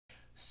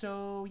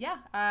So yeah,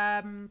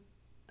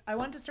 I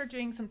wanted to start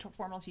doing some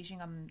formal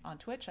teaching on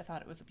Twitch. I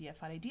thought it would be a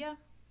fun idea.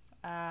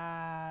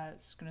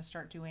 Just gonna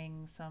start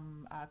doing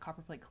some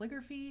Copperplate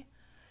calligraphy,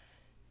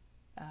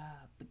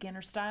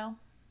 beginner style,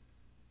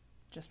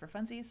 just for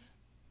funsies.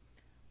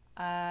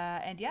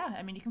 And yeah,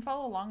 I mean, you can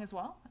follow along as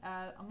well.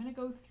 I'm gonna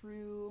go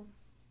through.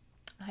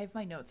 I have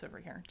my notes over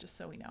here, just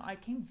so we know. I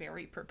came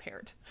very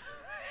prepared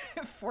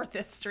for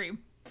this stream.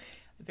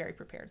 Very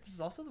prepared. This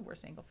is also the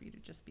worst angle for you to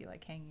just be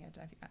like hanging it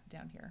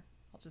down here.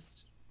 I'll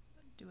just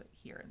do it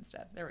here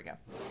instead. There we go.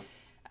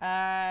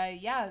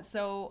 Yeah,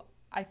 so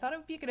I thought it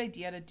would be a good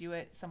idea to do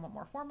it somewhat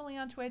more formally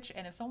on Twitch.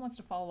 And if someone wants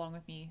to follow along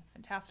with me,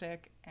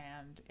 fantastic.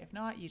 And if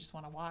not, you just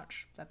want to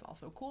watch, that's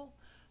also cool.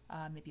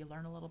 Maybe you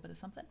learn a little bit of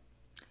something.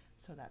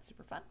 So that's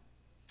super fun.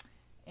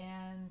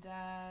 And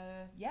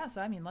yeah,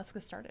 so I mean, let's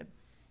get started.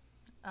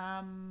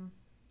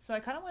 So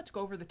I kind of want to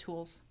go over the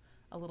tools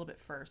a little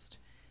bit first.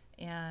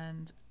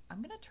 And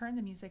I'm going to turn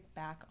the music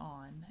back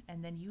on,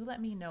 and then you let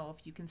me know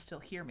if you can still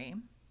hear me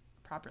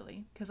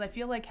properly, because I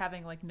feel like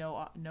having like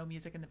no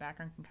music in the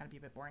background can kind of be a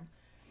bit boring.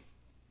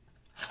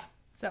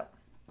 So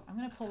I'm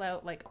going to pull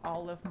out like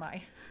all of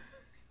my,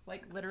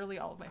 like literally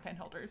all of my pen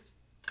holders.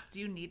 Do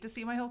you need to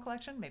see my whole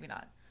collection? Maybe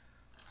not,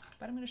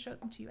 but I'm going to show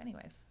them to you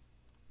anyways.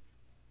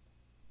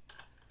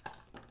 There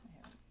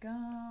we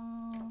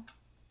go.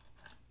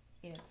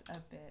 It's a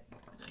bit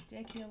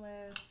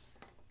ridiculous.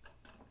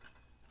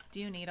 Do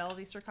you need all of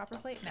these for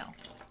Copperplate? No,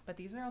 but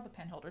these are all the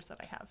pen holders that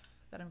I have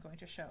that I'm going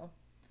to show.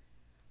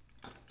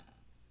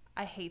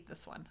 I hate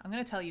this one. I'm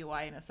going to tell you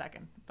why in a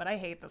second, but I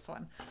hate this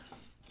one.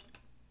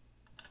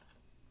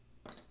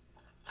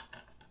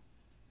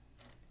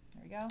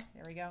 There we go,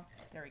 there we go,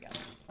 there we go.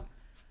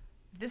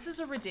 This is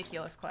a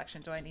ridiculous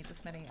collection. Do I need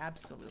this many?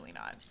 Absolutely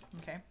not,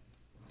 okay?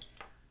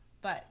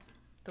 But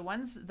the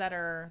ones that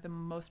are the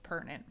most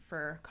pertinent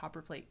for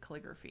Copperplate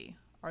calligraphy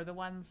are the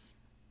ones,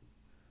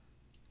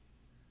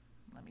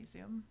 let me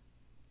zoom,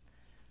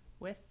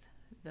 with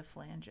the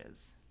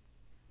flanges.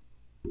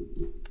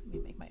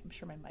 Let me make I'm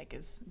sure my mic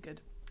is good.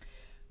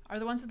 Are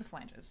the ones with the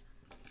flanges.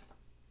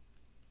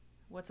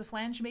 What's a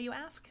flange, may you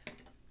ask?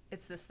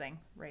 It's this thing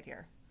right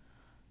here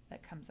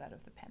that comes out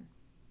of the pen,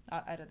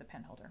 out of the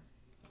pen holder.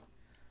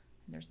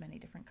 And there's many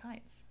different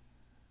kinds.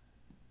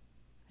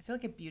 I feel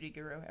like a beauty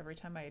guru every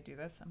time I do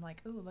this. I'm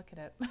like, ooh, look at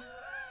it.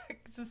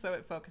 Just so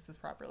it focuses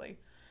properly.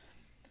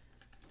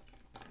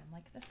 And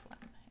like this one,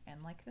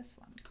 and like this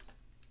one.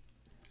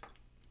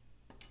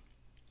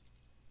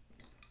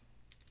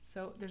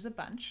 So there's a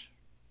bunch.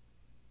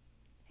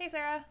 Hey,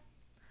 Sarah.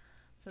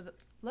 So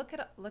look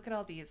at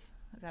all these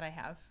that I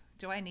have.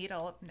 Do I need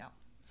all of? No.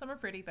 Some are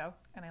pretty though,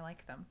 and I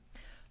like them.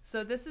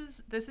 So this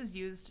is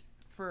used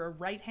for a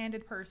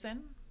right-handed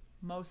person,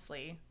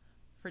 mostly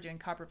for doing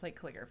Copperplate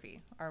calligraphy,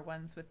 are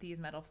ones with these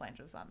metal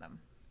flanges on them.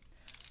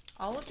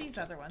 All of these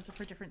other ones are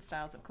for different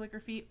styles of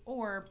calligraphy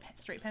or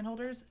straight pen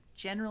holders.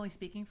 Generally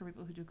speaking, for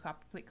people who do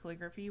Copperplate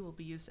calligraphy, will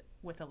be used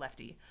with a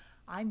lefty.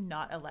 I'm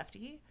not a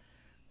lefty,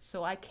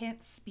 so I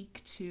can't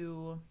speak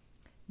to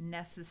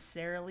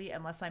necessarily,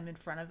 unless I'm in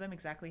front of them,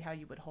 exactly how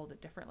you would hold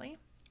it differently.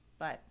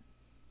 But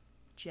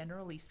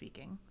generally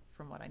speaking,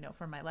 from what I know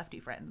from my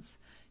lefty friends,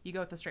 you go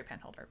with a straight pen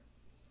holder.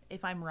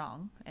 If I'm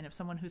wrong, and if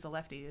someone who's a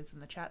lefty is in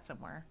the chat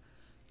somewhere,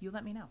 you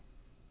let me know.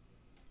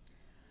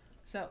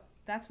 So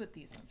that's what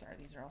these ones are.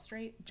 These are all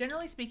straight.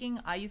 Generally speaking,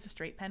 I use a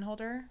straight pen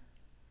holder.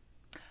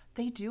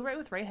 They do write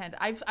with right hand.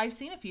 I've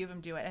seen a few of them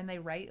do it, and they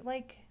write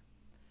like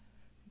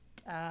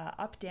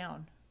up,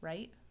 down,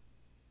 right?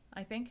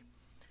 I think.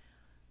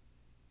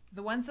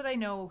 The ones that I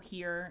know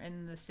here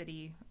in the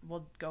city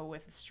will go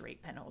with a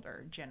straight pen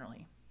holder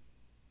generally.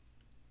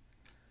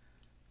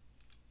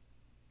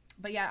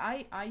 But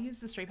yeah, I use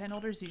the straight pen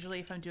holders usually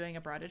if I'm doing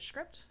a broadage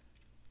script.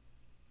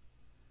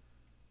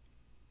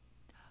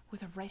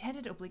 With a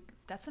right-handed oblique,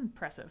 that's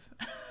impressive.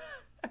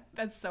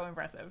 That's so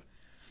impressive.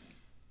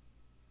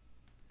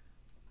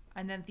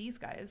 And then these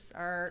guys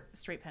are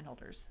straight pen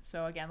holders.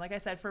 So again, like I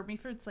said, for me,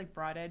 for it's like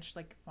broad edge,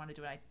 like want to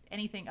do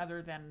anything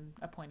other than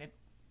a pointed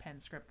pen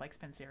script like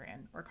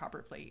Spencerian or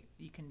Copperplate,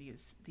 you can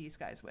use these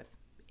guys with.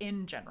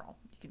 In general,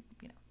 you can,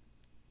 you know,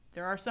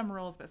 there are some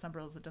rules, but some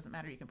rules it doesn't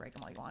matter. You can break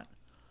them all you want.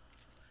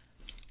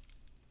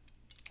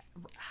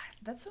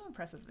 That's so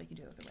impressive that they can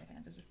do it with the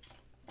right-handed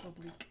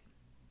oblique.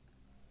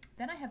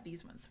 Then I have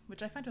these ones,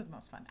 which I find are the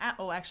most fun.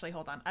 Oh, actually,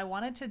 hold on. I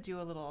wanted to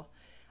do a little,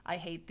 I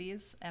hate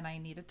these, and I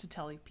needed to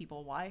tell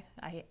people why.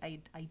 I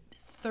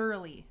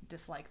thoroughly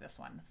dislike this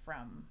one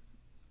from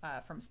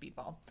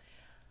Speedball.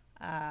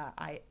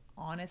 I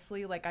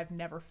honestly, like, I've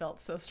never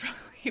felt so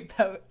strongly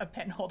about a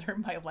pen holder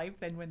in my life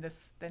than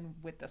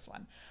with this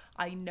one.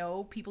 I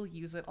know people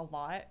use it a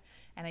lot,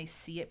 and I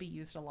see it be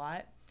used a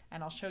lot,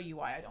 and I'll show you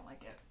why I don't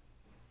like it.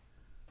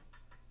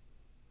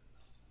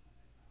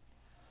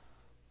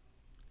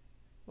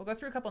 We'll go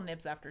through a couple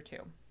nibs after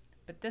too,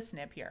 but this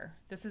nib here,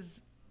 this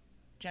is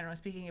generally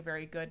speaking a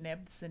very good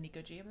nib. This is a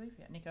Nico G, I believe.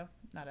 Yeah, Nico,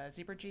 not a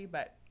Zebra G,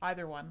 but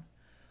either one,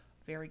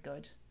 very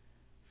good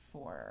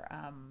for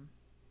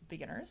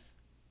beginners.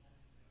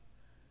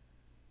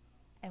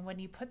 And when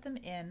you put them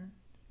in,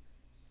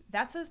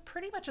 That's as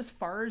pretty much as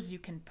far as you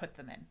can put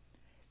them in.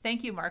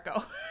 Thank you,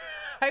 Marco.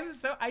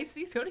 I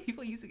see so many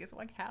people using it. So I'm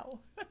like, how?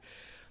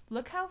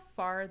 Look how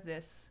far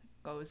this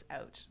goes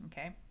out,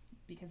 okay?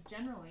 Because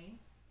generally,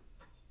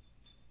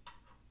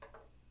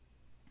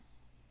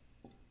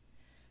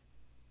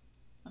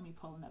 let me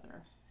pull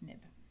another nib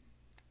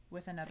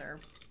with another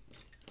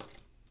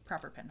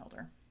proper pen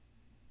holder.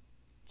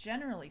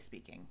 Generally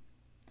speaking,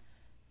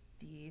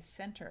 the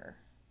center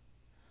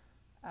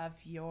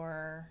of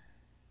your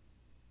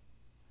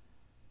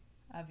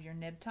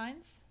nib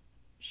tines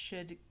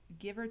should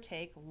give or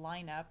take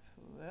line up.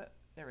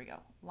 There we go.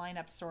 Line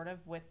up sort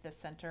of with the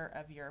center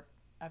of your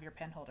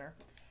pen holder.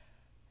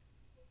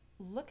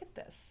 Look at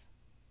this.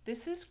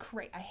 This is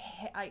great.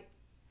 I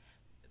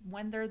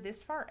when they're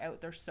this far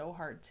out, they're so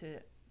hard to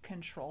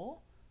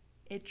control.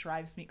 It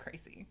drives me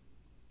crazy.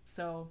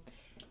 So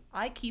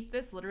I keep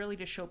this literally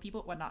to show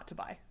people what not to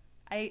buy.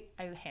 I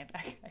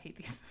hate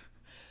these.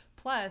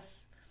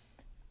 Plus,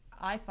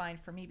 I find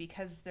for me,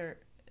 because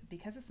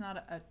it's not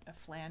a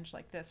flange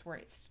like this where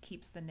it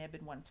keeps the nib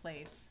in one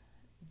place,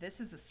 this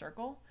is a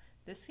circle.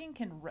 This thing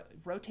can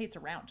rotates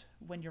around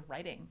when you're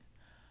writing.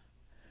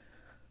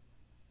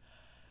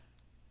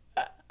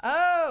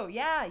 Oh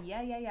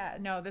yeah.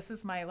 No, this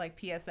is my like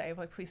PSA.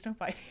 Like, please don't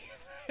buy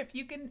these.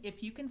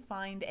 If you can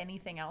find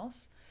anything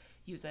else,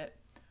 use it.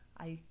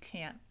 I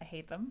can't. I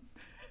hate them.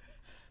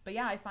 But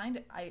yeah,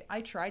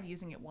 I tried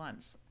using it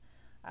once.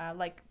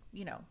 Like,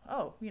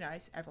 I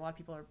have a lot of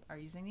people are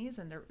using these,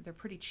 and they're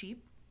pretty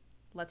cheap.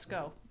 Let's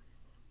go.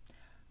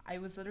 I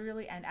was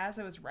literally, and as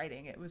I was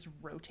writing, it was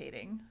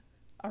rotating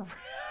around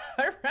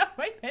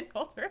my pen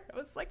holder. I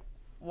was like,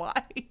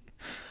 why?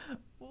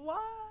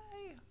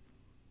 Why?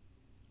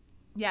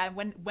 Yeah,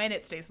 when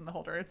it stays in the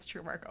holder, it's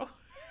true, Marco.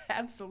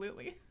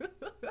 Absolutely.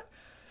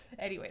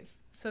 Anyways,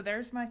 so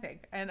there's my thing.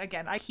 And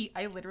again,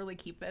 I literally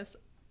keep this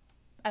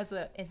as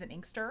an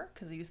ink stirrer,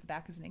 because I use the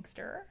back as an ink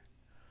stirrer.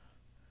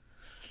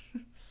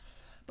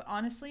 But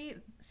honestly,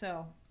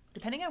 so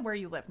depending on where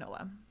you live,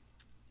 Nola,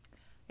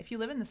 if you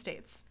live in the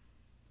States,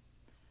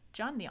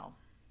 John Neal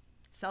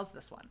sells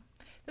this one.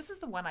 This is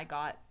the one I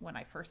got when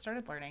I first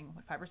started learning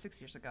 5 or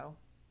 6 years ago.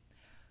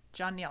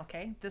 John Neal,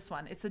 okay? This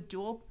one, it's the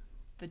dual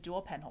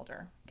pen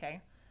holder,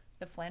 okay?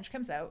 The flange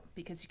comes out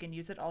because you can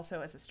use it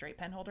also as a straight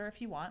pen holder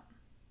if you want,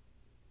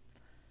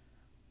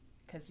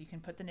 because you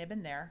can put the nib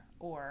in there,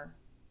 or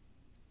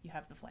you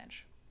have the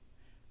flange.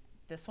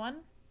 This one,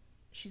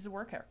 she's a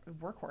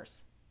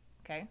workhorse,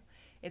 okay?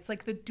 It's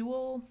like the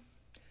dual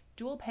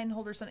pen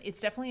holder.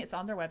 It's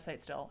on their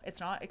website still. It's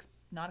not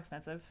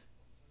expensive.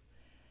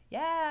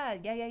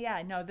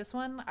 Yeah. No, this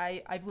one,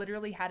 I've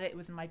literally had it. It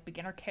was in my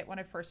beginner kit when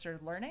I first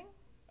started learning.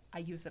 I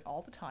use it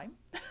all the time.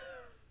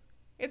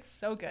 It's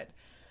so good.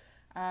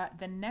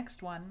 The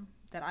next one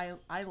that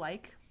I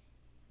like,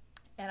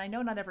 and I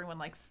know not everyone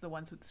likes the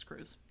ones with the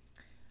screws,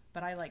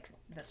 but I like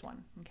this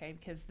one, okay?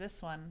 Because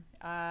this one,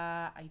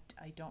 I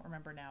don't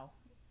remember now.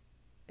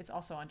 It's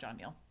also on John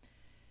Neal.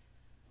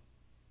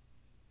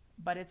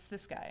 But it's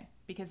this guy,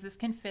 because this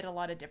can fit a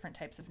lot of different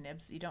types of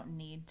nibs. You don't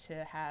need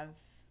to have,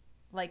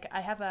 like,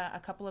 I have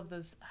a couple of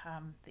those,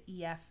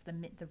 the EF,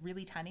 the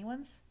really tiny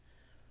ones.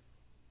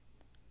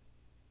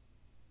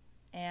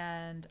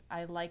 And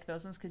I like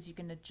those ones because you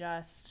can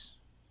adjust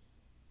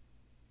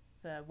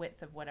the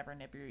width of whatever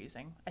nib you're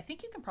using. I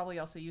think you can probably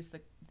also use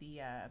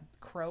the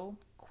crow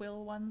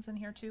quill ones in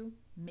here too.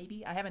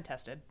 Maybe. I haven't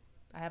tested.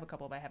 I have a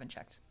couple, but I haven't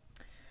checked.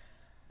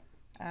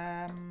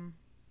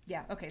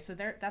 Yeah, okay, so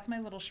that's my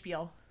little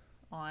spiel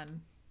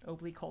on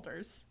oblique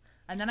holders.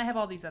 And then I have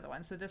all these other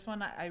ones. So this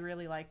one I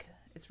really like.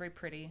 It's very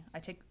pretty.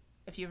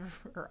 If you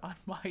ever on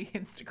my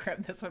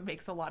Instagram, this one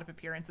makes a lot of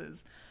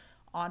appearances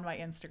on my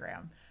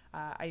Instagram.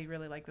 I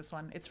really like this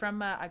one. It's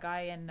from a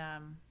guy in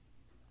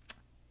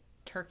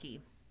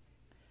Turkey,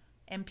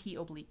 MP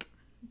Oblique.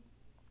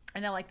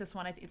 And I like this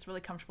one. It's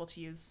really comfortable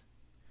to use.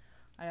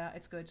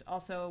 It's good.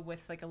 Also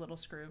with like a little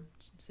screw,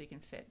 so you can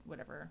fit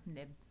whatever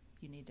nib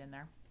you need in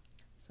there.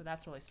 So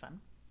that's always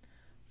fun.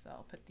 So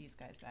I'll put these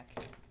guys back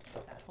in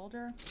that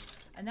holder.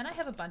 And then I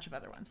have a bunch of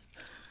other ones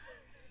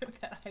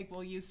that I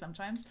will use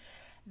sometimes.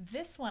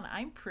 This one,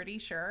 I'm pretty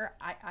sure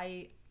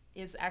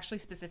is actually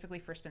specifically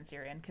for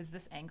Spencerian, because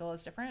this angle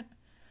is different.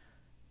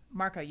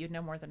 Marco, you'd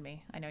know more than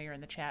me. I know you're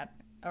in the chat,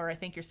 or I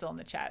think you're still in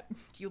the chat.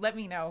 You let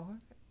me know.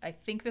 I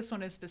think this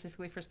one is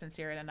specifically for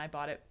Spencerian, and I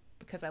bought it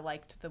because I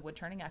liked the wood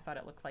turning. I thought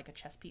it looked like a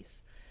chess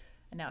piece.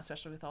 And now,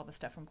 especially with all the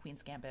stuff from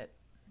Queen's Gambit,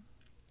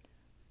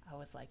 I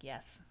was like,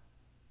 yes,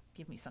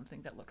 give me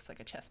something that looks like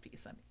a chess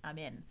piece. I'm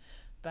in.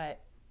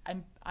 But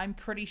I'm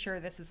pretty sure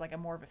this is like a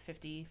more of a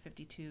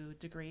 52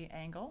 degree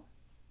angle.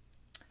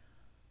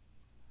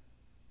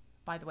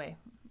 By the way,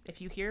 if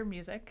you hear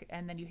music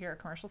and then you hear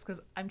commercials, because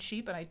I'm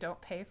cheap and I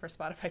don't pay for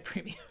Spotify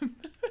Premium.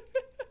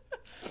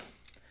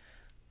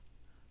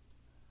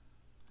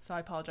 So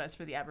I apologize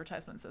for the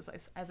advertisements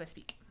as I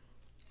speak.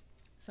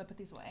 So I put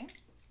these away.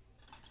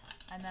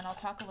 And then I'll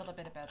talk a little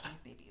bit about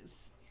these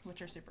babies,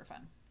 which are super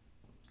fun.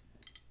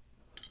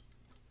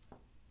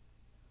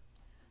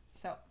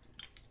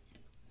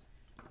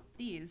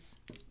 these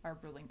are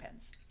ruling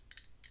pens.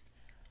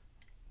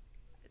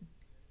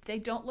 They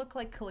don't look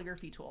like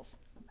calligraphy tools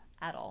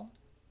at all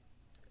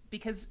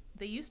because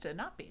they used to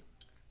not be.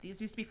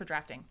 These used to be for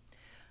drafting.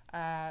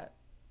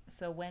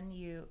 So when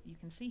you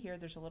can see here,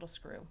 there's a little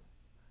screw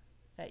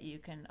that you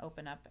can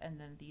open up, and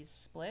then these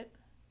split,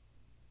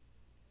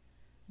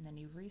 and then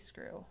you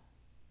rescrew,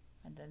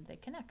 and then they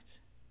connect.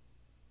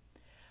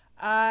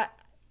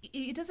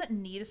 It doesn't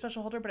need a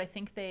special holder, but I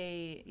think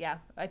they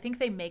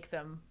make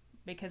them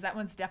because that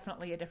one's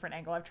definitely a different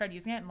angle. I've tried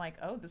using it and like,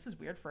 oh, this is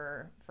weird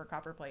for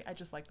Copperplate. I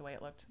just like the way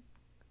it looked.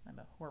 I'm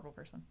a horrible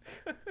person.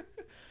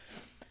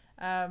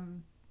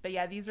 But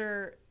yeah, these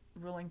are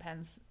ruling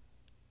pens,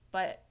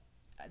 but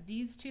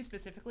these two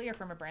specifically are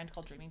from a brand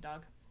called Dreaming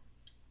Dog,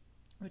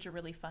 which are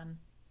really fun.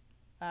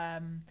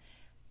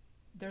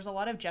 There's a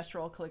lot of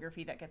gestural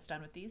calligraphy that gets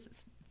done with these.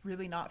 It's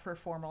really not for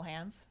formal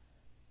hands.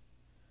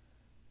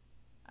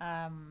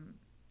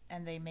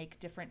 And they make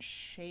different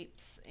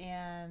shapes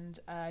and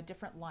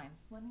different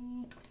lines. Let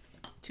me,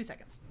 2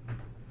 seconds.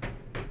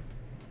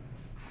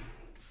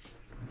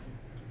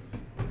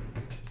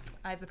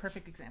 I have the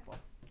perfect example.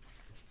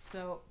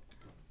 So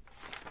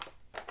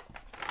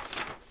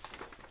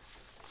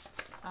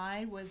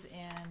I was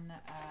in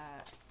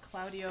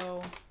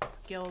Claudio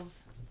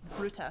Gill's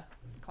Bruta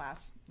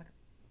class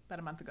about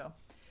a month ago.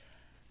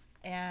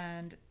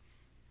 And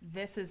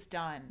this is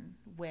done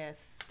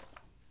with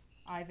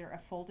either a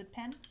folded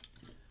pen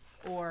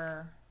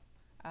or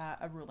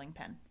a ruling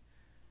pen.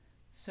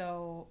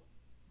 So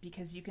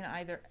because you can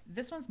either,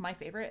 this one's my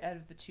favorite out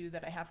of the two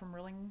that I have from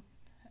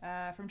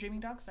Dreaming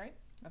Dog,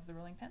 of the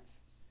ruling pens.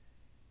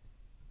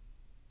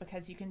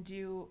 Because you can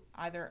do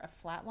either a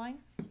flat line,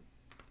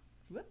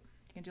 you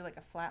can do like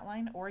a flat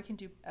line, or you can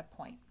do a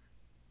point,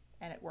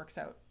 and it works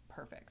out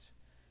perfect.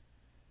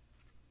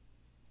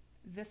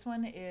 This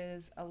one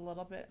is a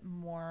little bit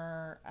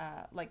more,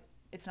 like,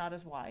 it's not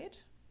as wide.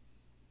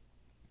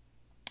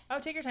 Oh,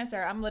 take your time,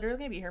 Sarah. I'm literally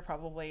gonna be here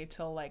probably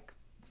till like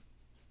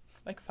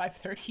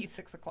 5:30,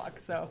 6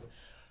 o'clock, so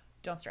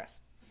don't stress.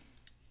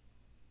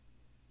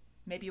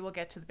 Maybe we'll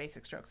get to the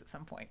basic strokes at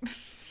some point.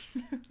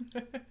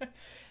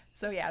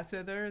 So yeah,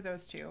 so there are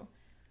those two.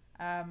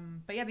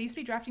 But yeah, they used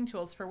to be drafting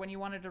tools for when you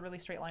wanted a really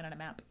straight line on a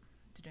map,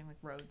 to doing like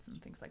roads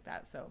and things like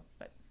that. So,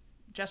 but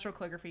gestural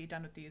calligraphy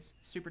done with these,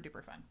 super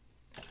duper fun.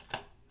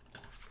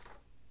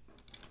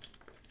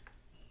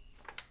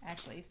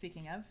 Actually,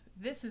 speaking of,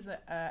 this is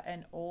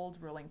an old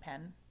ruling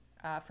pen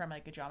from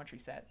like a geometry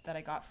set that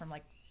I got from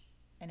like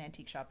an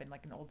antique shop in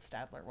like an old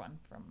Stadler one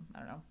from, I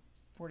don't know,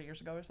 40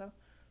 years ago or so.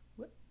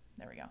 Whoop,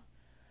 there we go.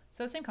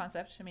 So same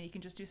concept. I mean, you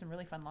can just do some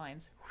really fun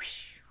lines.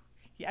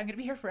 Yeah, I'm going to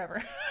be here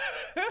forever.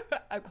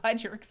 I'm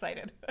glad you're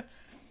excited.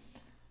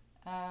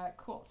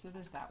 Cool. So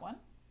there's that one.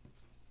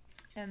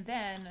 And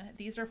then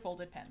these are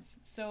folded pens.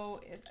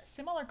 So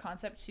similar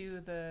concept to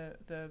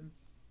the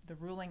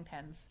ruling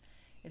pens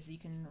is you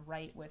can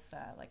write with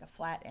like a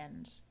flat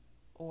end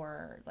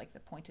or like the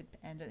pointed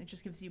end, and it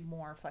just gives you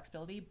more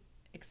flexibility,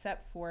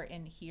 except for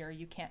in here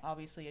you can't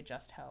obviously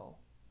adjust how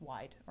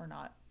wide or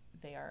not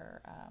they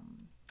are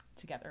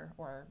together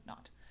or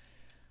not.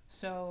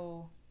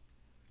 So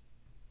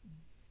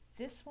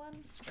this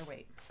one, or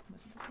wait,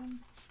 was it this one?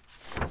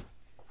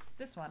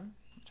 This one,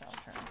 which I'll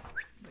turn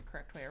the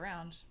correct way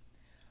around,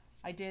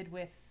 I did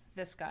with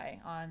this guy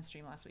on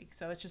stream last week.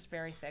 So it's just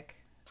very thick,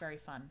 very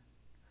fun.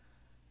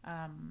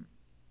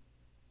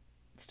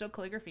 Still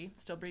calligraphy,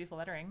 still beautiful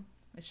lettering.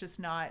 It's just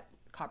not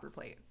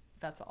Copperplate.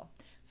 That's all.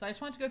 So I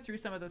just wanted to go through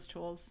some of those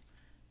tools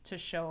to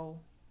show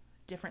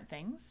different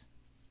things.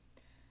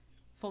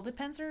 Folded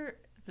pens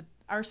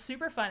are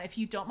super fun if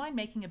you don't mind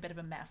making a bit of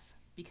a mess,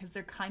 because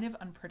they're kind of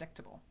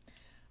unpredictable.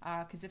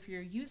 Because if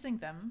you're using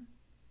them,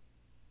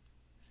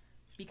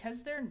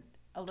 because they're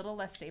a little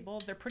less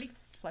stable, they're pretty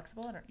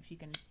flexible. I don't know if you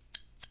can.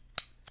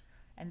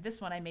 And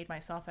this one I made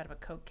myself out of a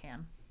Coke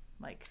can,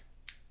 like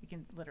you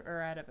can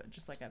or out of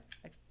just like a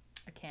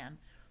can,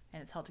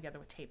 and it's held together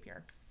with tape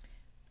here.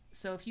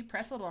 So if you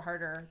press a little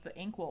harder, the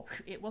ink will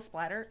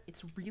splatter.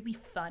 It's really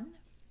fun,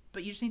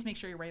 but you just need to make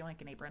sure you're wearing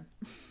like an apron,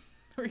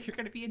 or you're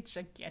going to be a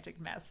gigantic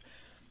mess.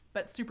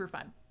 But super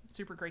fun,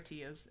 super great to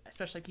use,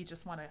 especially if you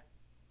just want to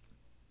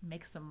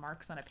make some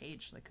marks on a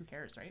page. Like, who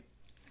cares, right?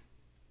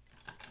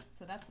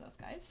 So that's those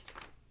guys.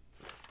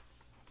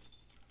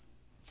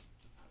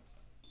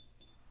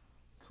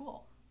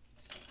 Cool.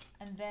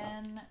 And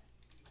then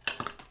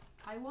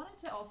I wanted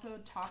to also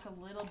talk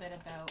a little bit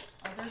about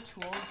other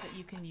tools that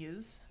you can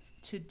use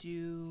to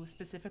do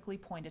specifically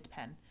pointed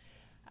pen.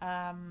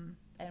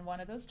 And one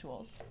of those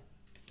tools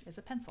is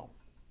a pencil.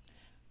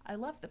 I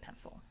love the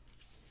pencil.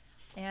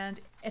 And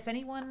if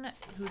anyone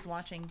who's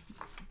watching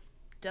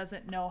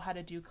doesn't know how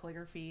to do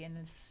calligraphy and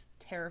is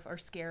terrified or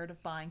scared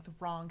of buying the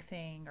wrong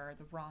thing or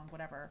the wrong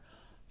whatever,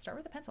 start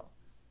with a pencil.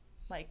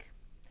 Like,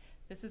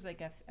 this is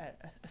like a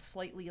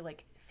slightly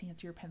like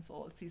fancier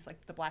pencil. It's these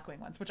like the Blackwing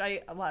ones, which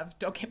I love,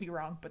 don't get me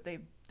wrong, but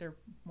they're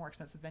more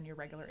expensive than your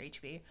regular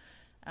HB.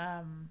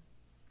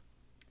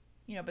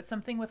 You know, but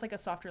something with like a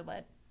softer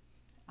lead.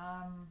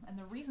 And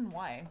the reason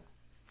why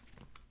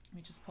Let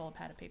me just pull a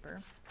pad of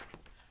paper.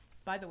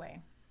 By the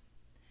way,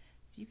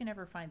 if you can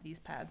ever find these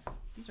pads,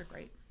 these are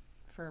great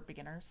for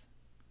beginners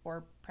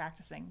or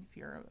practicing if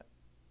you're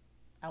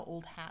an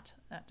old hat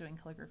at doing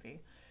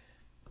calligraphy.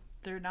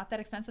 They're not that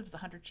expensive. It's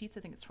 100 sheets. I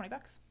think it's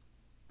 $20.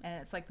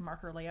 And it's like the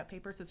marker layout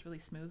paper, so it's really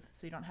smooth.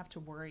 So you don't have to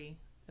worry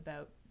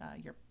about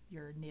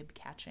your nib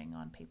catching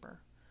on paper.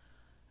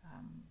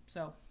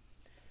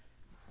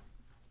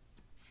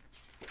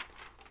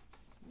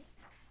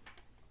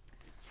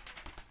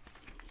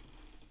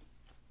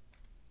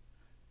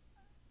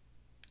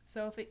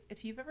 So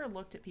if you've ever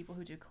looked at people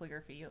who do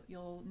calligraphy,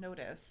 you'll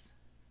notice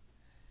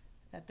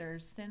that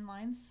there's thin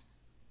lines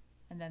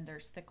and then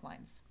there's thick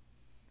lines,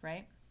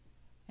 right?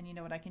 And you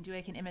know what I can do?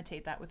 I can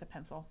imitate that with a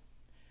pencil.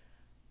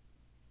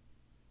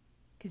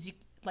 Because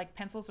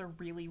pencils are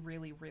really,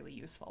 really, really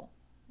useful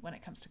when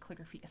it comes to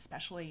calligraphy,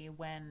 especially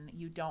when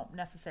you don't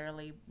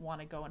necessarily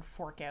want to go and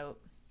fork out,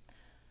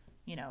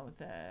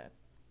 the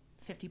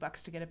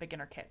 $50 to get a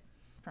beginner kit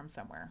from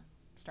somewhere.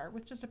 Start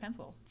with just a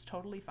pencil. It's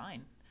totally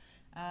fine.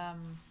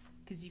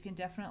 Because you can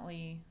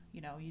definitely,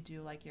 you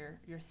do like your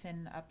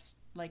thin ups,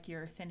 like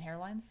your thin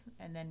hairlines,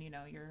 and then,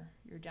 your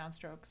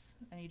downstrokes,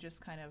 and you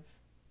just kind of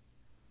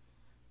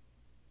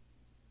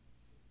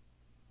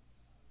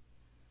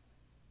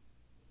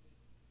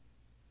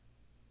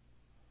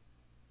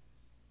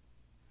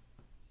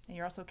and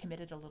you're also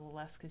committed a little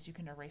less because you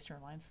can erase your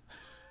lines.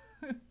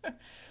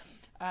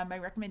 My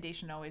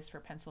recommendation always for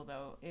pencil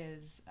though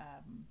is,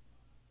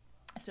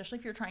 especially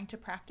if you're trying to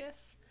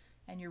practice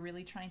and you're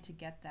really trying to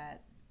get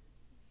that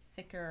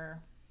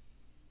thicker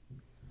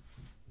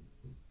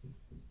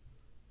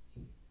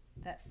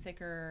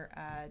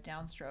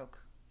downstroke,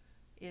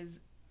 is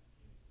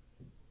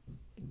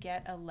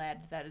get a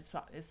lead that is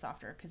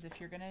softer, because if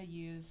you're gonna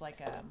use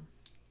like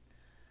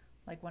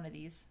one of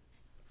these,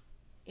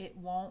 it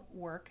won't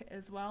work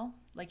as well.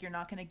 Like you're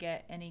not gonna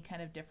get any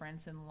kind of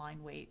difference in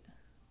line weight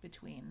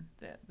between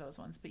those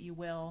ones, but you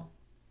will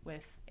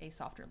with a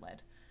softer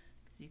lead,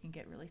 because you can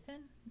get really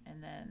thin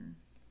and then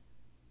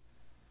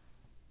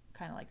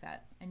kind of like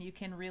that, and you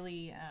can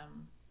really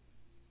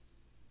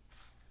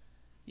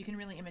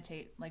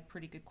imitate like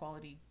pretty good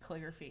quality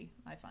calligraphy,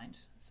 I find.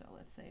 So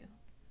let's say,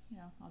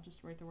 I'll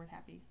just write the word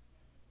happy.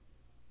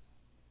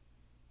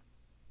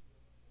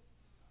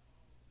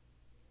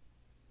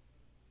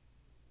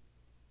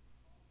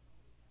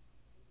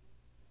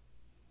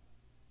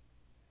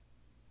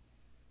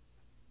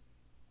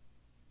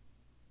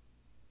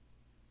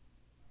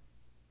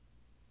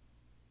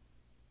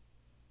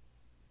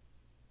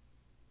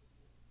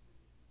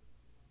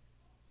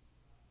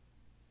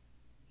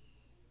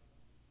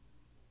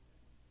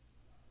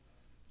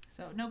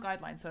 So no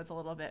guidelines, so it's a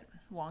little bit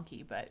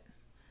wonky, but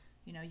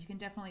you can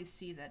definitely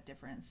see that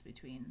difference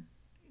between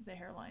the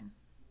hairline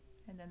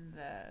and then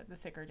the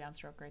thicker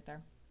downstroke right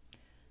there.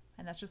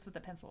 And that's just with the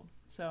pencil.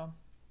 So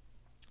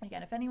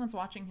again, if anyone's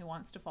watching who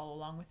wants to follow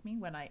along with me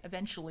when I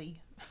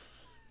eventually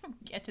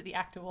get to the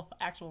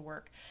actual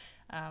work,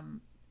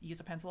 use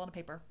a pencil and a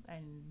paper,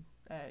 and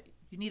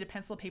you need a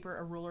pencil, paper,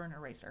 a ruler, and an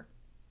eraser,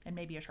 and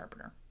maybe a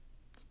sharpener.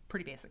 It's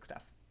pretty basic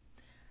stuff.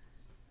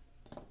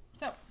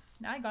 So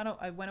now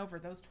I went over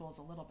those tools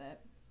a little bit.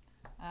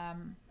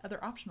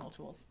 Other optional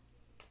tools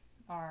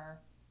are,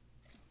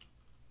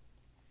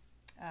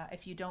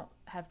 if you don't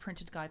have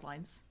printed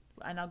guidelines,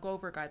 and I'll go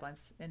over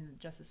guidelines in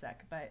just a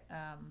sec, but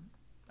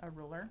a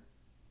ruler.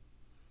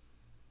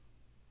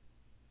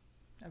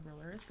 A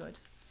ruler is good,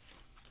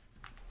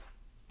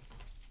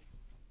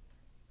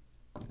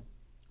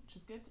 which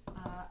is good,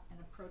 and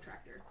a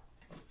protractor.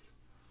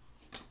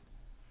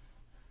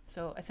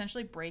 So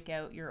essentially break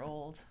out your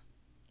old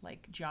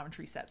like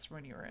geometry sets from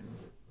when you were in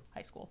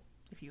high school,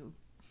 if you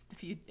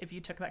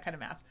took that kind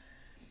of math.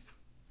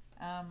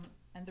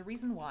 And the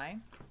reason why,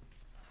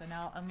 so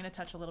now I'm going to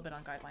touch a little bit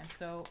on guidelines.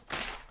 So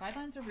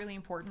guidelines are really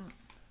important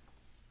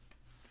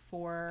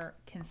for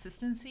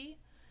consistency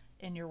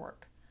in your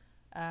work.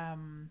 I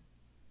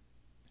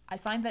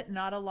find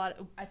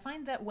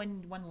that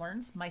when one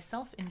learns,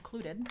 myself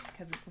included,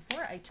 because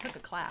before I took a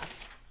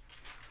class,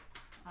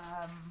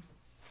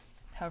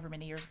 however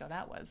many years ago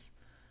that was,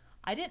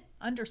 I didn't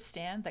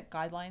understand that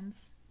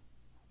guidelines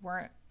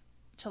weren't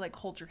to like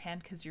hold your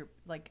hand because you're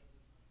like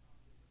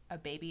a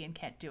baby and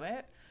can't do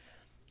it.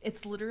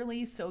 It's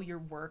literally so your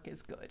work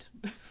is good.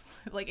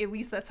 Like, at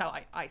least that's how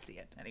I see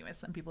it. Anyway,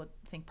 some people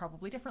think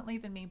probably differently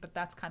than me, but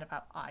that's kind of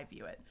how I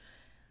view it.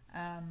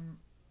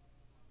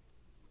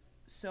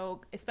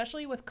 So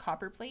especially with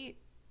copperplate,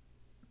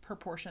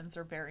 proportions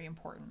are very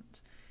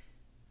important.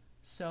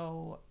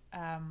 So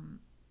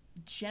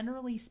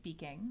generally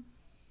speaking,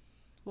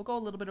 we'll go a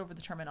little bit over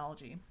the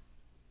terminology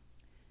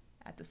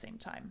at the same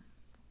time.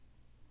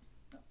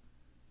 Oh,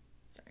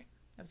 sorry,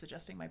 I was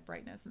adjusting my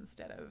brightness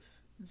instead of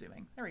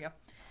zooming. There we go.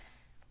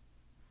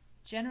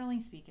 Generally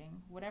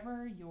speaking,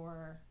 whatever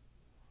your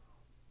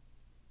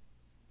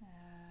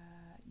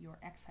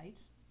X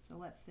height, so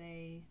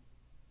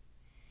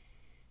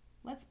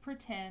let's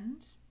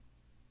pretend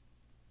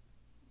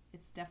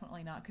it's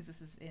definitely not, because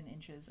this is in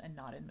inches and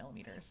not in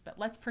millimeters, but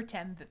let's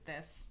pretend that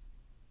this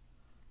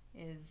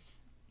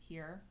is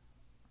here,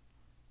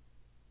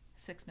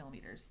 6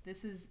 millimeters.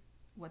 This is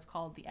what's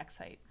called the X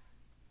height.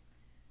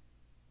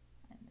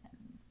 And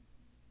then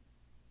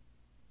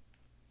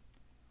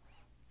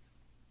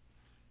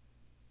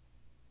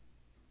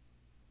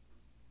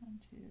 1,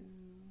 2,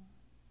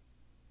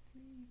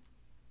 3.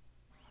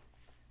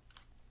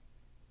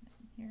 And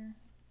then here,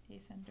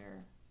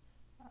 ascender,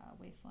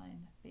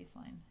 waistline,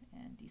 baseline,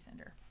 and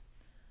descender.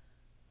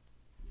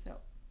 So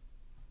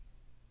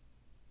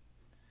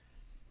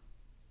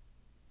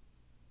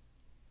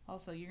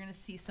also, you're going to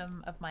see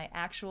some of my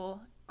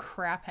actual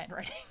crap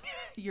handwriting.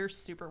 You're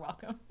super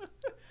welcome.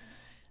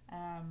 If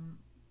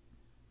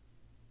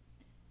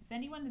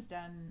anyone has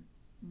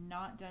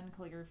not done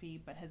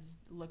calligraphy but has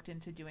looked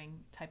into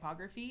doing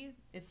typography,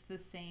 it's the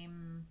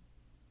same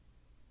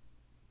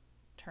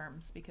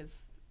terms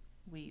because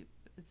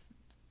it's,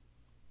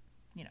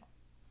 you know,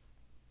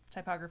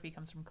 typography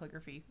comes from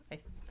calligraphy.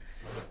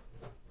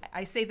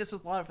 I say this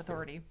with a lot of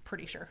authority,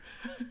 pretty sure.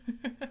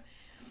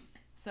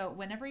 So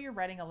whenever you're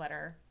writing a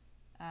letter,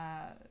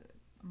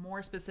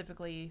 more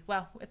specifically,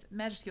 well, with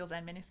majuscules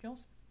and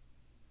minuscules,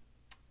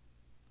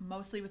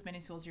 mostly with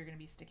minuscules, you're going to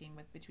be sticking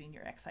with between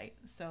your X height.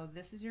 So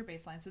this is your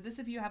baseline. So this,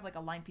 if you have like a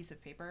lined piece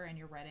of paper and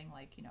you're writing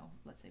like, you know,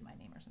 let's say my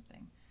name or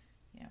something,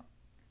 you know,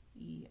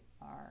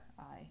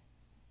 E-R-I-N-O,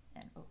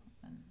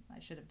 and I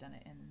should have done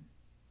it in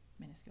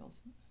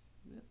minuscules.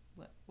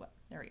 What?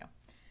 There we go.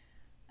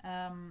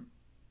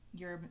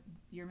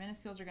 Your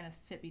minuscules are going to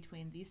fit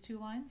between these two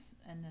lines,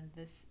 and then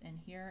this in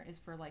here is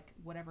for like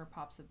whatever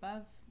pops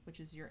above, which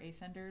is your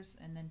ascenders,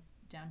 and then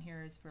down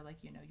here is for like,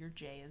 you know, your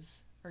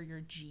J's or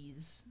your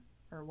G's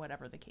or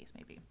whatever the case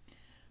may be.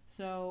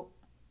 So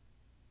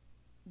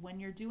when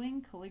you're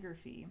doing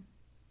calligraphy,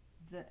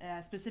 the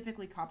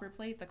specifically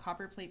copperplate, the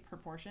copperplate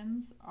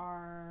proportions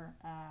are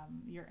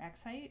your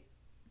X height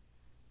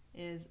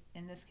is,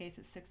 in this case,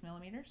 it's 6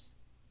 millimeters,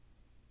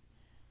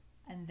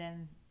 and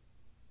then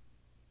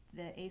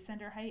the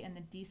ascender height and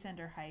the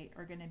descender height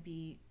are going to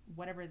be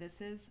whatever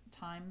this is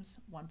times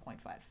 1.5.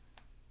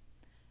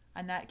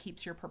 And that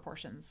keeps your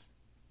proportions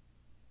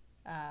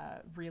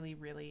really,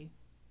 really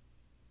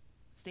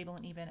stable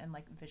and even and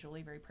like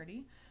visually very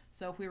pretty.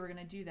 So if we were going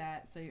to do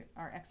that, so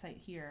our X height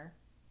here,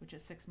 which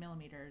is 6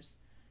 millimeters,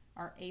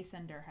 our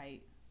ascender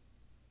height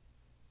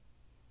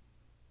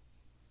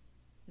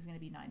is going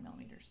to be 9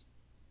 millimeters.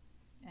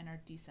 And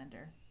our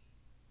descender,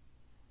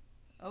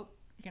 oh,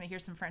 you're going to hear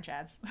some French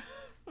ads.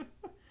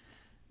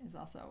 Is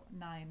also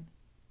 9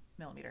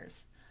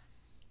 millimeters.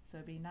 So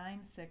it'd be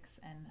 9, 6,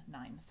 and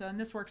 9. So, and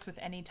this works with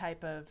any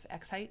type of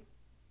X height.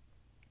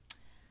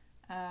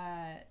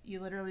 You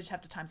literally just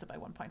have to times it by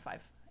 1.5.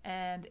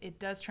 And it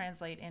does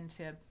translate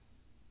into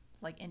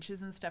like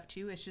inches and stuff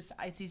too. It's just,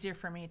 it's easier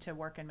for me to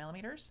work in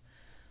millimeters.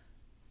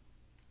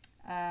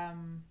 But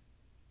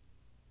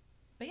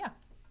yeah,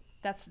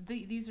 that's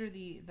these are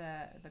the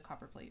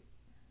copperplate.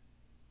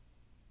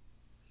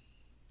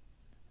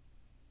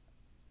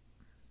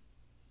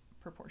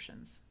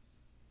 Proportions.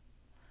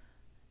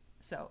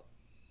 So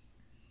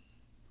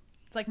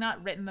it's like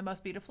not written the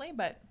most beautifully,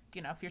 but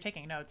you know, if you're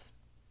taking notes,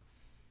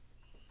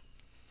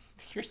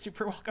 you're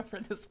super welcome for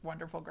this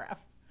wonderful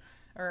graph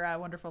or a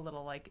wonderful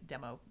little like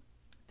demo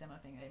thing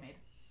that I made.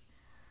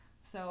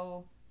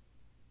 So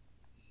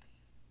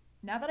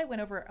now that I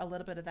went over a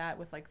little bit of that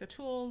with like the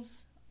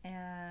tools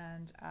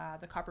and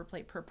the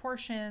copperplate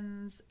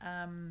proportions,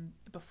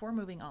 before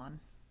moving on,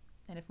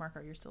 and if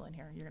Marco, you're still in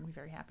here, you're going to be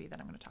very happy that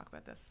I'm going to talk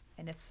about this.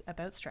 And it's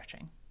about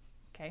stretching.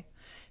 Okay.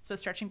 It's about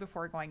stretching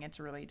before going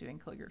into really doing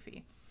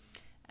calligraphy.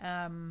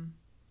 When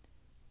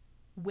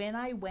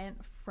I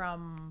went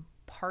from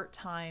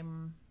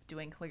part-time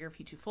doing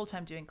calligraphy to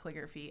full-time doing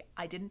calligraphy,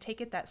 I didn't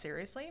take it that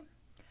seriously.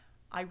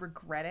 I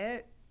regret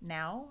it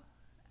now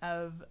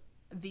of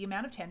the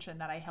amount of tension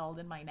that I held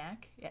in my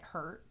neck. It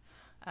hurt.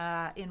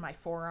 In my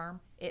forearm,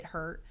 it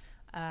hurt.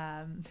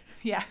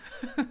 Yeah.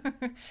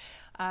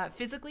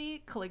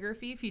 Physically,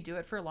 calligraphy, if you do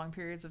it for long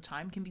periods of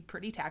time, can be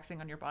pretty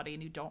taxing on your body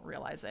and you don't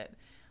realize it.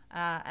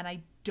 And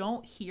I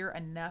don't hear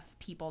enough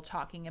people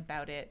talking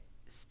about it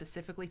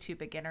specifically to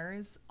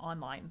beginners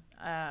online.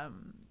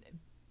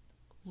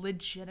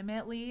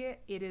 Legitimately,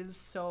 it is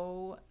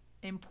so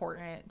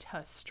important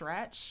to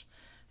stretch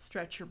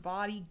your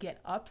body, get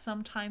up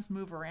sometimes,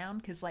 move around,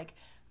 because like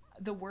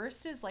the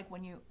worst is like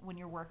when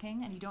you're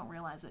working and you don't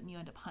realize it and you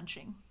end up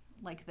hunching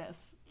like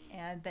this,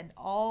 and then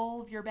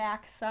all of your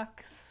back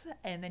sucks,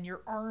 and then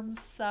your arms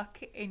suck,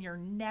 and your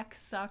neck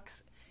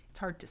sucks. It's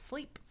hard to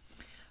sleep.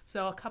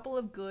 So a couple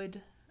of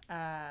good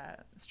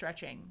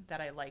stretching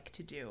that I like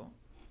to do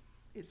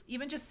is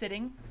even just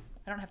sitting.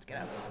 I don't have to get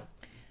up.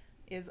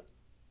 Is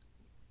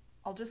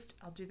I'll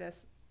do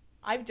this.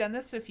 I've done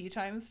this a few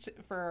times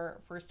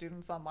for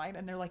students online,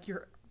 and they're like,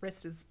 your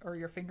wrist is, or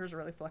your fingers are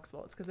really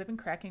flexible. It's because I've been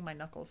cracking my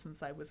knuckles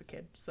since I was a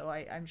kid. So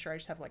I'm sure I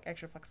just have like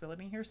extra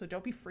flexibility here. So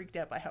don't be freaked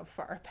out by how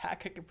far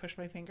back I can push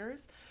my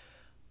fingers.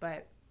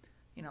 But,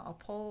 you know, I'll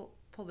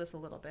pull this a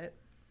little bit.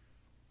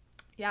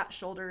 Yeah,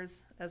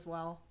 shoulders as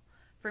well.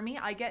 For me,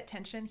 I get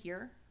tension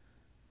here.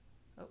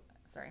 Oh,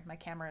 sorry, my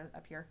camera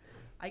up here.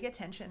 I get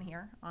tension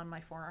here on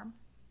my forearm.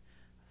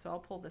 So I'll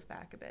pull this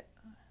back a bit,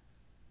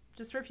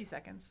 just for a few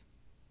seconds.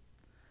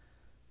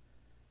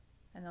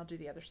 And I'll do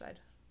the other side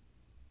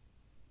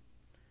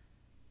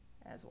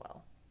as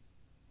well.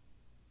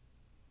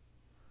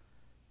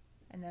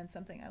 And then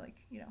something I like,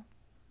 you know,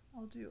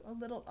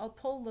 I'll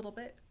pull a little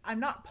bit. I'm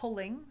not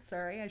pulling,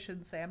 sorry, I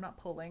shouldn't say I'm not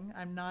pulling.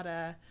 I'm not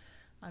a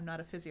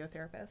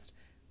physiotherapist,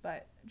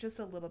 but just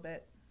a little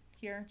bit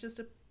here, just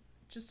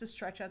to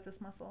stretch out this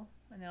muscle.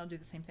 And then I'll do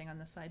the same thing on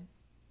this side.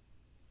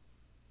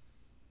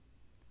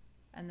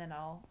 And then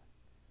I'll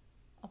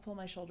pull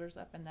my shoulders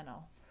up, and then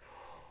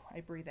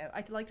I breathe out.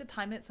 I like to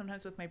time it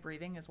sometimes with my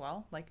breathing as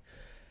well. Like,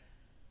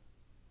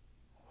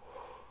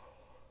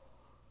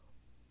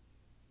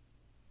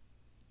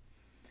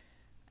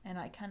 and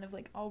I kind of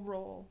like, I'll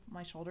roll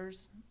my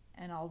shoulders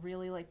and I'll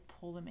really like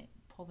pull them in,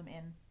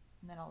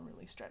 and then I'll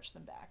really stretch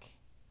them back.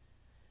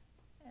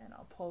 And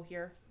I'll pull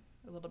here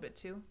a little bit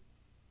too.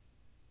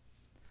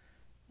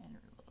 And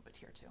a little bit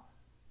here too.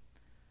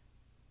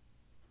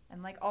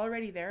 And like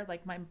already there,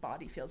 like my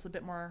body feels a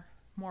bit more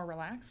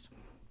relaxed.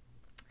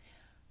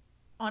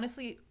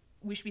 Honestly,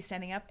 we should be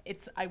standing up.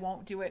 I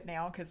won't do it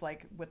now because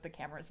like with the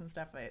cameras and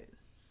stuff, there's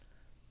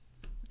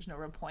no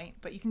real point.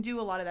 But you can do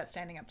a lot of that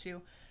standing up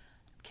too,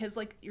 because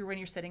like when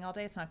you're sitting all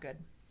day, it's not good.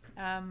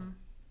 And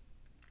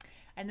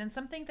then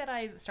something that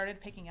I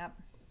started picking up.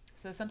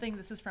 So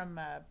this is from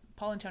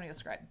Paul Antonio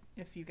Scribe,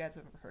 if you guys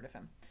have ever heard of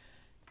him,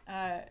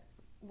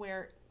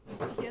 where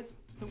he has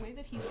the way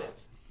that he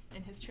sits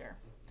in his chair.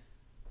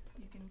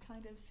 You can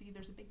kind of see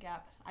there's a big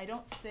gap. I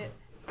don't sit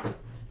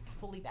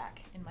fully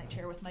back in my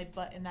chair with my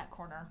butt in that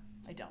corner.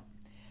 I don't.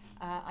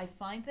 I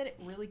find that it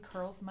really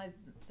curls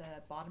the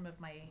bottom of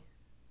my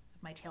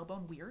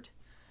tailbone weird.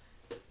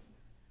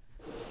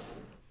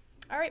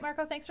 All right,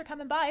 Marco, thanks for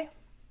coming by.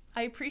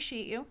 I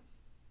appreciate you.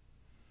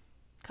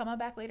 Come on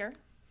back later.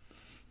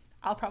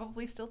 I'll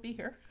probably still be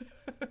here.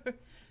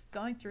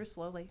 Going through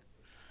slowly.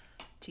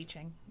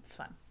 Teaching. It's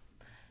fun.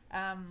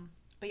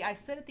 But yeah, I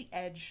sit at the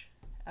edge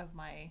of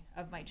my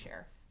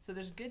chair. So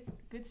there's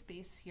good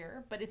space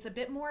here, but it's a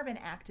bit more of an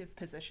active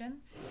position.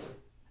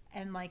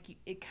 And like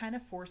it kind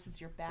of forces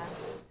your back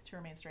to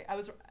remain straight.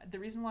 The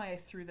reason why I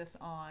threw this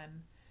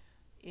on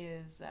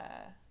is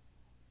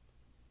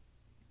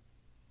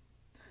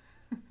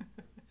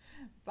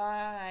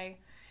bye.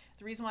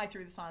 The reason why I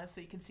threw this on is so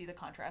you can see the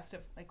contrast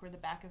of like where the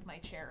back of my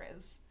chair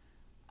is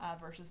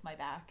versus my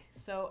back.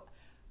 So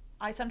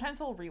I sometimes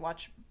will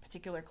rewatch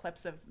particular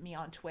clips of me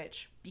on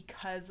Twitch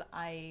because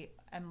I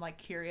am like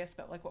curious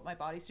about like what my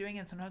body's doing,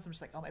 and sometimes I'm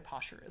just like, oh, my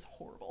posture is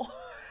horrible.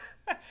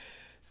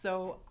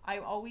 So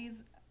I'm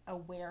always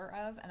aware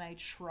of, and I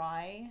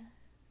try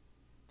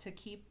to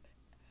keep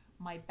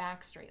my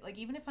back straight. Like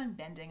even if I'm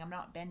bending, I'm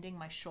not bending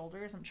my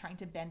shoulders, I'm trying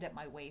to bend at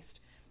my waist.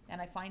 And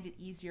I find it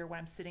easier when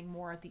I'm sitting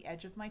more at the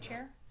edge of my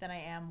chair than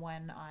I am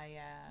when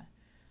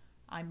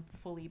I'm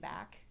fully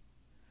back.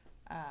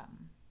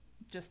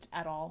 Just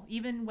at all.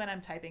 Even when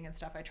I'm typing and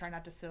stuff, I try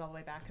not to sit all the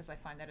way back because I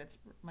find that it's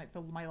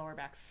my lower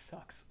back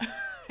sucks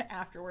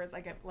afterwards. I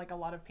get like a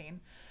lot of pain.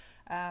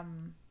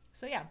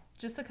 So yeah,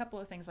 just a couple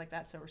of things like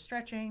that. So we're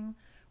stretching,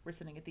 we're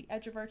sitting at the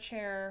edge of our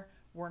chair,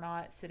 we're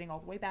not sitting all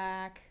the way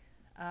back.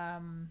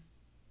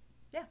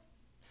 Yeah,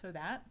 so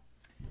that.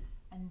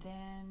 And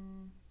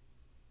then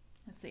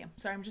let's see.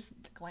 I'm just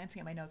glancing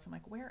at my notes. I'm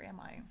like, where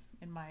am I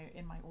in my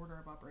order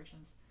of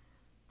operations?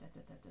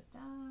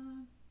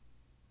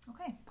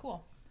 Okay,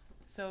 cool.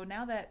 So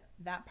now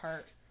that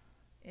part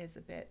is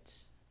a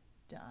bit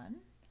done,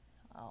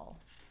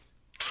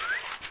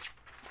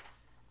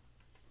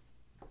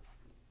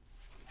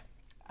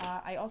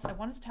 I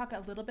wanted to talk a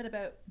little bit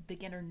about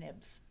beginner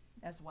nibs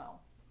as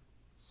well.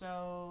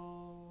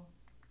 So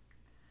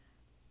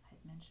I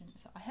had mentioned,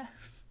 so I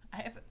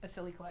have a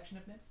silly collection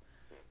of nibs.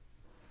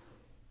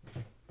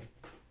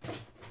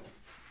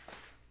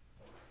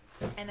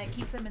 And I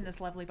keep them in this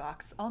lovely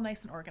box, all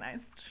nice and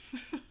organized.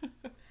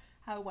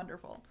 How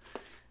wonderful.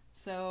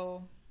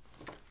 So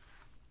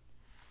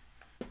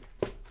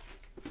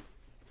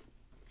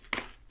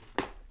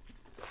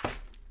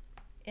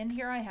in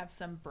here I have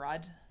some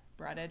broad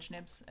edge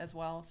nibs as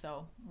well,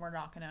 so we're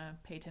not going to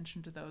pay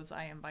attention to those.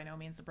 I am by no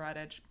means a broad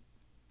edge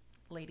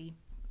lady.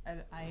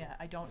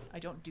 I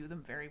don't do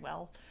them very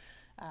well.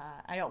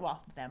 I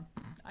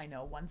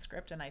know one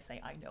script, and I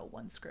say I know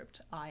one script.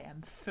 I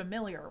am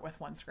familiar with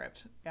one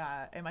script.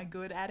 Am I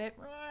good at it?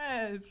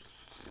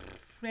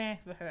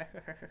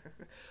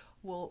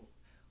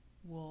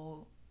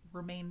 We'll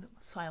remain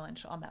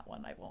silent on that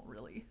one. I won't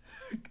really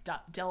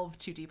delve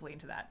too deeply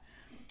into that.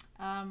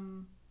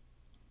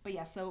 But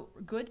yeah, so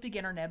good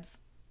beginner nibs.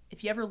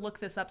 If you ever look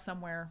this up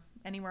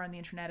anywhere on the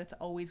internet, it's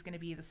always going to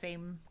be the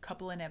same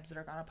couple of nibs that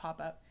are going to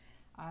pop up.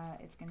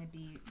 It's going to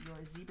be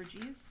your Zebra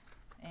G's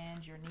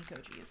and your Nico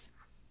G's.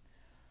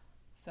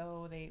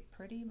 So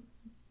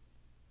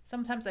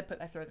sometimes I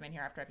throw them in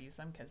here after I've used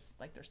them because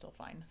like they're still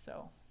fine.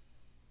 So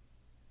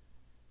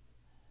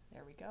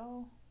there we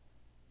go.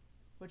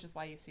 Which is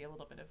why you see a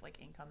little bit of like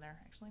ink on there.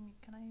 Actually,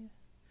 can I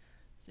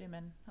zoom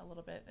in a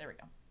little bit? There we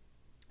go.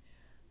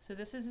 So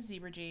this is a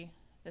Zebra G,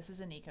 This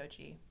is a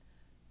Nikoji.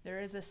 There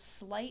is a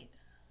slight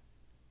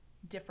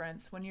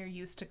difference when you're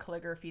used to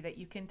calligraphy that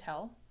you can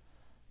tell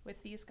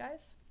with these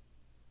guys.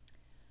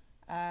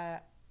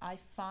 I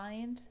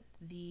find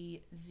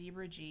the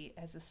Zebra G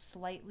has a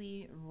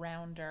slightly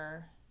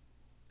rounder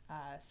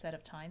set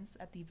of tines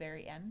at the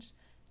very end.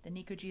 The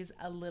Nikoji is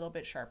a little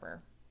bit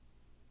sharper.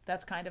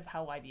 That's kind of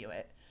how I view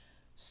it.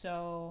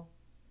 So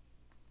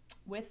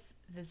with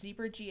the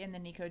Zebra G and the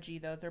Nikoji,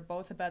 though, they're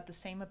both about the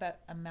same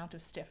amount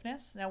of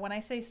stiffness. Now, when I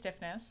say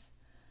stiffness,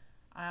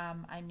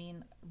 I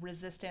mean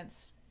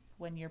resistance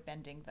when you're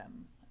bending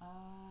them.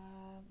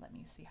 Let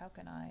me see, how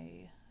can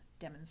I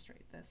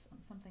demonstrate this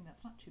on something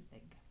that's not too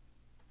big?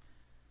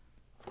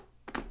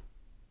 How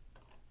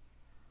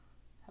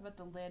about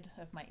the lid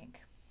of my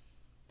ink?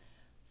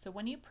 So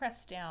when you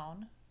press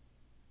down,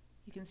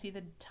 you can see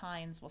the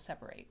tines will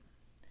separate.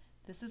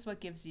 This is what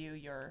gives you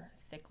your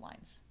thick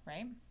lines,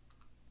 right?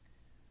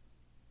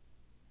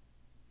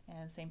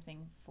 And same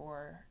thing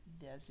for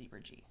the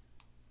Zebra G.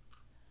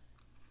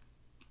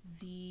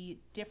 The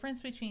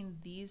difference between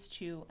these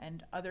two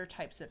and other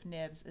types of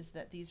nibs is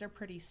that these are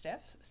pretty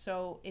stiff,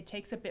 so it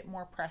takes a bit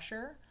more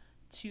pressure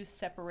to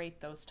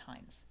separate those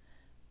tines.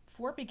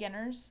 For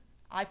beginners,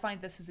 I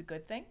find this is a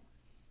good thing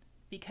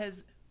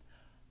because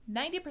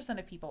 90%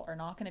 of people are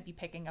not going to be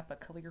picking up a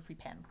calligraphy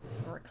pen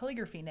or a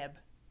calligraphy nib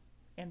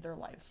in their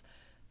lives.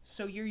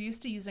 So you're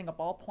used to using a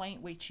ballpoint,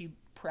 which you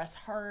press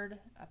hard,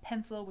 a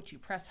pencil, which you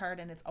press hard,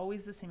 and it's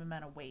always the same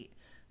amount of weight.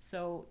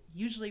 So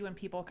usually when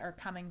people are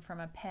coming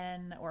from a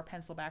pen or a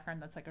pencil background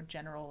that's like a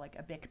general, like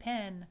a Bic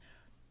pen,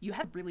 you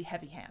have a really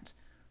heavy hand.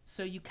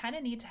 So you kind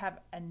of need to have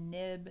a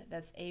nib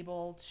that's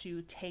able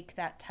to take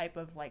that type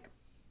of, like,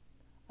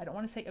 I don't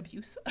want to say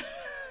abuse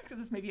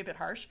because it's maybe a bit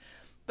harsh,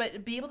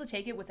 but be able to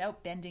take it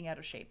without bending out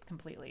of shape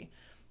completely.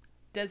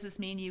 Does this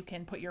mean you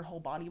can put your whole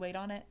body weight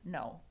on it?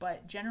 No,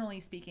 but generally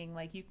speaking,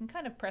 like, you can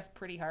kind of press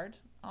pretty hard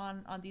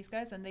on these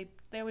guys and they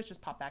always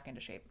just pop back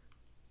into shape.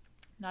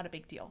 Not a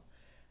big deal.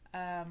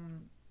 A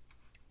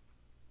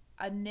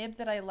nib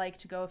that I like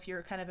to go if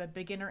you're kind of a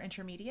beginner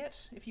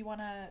intermediate, if you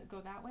want to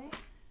go that way,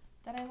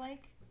 that I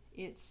like,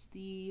 it's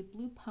the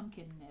Blue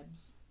Pumpkin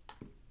nibs.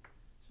 So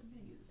I'm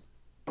going to use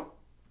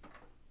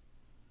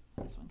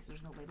this one because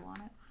there's no label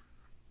on it.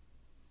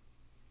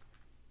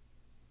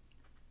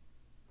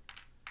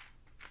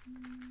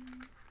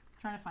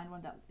 Trying to find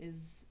one that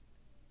is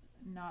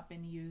not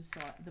been used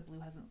so the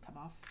blue hasn't come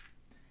off.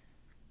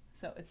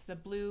 So it's the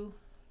blue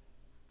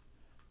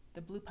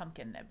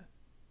pumpkin nib.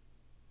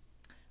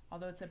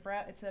 Although it's a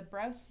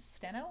Browse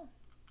Steno,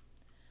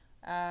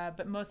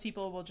 but most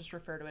people will just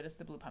refer to it as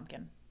the blue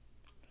pumpkin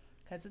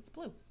because it's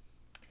blue.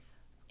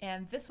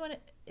 And this one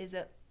is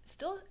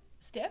still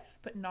stiff,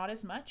 but not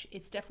as much.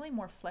 It's definitely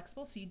more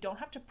flexible, so you don't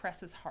have to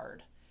press as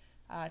hard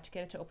to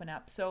get it to open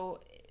up.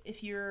 So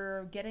if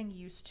you're getting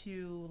used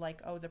to,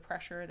 like, the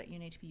pressure that you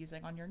need to be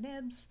using on your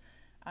nibs,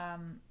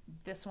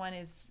 this one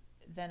is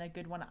then a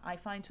good one I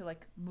find to,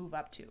 like, move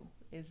up to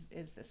is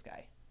this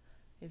guy,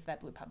 is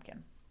that blue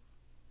pumpkin.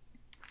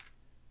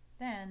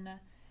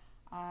 Then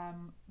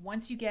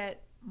once you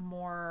get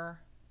more,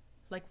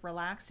 like,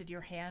 relaxed and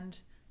your hand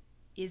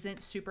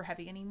isn't super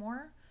heavy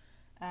anymore,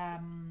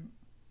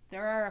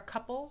 there are a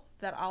couple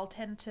that I'll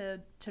tend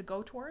to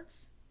go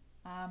towards.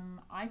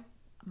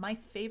 My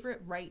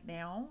favorite right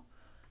now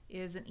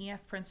is an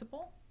EF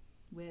Principle,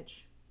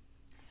 which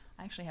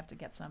I actually have to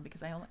get some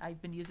because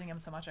I've been using them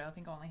so much I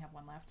think I only have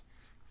one left.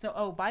 So,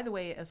 oh, by the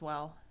way as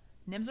well,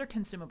 nibs are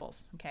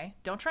consumables, okay?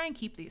 Don't try and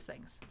keep these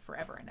things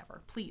forever and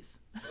ever, please.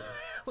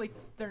 Like,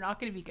 they're not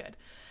going to be good.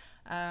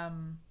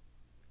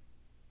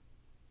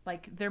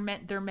 Like, they're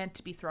meant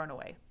to be thrown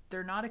away.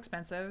 They're not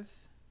expensive,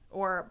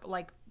 or,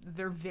 like,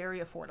 they're very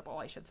affordable,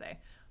 I should say.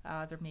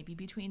 They're maybe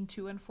between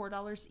 $2 and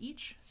 $4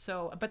 each.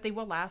 So, but they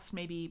will last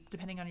maybe,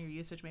 depending on your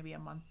usage, maybe a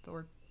month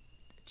or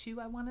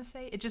two, I want to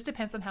say. It just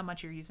depends on how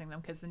much you're using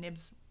them, because the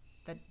nibs,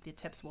 the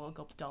tips will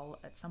go dull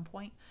at some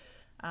point.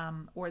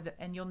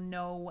 And you'll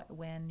know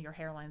when your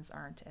hairlines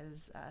aren't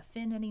as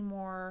thin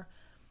anymore,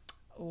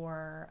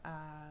 or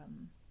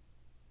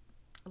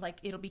like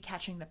it'll be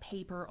catching the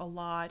paper a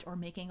lot or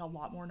making a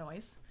lot more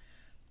noise.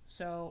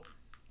 So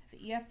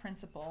the EF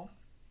Principle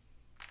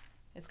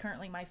is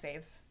currently my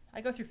fave.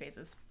 I go through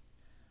phases,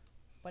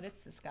 but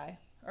it's this guy.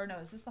 Or no,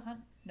 is this the Hunt?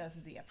 No, this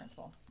is the EF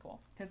Principle.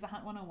 Cool. Because the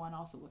Hunt 101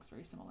 also looks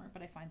very similar,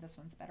 but I find this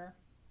one's better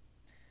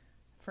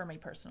for me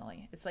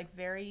personally. It's like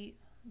very,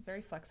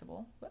 very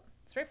flexible.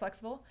 It's very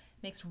flexible.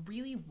 Makes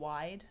really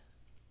wide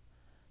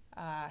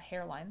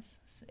hairlines.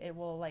 It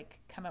will, like,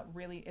 come out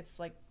really, it's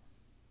like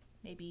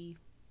maybe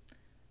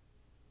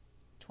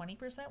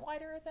 20%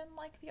 wider than,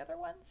 like, the other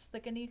ones,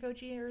 like a Nico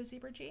G or a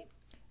Zebra G.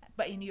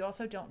 But you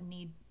also don't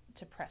need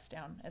to press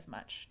down as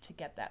much to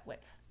get that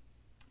width.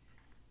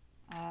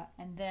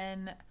 And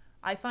then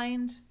I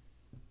find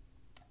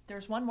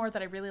there's one more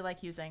that I really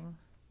like using,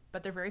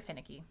 but they're very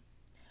finicky.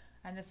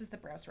 And this is the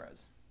Browse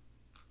Rose.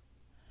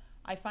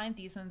 I find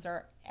these ones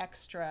are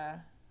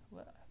extra.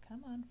 Well,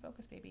 come on,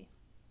 focus, baby.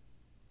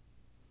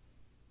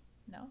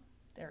 No?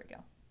 There we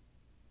go.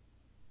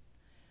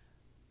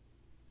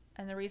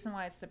 And the reason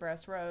why it's the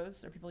Browse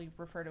Rose, or people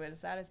refer to it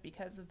as that, is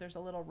because there's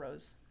a little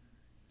rose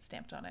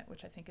stamped on it,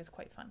 which I think is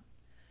quite fun.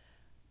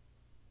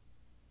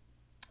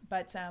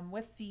 But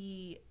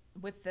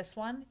with this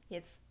one,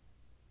 it's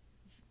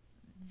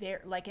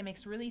very, like, it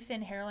makes really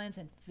thin hairlines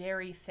and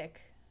very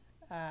thick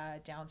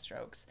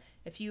downstrokes.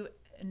 If you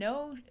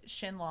know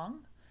Shinlong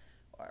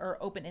or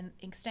Open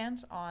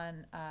Inkstand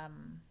on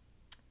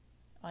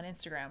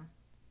Instagram,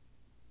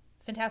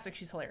 fantastic.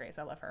 She's hilarious.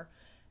 I love her.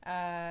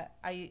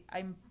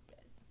 I'm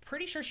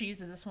pretty sure she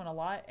uses this one a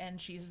lot, and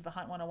she uses the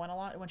Hunt 101 a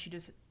lot when she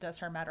does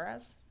her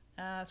Madaras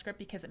script,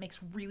 because it makes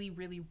really,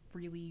 really,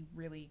 really,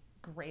 really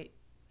great,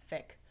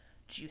 thick,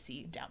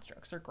 juicy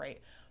downstrokes. They're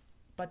great,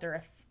 but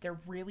they're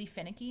really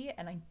finicky,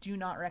 and I do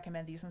not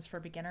recommend these ones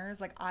for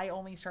beginners. Like, I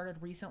only started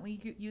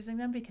recently using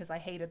them because I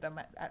hated them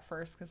at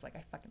first, because like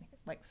I fucking,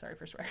 like, sorry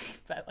for swearing,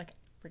 but like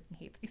I freaking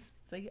hate these.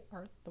 They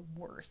are the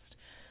worst.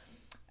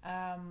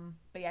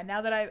 But yeah,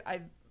 now that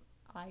I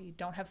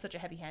don't have such a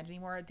heavy hand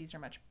anymore, these are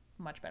much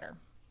better.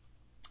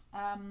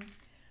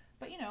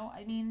 But you know,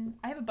 I mean,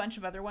 I have a bunch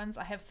of other ones.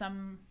 I have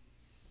some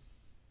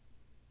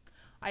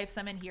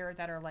in here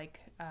that are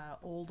like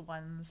old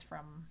ones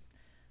from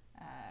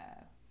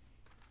I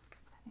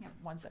think I have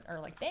ones that are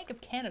like Bank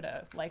of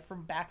Canada, like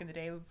from back in the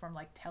day, from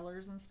like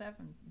Tellers and stuff,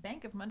 and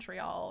Bank of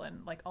Montreal,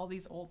 and like all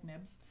these old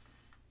nibs.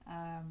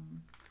 I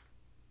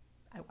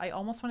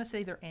almost want to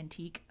say they're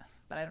antique,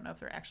 but I don't know if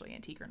they're actually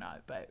antique or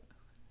not, but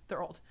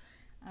they're old.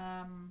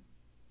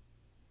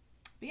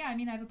 But yeah, I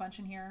mean, I have a bunch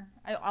in here.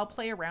 I'll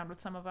play around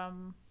with some of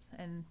them,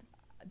 and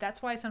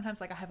that's why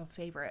sometimes, like, I have a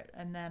favorite,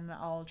 and then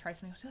I'll try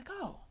something else, like,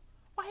 oh,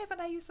 why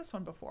haven't I used this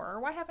one before? Or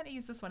why haven't I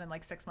used this one in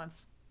like 6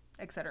 months,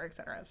 etc.,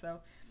 etc.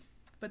 So,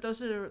 but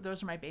those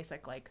are my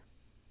basic, like,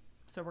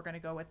 so we're going to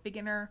go with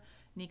beginner,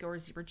 Nico or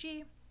Zebra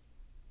G.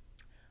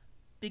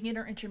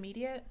 Beginner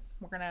intermediate,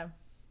 we're going to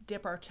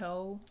dip our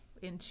toe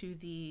into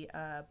the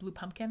blue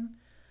pumpkin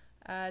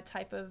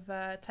type of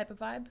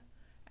vibe.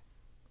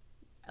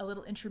 A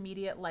little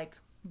intermediate, like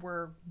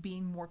we're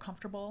being more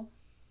comfortable,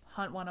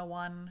 Hunt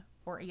 101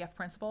 or EF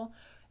Principle.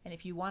 And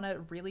if you want to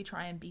really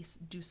try and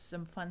do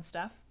some fun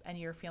stuff and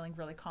you're feeling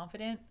really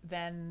confident,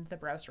 then the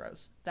Browse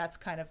Rose. That's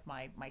kind of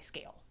my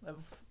scale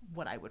of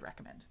what I would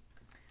recommend.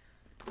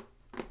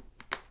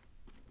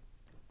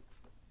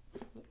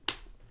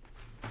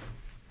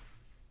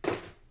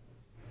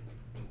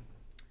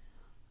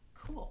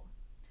 Cool.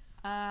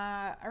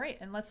 All right,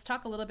 and let's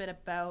talk a little bit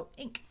about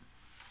ink.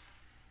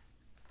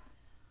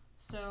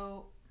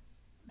 So,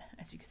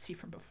 as you can see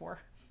from before,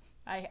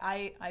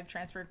 I've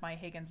transferred my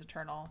Higgins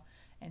Eternal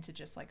into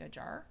just like a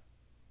jar.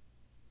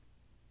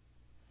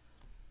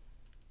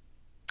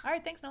 All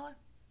right, thanks, Nola.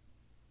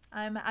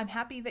 I'm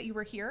happy that you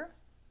were here.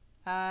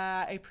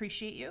 I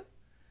appreciate you.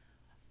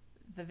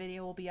 The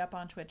video will be up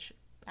on Twitch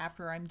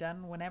after I'm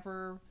done,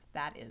 whenever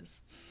that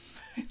is.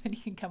 Then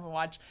you can come and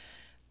watch.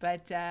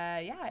 But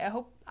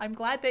yeah, I'm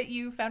glad that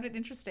you found it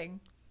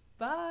interesting.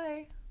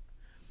 Bye.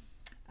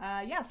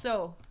 Yeah,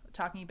 so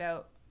talking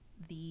about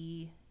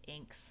the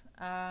inks.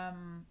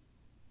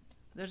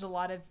 There's a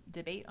lot of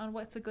debate on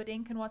what's a good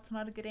ink and what's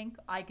not a good ink.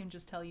 I can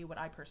just tell you what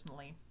I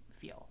personally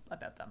feel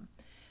about them.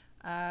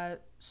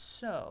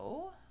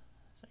 So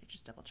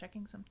just double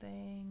checking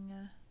something.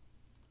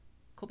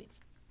 Cool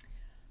beans.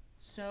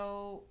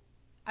 So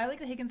I like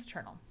the Higgins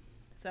Eternal.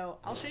 So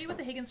I'll show you what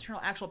the Higgins Eternal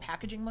actual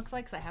packaging looks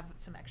like, because I have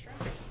some extra.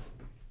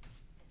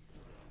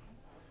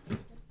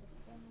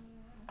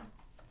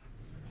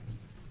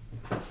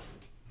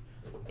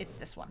 It's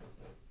this one.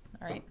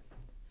 All right.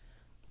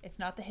 It's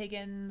not the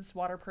Higgins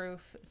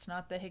Waterproof. It's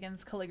not the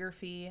Higgins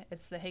Calligraphy.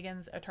 It's the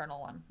Higgins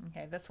Eternal one.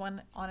 Okay, this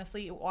one,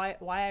 honestly, why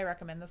I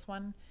recommend this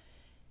one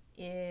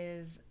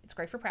is it's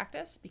great for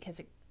practice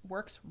because it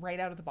works right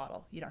out of the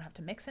bottle. You don't have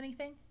to mix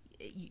anything.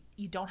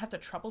 You don't have to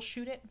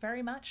troubleshoot it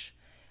very much.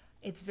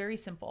 It's very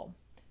simple.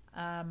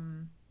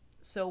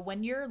 So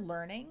when you're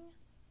learning,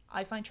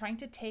 I find trying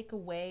to take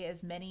away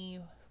as many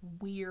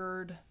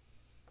weird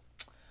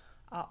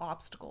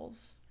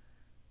obstacles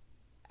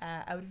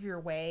out of your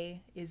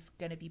way is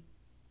going to be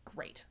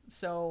great.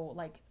 So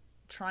like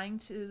trying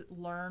to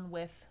learn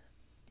with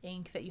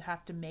ink that you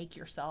have to make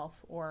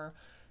yourself, or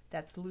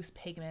that's loose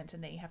pigment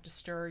and that you have to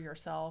stir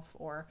yourself,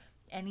 or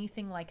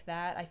anything like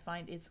that, I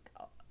find is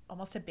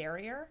almost a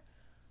barrier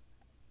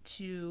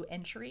to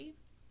entry,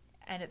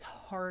 and it's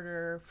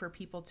harder for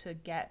people to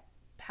get,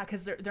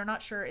 because they're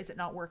not sure, is it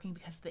not working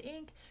because of the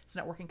ink? Is it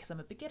not working because I'm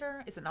a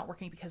beginner? Is it not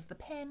working because of the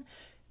pen?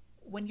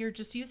 When you're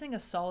just using a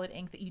solid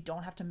ink that you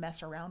don't have to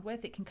mess around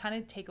with, it can kind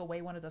of take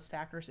away one of those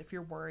factors if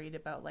you're worried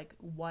about like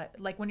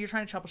when you're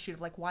trying to troubleshoot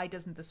of like, why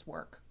doesn't this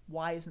work?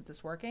 Why isn't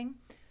this working?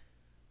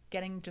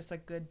 Getting just a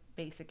good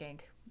basic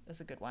ink is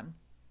a good one.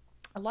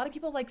 A lot of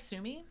people like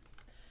Sumi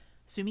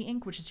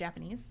ink, which is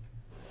Japanese.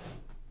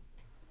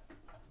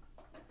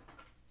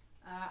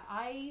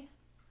 I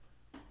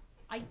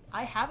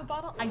have a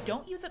bottle. I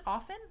don't use it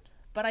often,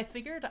 but I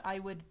figured I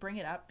would bring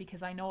it up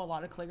because I know a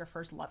lot of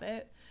calligraphers love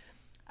it.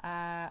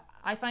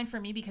 I find for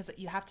me, because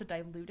you have to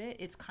dilute it,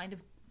 it's kind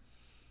of,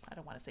 I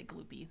don't want to say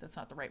gloopy, that's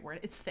not the right word,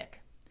 it's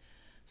thick.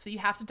 So you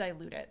have to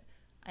dilute it.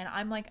 And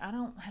I'm like, I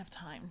don't have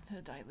time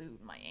to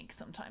dilute my ink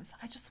sometimes.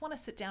 I just want to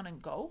sit down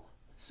and go.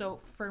 So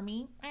for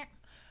me,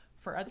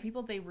 for other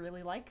people, they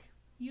really like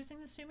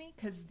using the Sumi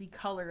because the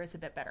color is a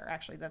bit better.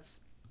 Actually, that's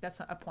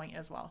a point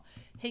as well.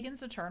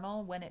 Higgins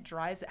Eternal, when it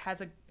dries,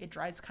 it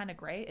dries kind of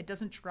gray. It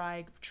doesn't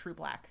dry true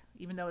black,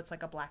 even though it's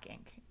like a black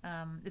ink.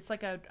 It's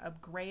like a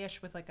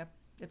grayish with like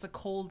it's a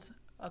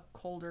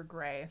colder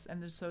gray,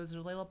 and there's a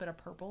little bit of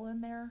purple in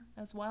there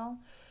as well,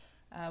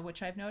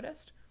 which I've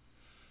noticed.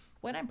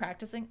 When I'm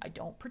practicing, I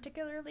don't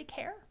particularly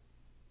care.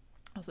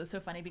 Also, it's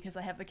so funny because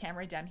I have the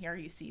camera down here.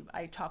 You see,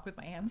 I talk with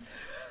my hands.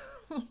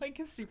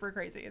 Like, it's super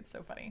crazy. It's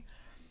so funny.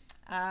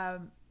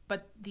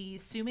 But the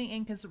Sumi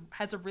ink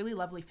has a really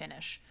lovely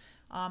finish.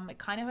 It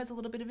kind of has a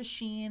little bit of a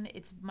sheen.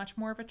 It's much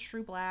more of a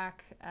true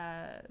black.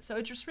 So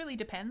it just really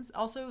depends.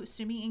 Also,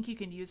 Sumi ink you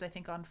can use, I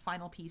think, on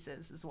final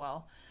pieces as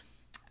well.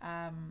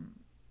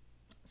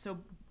 So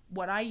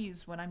what I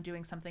use when I'm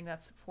doing something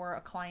that's for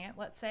a client,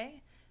 let's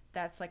say,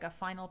 that's like a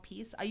final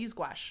piece, I use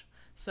gouache.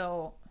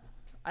 So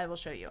I will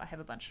show you. I have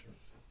a bunch.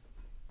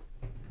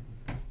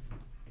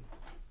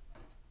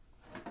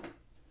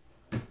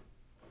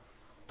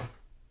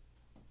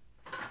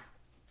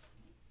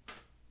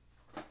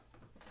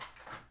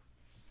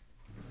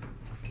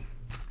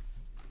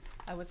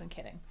 I wasn't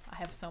kidding. I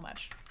have so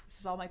much. This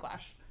is all my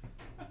gouache.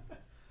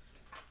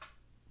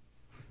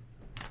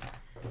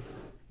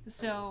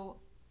 So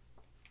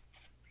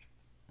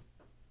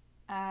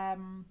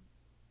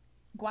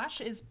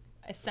gouache is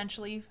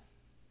essentially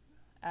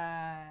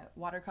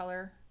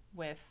watercolor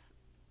with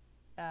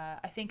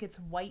I think it's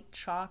white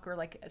chalk or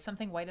like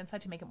something white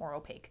inside to make it more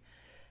opaque.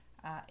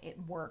 It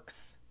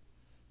works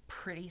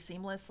pretty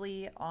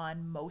seamlessly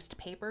on most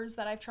papers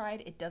that I've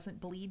tried. It doesn't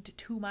bleed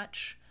too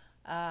much,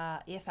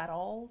 if at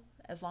all,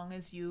 as long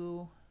as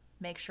you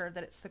make sure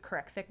that it's the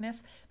correct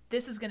thickness.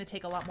 This is going to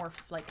take a lot more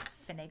like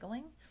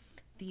finagling.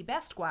 The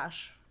best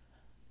gouache,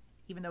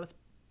 even though it's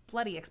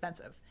bloody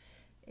expensive,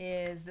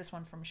 is this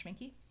one from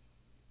Schminky.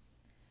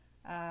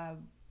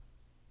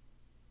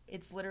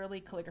 It's literally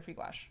calligraphy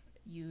gouache.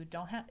 You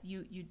don't have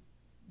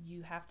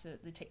you have to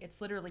take. It's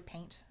literally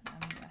paint. I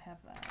have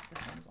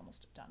this one's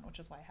almost done, which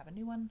is why I have a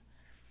new one.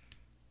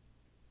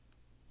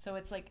 So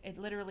it's like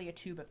literally a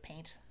tube of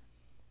paint.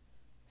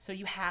 So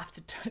you have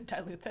to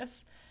dilute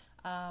this.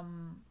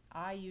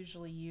 I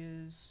usually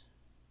use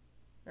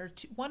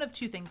one of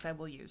two things I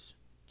will use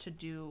to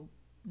do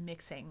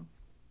mixing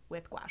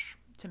with gouache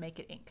to make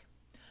it ink.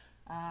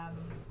 I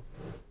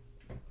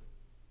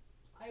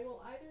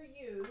will either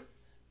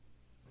use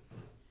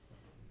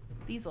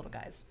these little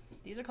guys.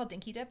 These are called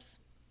Dinky Dips.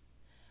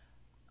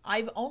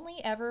 I've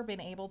only ever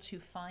been able to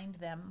find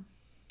them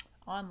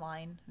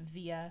online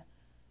via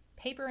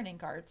Paper and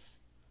Ink Arts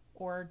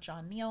or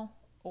John Neal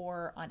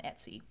or on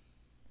Etsy.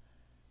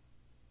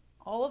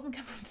 All of them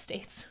come from the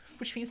States,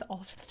 which means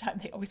all of the time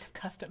they always have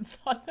customs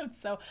on them.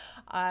 So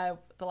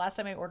the last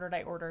time I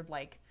ordered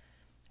like,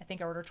 I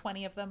think I ordered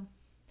 20 of them,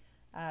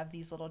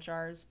 these little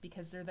jars,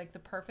 because they're like the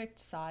perfect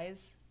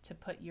size to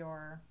put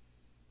your,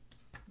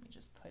 let me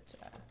just put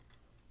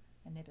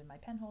a nib in my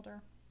pen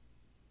holder,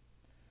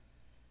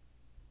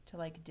 to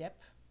like dip.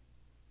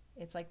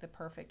 It's like the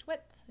perfect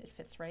width. It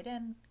fits right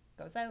in,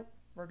 goes out,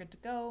 we're good to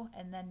go.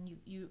 And then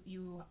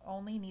you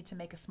only need to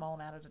make a small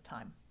amount at a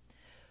time.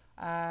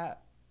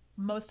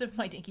 Most of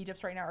my Dinky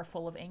Dips right now are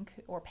full of ink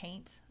or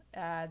paint,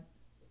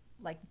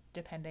 like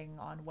depending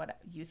on what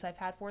use I've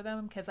had for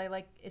them, because I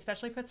like,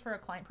 especially if it's for a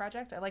client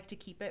project, I like to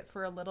keep it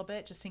for a little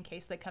bit just in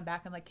case they come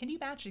back and like, can you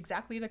match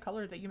exactly the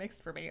color that you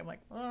mixed for me? I'm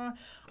like,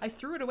 I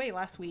threw it away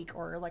last week,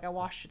 or like I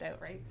washed it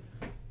out, right?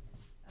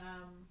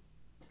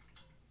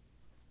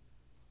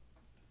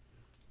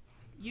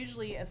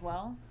 Usually as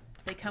well,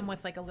 they come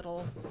with like a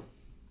little,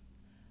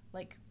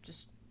 like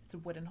just, it's a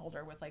wooden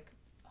holder with like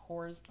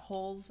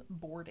holes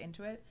bored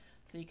into it,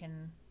 so you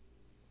can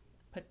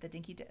put the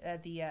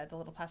the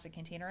little plastic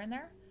container in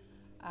there.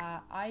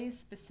 I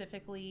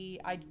specifically,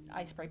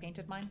 I spray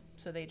painted mine,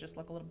 so they just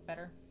look a little bit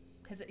better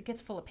because it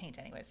gets full of paint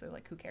anyway, so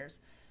like who cares.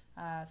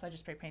 So I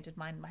just spray painted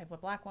mine. I have a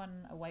black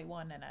one, a white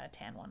one, and a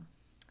tan one.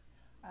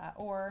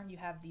 Or you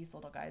have these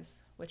little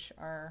guys, which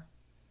are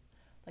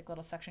like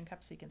little suction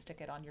cups, so you can stick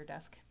it on your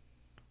desk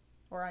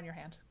or on your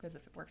hand, because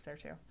if it works there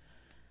too.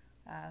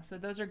 So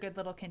those are good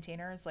little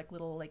containers, like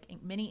little like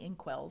mini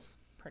inkwells,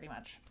 pretty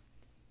much.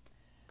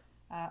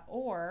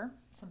 Or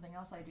something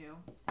else I do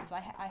is I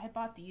had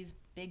bought these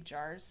big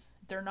jars.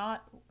 They're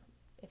not,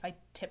 if I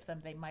tip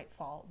them, they might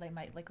fall, they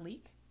might like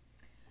leak.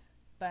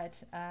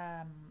 But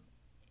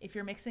if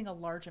you're mixing a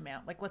large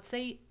amount, like let's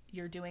say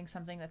you're doing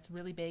something that's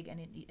really big and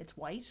it's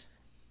white,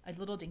 a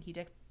little Dinky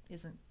Dip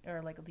isn't,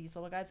 or like these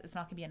little guys, it's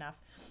not gonna be enough.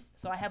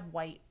 So I have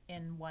white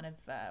in one of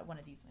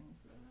these things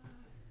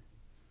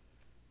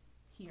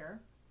here.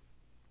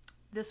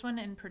 This one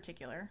in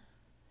particular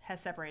has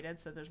separated,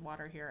 so there's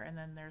water here, and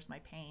then there's my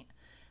paint.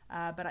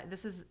 But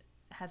this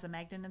has a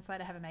magnet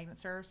inside. I have a magnet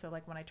stirrer, so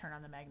like when I turn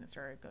on the magnet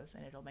stirrer, it goes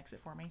and it'll mix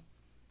it for me.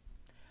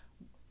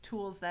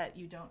 Tools that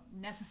you don't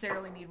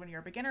necessarily need when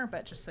you're a beginner,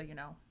 but just so you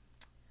know.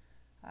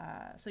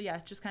 So yeah,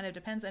 it just kind of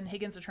depends. And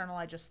Higgins Eternal,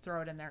 I just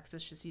throw it in there because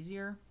it's just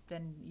easier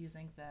than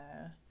using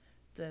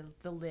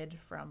the lid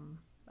from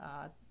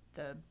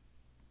the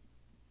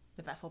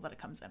vessel that it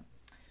comes in.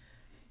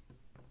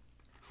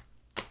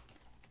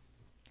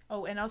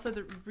 Oh, and also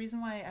the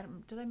reason why,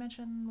 did I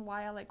mention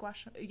why I like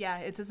gouache? Yeah,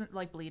 it doesn't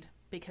like bleed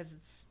because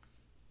it's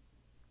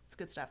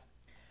good stuff.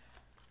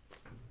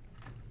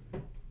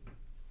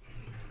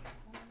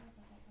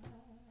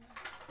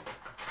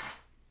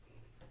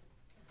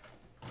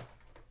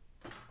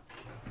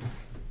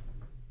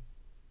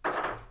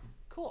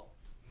 Cool.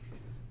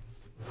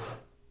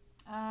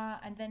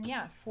 And then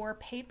yeah, for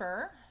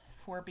paper,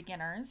 for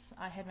beginners,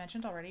 I had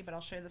mentioned already, but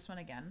I'll show you this one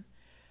again.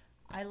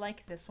 I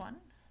like this one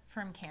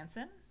from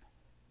Canson.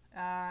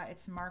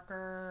 It's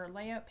marker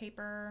layout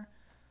paper,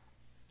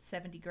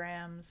 70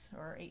 grams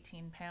or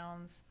 18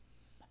 pounds.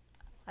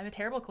 I'm a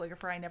terrible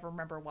calligrapher. I never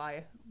remember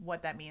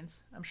what that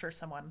means. I'm sure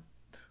someone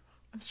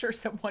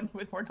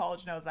with more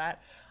knowledge knows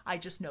that. I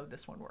just know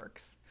this one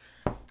works.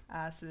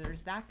 So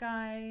there's that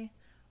guy.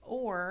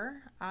 Or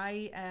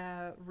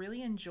I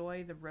really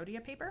enjoy the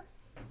Rhodia paper.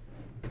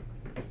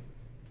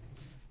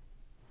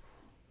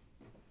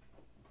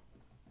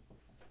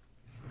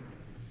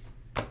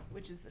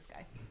 Which is this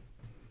guy.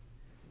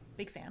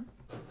 Big fan.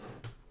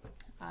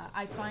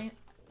 I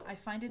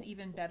find it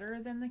even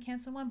better than the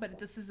Canson one, but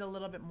this is a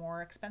little bit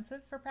more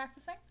expensive for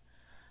practicing.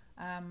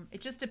 It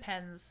just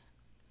depends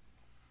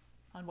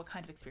on what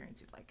kind of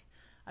experience you'd like.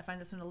 I find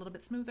this one a little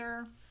bit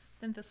smoother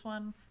than this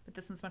one, but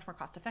this one's much more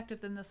cost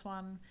effective than this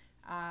one.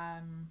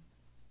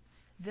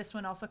 This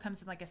one also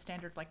comes in like a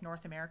standard like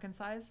North American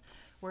size,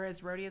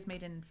 whereas Rhodia is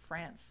made in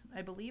France,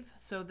 I believe.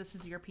 So this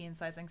is European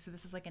sizing. So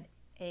this is like an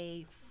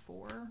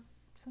A4,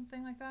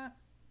 something like that.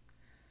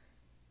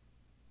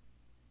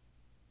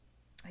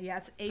 Yeah,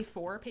 it's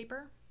A4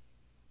 paper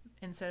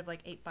instead of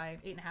like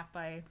 8.5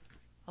 by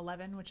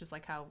 11, which is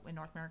like how in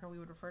North America we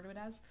would refer to it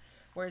as.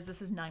 Whereas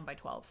this is 9 by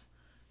 12.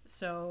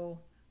 So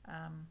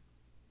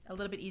a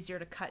little bit easier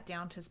to cut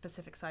down to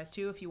specific size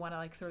too if you want to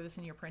like throw this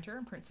in your printer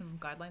and print some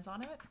guidelines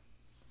on it.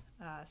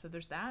 So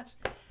there's that.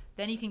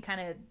 Then you can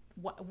kind of,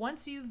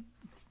 once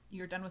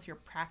you're done with your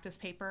practice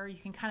paper, you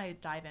can kind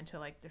of dive into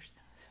like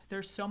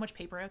there's so much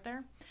paper out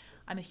there.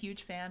 I'm a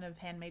huge fan of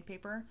handmade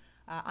paper.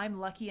 I'm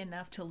lucky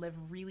enough to live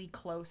really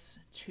close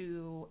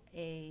to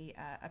a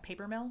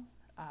paper mill.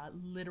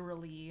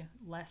 Literally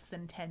less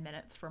than 10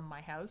 minutes from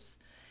my house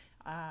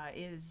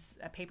is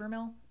a paper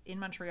mill in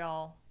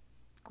Montreal.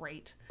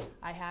 Great.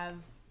 I have,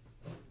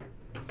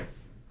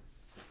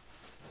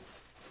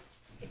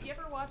 if you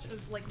ever watch,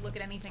 like look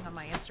at anything on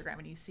my Instagram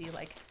and you see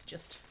like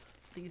just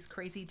these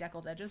crazy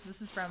deckled edges,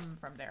 this is from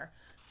there.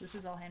 This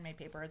is all handmade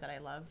paper that I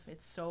love.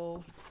 It's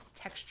so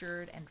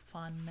textured and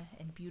fun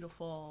and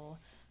beautiful,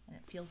 and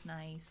it feels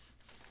nice.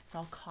 It's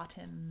all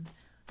cotton.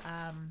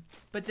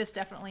 But this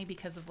definitely,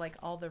 because of like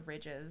all the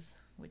ridges,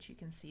 which you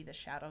can see the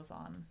shadows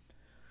on,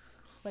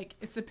 like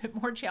it's a bit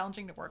more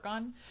challenging to work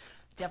on.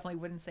 Definitely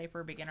wouldn't say for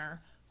a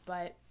beginner,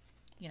 but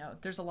you know,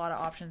 there's a lot of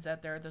options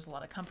out there. There's a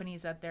lot of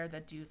companies out there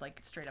that do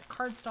like straight up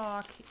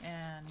cardstock,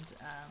 and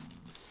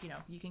you know,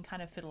 you can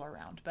kind of fiddle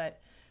around.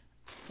 But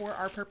for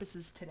our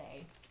purposes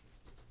today,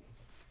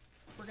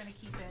 we're going to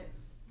keep it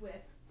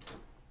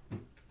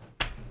with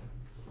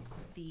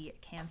the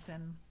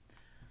Canson.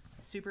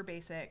 Super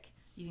basic.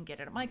 You can get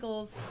it at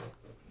Michael's.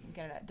 You can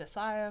get it at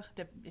Desire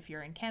if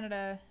you're in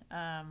Canada,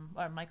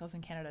 or Michael's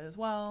in Canada as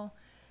well.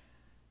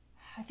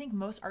 I think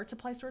most art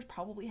supply stores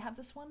probably have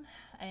this one,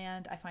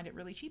 and I find it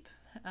really cheap.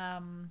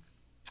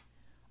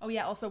 Oh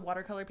yeah, also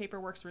watercolor paper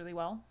works really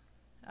well.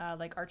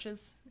 Like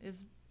Arches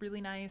is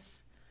really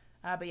nice.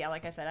 But yeah,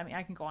 like I said, I mean,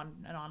 I can go on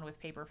and on with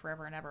paper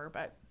forever and ever,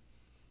 but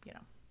you know,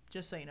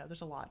 just so you know,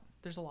 there's a lot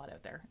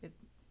out there.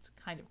 It's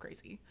kind of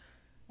crazy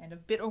and a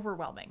bit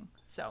overwhelming.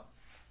 So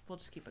we'll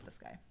just keep with this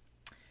guy.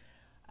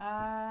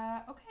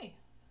 Okay,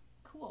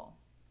 cool.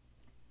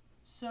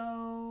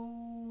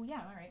 So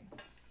yeah, all right.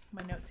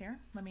 My notes here.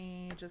 Let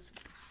me just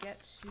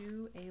get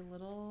to a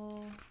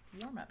little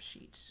warm-up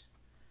sheet.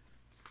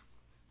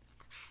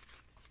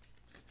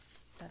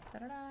 I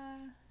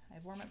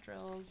have warm-up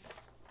drills.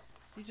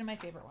 These are my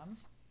favorite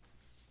ones.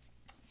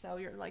 So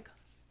you're like,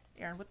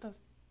 Erin, what the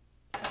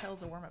hell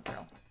is a warm-up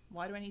drill?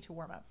 Why do I need to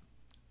warm up?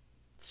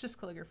 It's just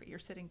calligraphy. You're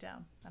sitting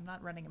down. I'm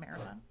not running a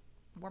marathon.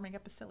 Warming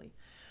up is silly.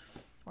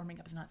 Warming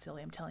up is not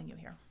silly. I'm telling you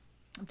here.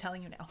 I'm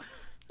telling you now.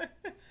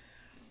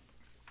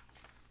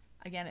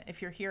 Again,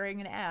 if you're hearing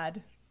an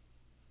ad,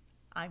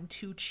 I'm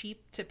too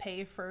cheap to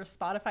pay for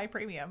Spotify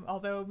Premium.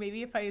 Although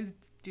maybe if I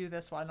do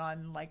this one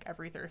on like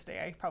every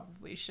Thursday, I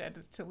probably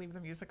should, to leave the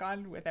music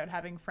on without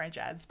having French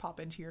ads pop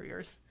into your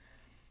ears.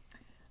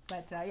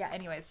 But yeah,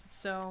 anyways,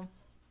 so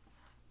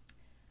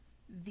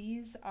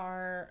these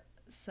are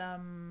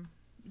some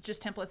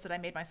just templates that I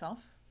made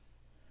myself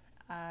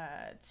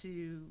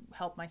to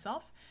help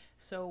myself.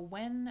 So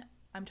when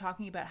I'm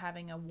talking about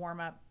having a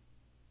warm-up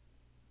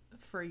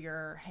for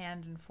your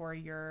hand and for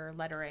your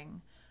lettering,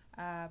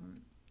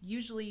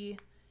 usually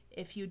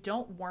if you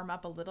don't warm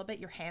up a little bit,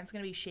 your hand's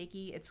going to be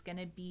shaky. It's going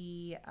to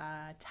be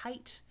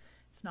tight.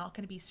 It's not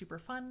going to be super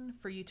fun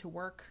for you to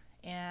work,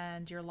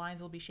 and your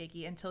lines will be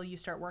shaky until you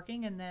start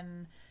working. And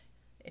then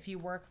if you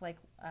work like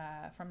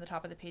from the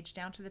top of the page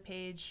down to the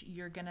page,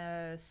 you're going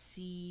to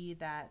see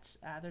that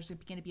there's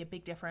going to be a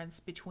big difference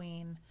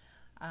between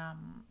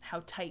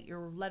how tight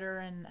your letter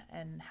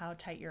and how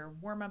tight your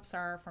warm-ups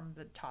are from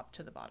the top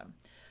to the bottom.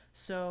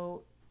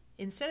 So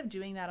instead of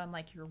doing that on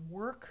like your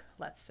work,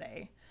 let's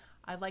say,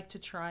 I like to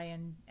try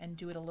and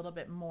do it a little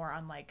bit more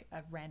on like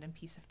a random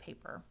piece of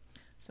paper.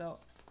 So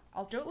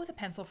I'll do it with a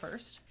pencil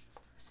first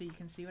so you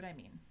can see what I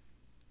mean.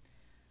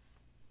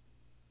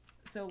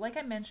 So like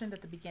I mentioned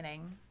at the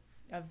beginning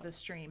of the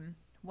stream,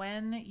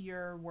 when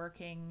you're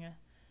working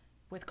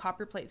with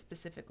Copperplate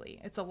specifically,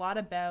 it's a lot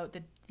about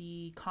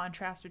the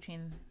contrast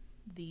between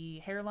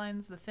the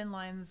hairlines, the thin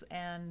lines,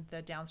 and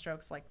the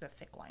downstrokes, like the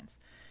thick lines.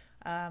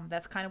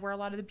 That's kind of where a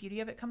lot of the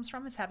beauty of it comes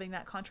from, is having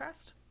that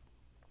contrast.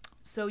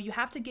 So you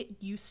have to get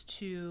used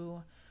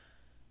to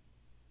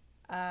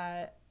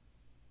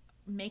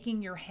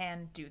making your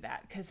hand do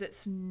that, because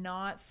it's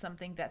not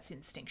something that's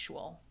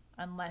instinctual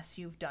unless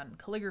you've done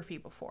calligraphy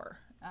before.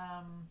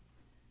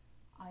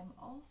 I'm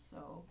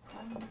also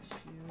going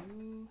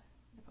to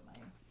put my,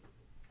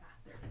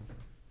 there it is.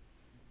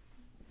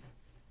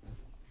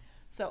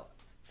 So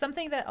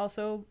something that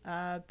also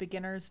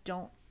beginners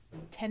don't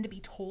tend to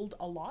be told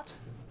a lot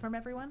from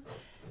everyone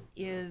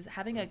is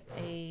having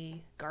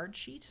a guard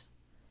sheet.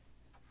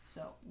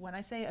 So when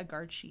I say a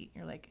guard sheet,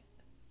 you're like,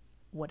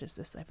 what is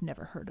this? I've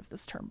never heard of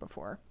this term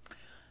before.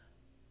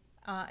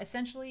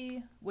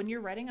 Essentially, when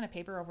you're writing on a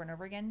paper over and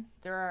over again,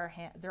 there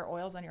are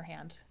oils on your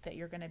hand that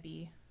you're going to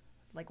be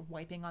like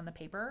wiping on the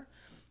paper.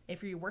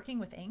 If you're working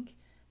with ink,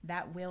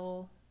 that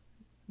will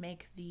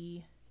make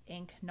the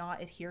ink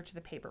not adhere to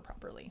the paper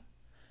properly,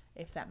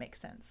 if that makes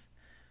sense.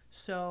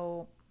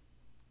 So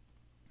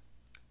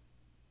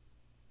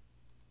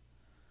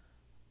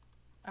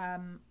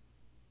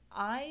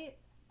I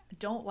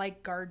don't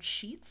like guard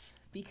sheets,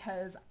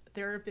 because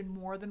there have been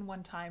more than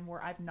one time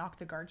where I've knocked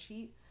the guard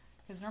sheet,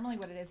 because normally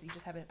what it is, you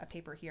just have a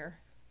paper here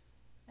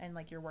and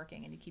like you're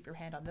working and you keep your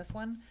hand on this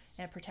one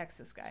and it protects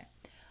this guy.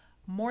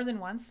 More than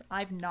once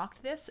I've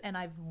knocked this and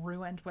I've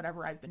ruined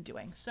whatever I've been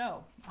doing.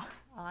 So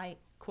I,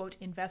 quote,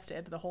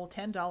 invested the whole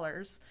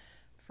 $10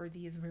 for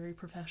these very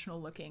professional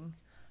looking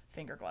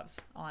finger gloves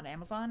on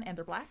Amazon, and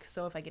they're black.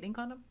 So if I get ink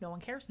on them, no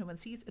one cares, no one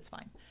sees, it's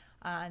fine.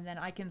 And then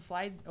I can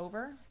slide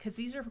over, because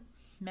these are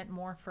meant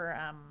more for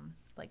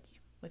like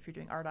if you're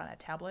doing art on a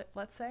tablet,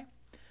 let's say,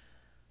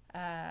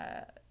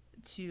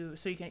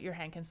 so your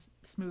hand can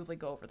smoothly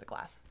go over the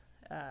glass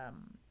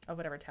of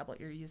whatever tablet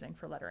you're using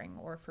for lettering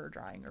or for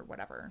drawing or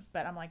whatever.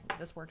 But I'm like,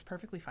 this works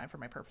perfectly fine for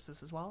my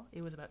purposes as well.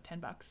 It was about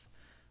 $10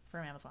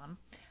 from Amazon.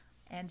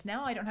 And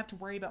now I don't have to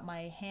worry about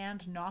my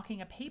hand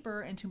knocking a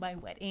paper into my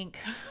wet ink.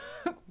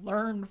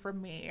 Learn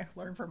from me.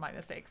 Learn from my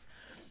mistakes.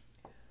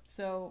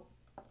 So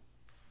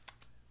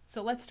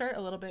let's start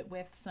a little bit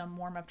with some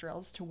warm-up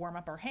drills to warm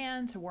up our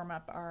hand, to warm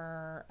up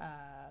our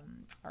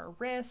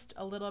wrist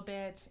a little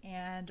bit,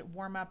 and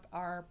warm up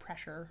our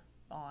pressure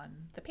on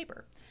the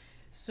paper.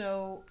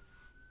 So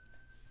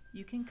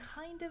you can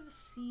kind of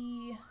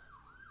see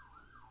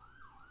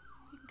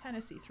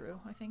through,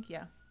 I think.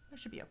 Yeah, that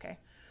should be okay.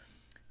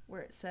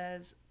 Where it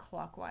says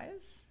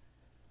clockwise.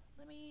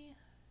 Can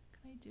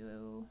I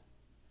do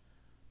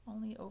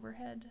only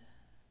overhead?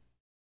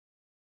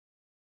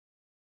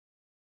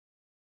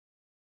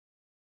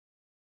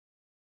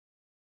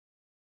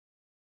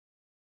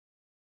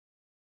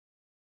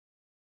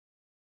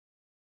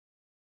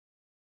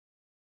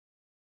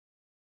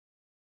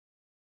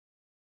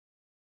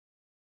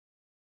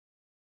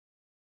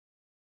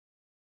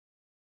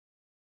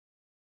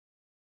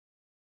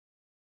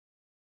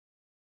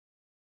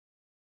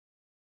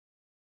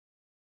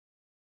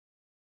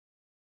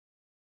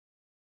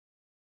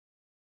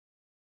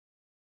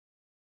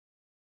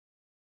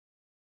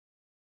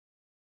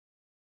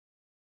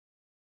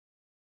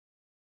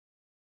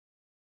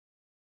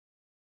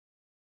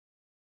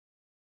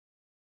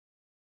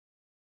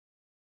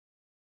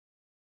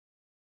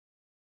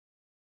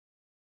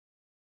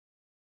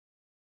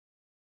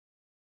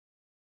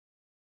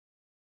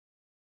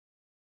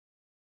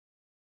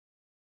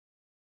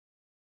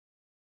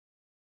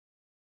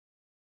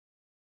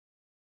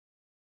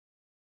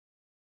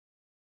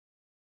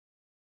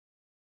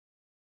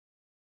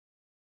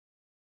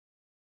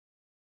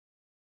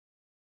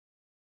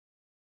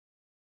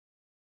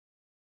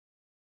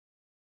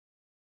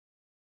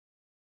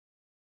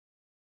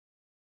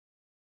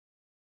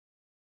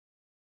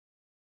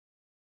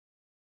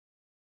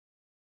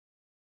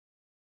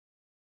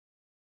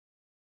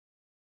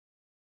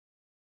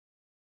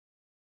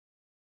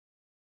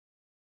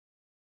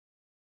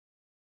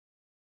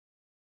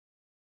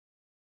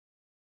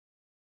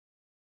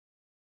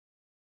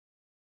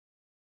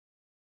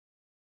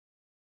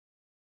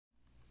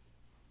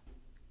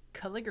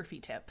 Calligraphy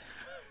tip.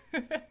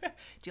 Do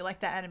you like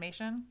that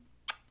animation?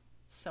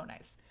 So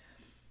nice.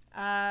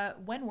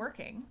 When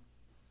working,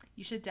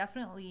 you should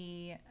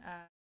definitely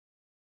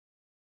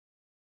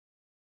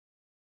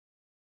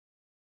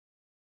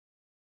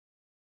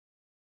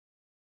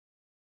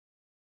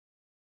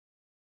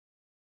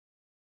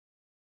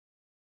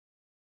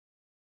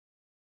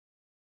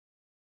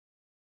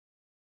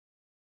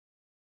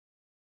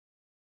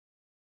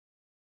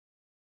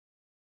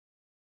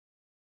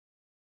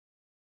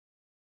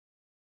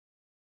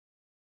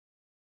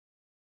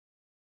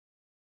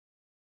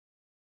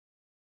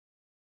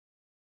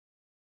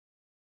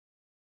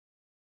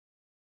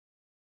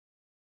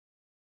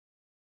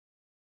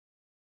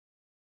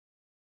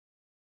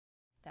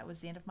that was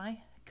the end of my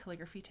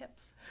calligraphy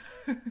tips,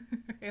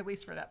 at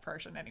least for that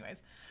portion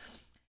anyways.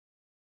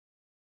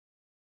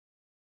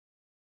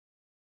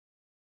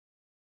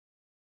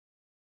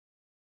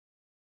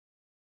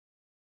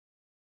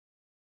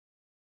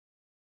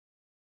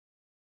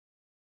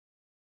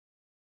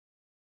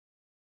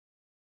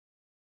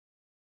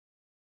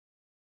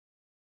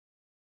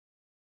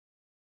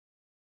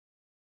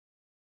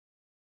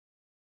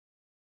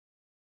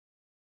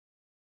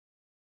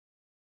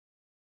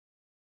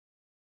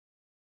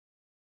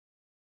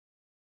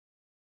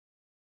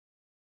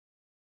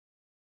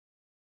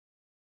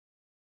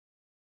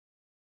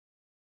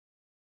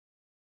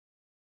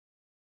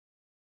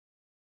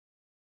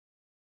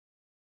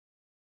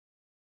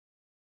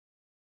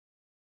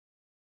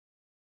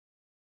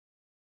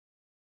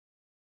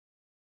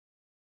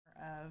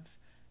 Of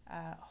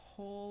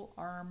whole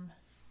arm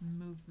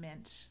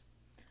movement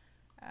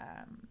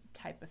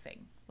type of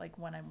thing, like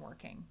when I'm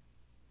working.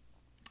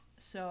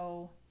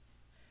 So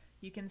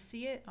you can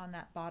see it on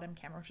that bottom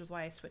camera, which is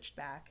why I switched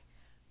back.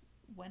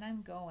 When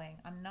I'm going,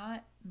 I'm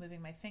not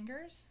moving my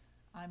fingers,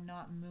 I'm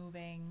not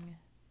moving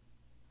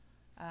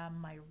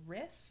my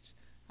wrist,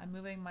 I'm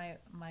moving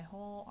my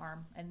whole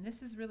arm. And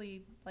this is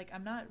really, like,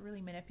 I'm not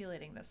really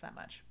manipulating this that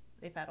much,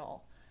 if at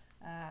all.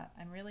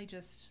 I'm really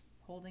just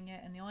holding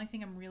it, and the only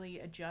thing I'm really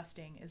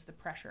adjusting is the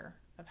pressure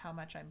of how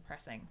much I'm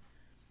pressing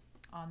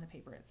on the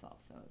paper itself.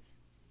 So it's,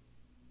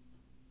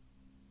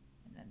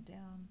 and then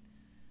down.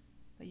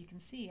 But you can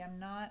see I'm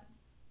not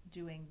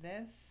doing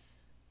this,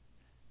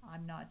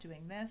 I'm not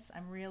doing this,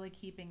 I'm really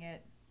keeping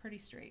it pretty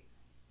straight.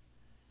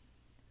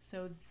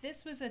 So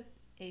this was a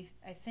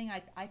thing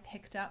I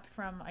picked up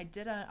from, I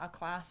did a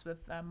class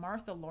with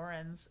Martha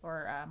Lawrence,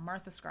 or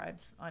Martha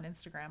Scribes on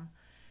Instagram.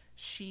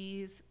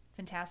 She's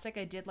fantastic.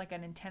 I did like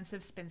an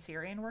intensive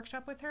Spencerian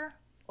workshop with her.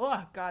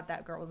 Oh God,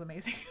 that girl was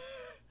amazing.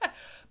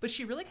 But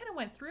she really kind of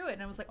went through it,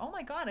 and I was like, oh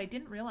my God, I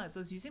didn't realize I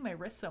was using my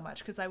wrist so much,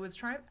 because I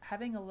was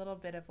having a little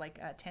bit of like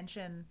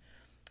tension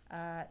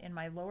in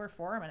my lower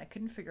forearm, and I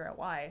couldn't figure out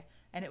why.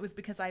 And it was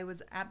because I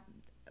was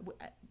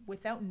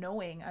without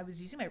knowing, I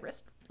was using my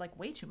wrist like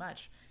way too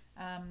much.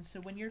 So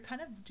when you're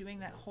kind of doing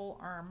that whole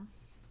arm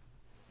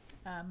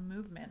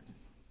movement,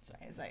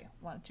 sorry, as I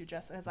wanted to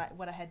adjust,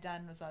 what I had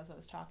done was, as I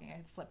was talking, I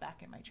had slipped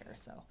back in my chair.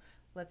 So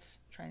let's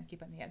try and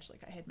keep on the edge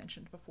like I had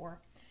mentioned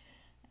before.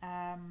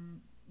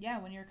 Yeah,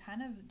 when you're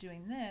kind of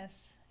doing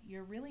this,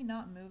 you're really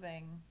not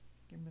moving,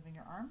 you're moving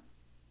your arm.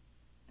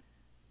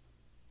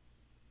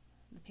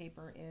 The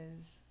paper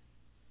is,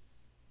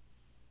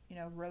 you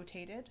know,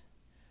 rotated,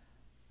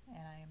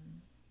 and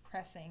I'm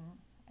pressing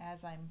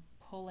as I'm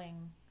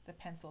pulling the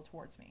pencil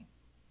towards me.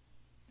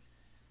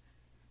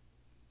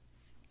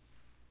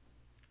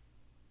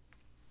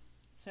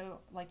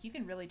 So like you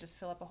can really just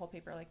fill up a whole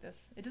paper like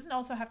this. It doesn't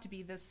also have to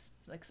be this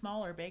like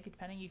small or big,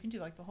 depending. You can do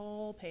like the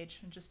whole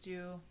page and just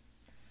do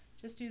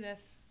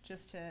this,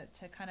 just to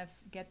kind of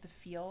get the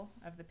feel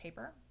of the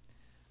paper,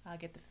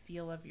 get the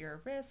feel of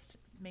your wrist,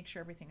 make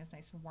sure everything is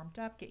nice and warmed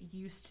up, get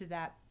used to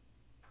that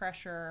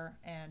pressure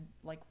and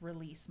like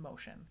release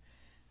motion.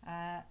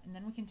 And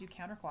then we can do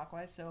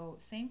counterclockwise. So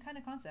same kind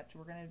of concept.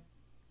 We're going to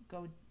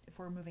go, if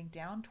we're moving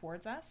down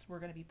towards us, we're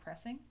going to be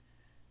pressing,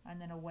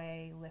 and then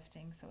away,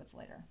 lifting, so it's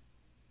lighter.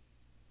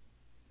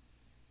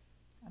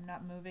 I'm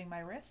not moving my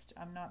wrist,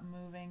 I'm not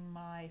moving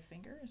my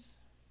fingers.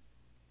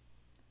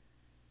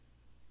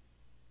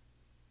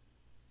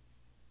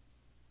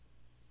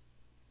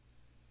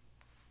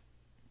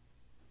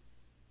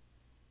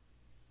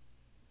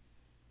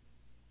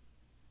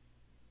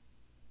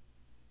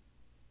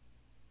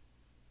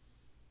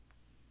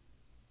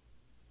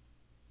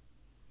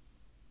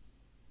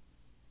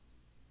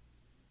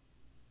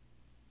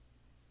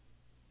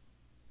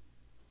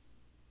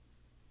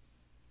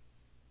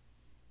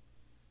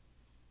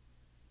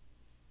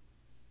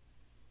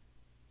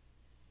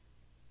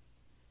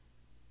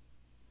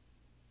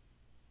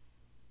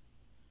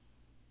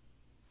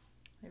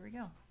 There we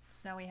go.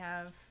 So now we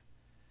have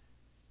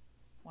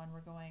one we're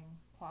going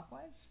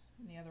clockwise,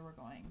 and the other we're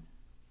going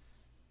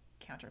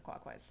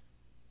counterclockwise.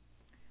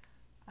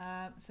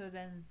 So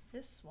then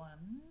this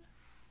one,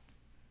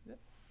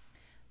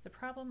 the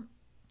problem,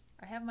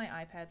 I have my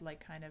iPad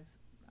like kind of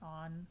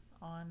on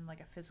like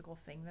a physical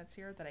thing that's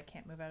here that I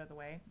can't move out of the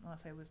way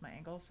unless I lose my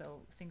angle.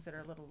 So things that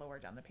are a little lower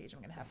down the page,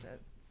 I'm gonna have to,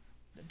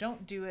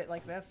 don't do it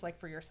like this, like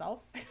for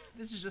yourself.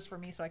 This is just for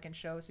me so I can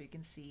show, so you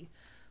can see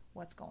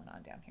what's going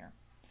on down here.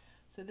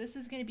 So this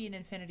is going to be an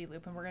infinity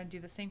loop, and we're going to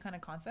do the same kind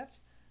of concept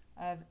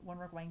of when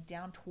we're going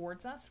down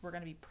towards us, we're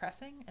going to be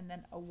pressing, and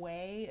then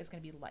away is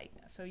going to be light.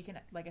 So you can,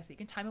 like I said, you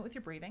can time it with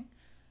your breathing.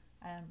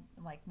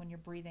 Like when you're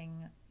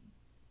breathing,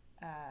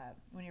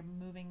 when you're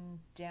moving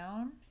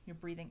down, you're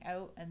breathing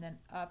out, and then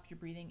up, you're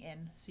breathing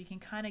in. So you can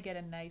kind of get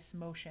a nice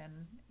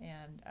motion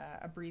and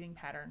a breathing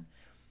pattern.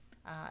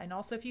 And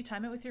also if you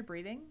time it with your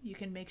breathing, you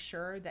can make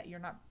sure that you're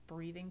not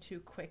breathing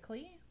too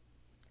quickly.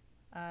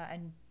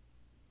 And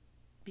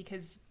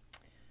because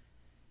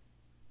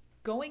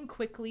going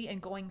quickly and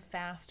going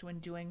fast when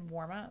doing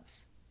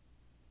warm-ups,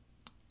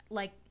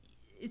 like,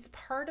 it's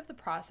part of the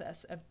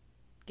process of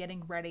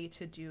getting ready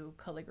to do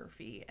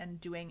calligraphy and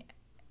doing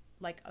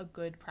like a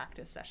good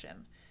practice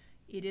session.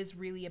 It is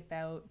really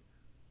about,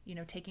 you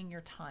know, taking your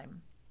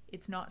time.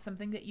 It's not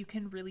something that you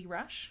can really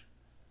rush.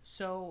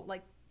 So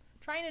like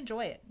try and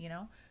enjoy it, you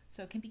know?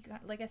 So it can be,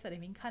 like I said, I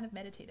mean, kind of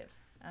meditative.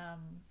 Let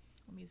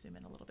me zoom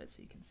in a little bit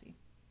so you can see.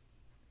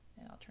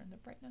 And I'll turn the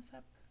brightness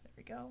up. There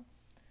we go.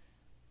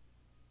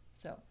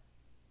 So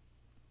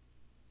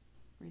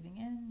breathing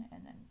in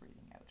and then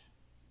breathing out.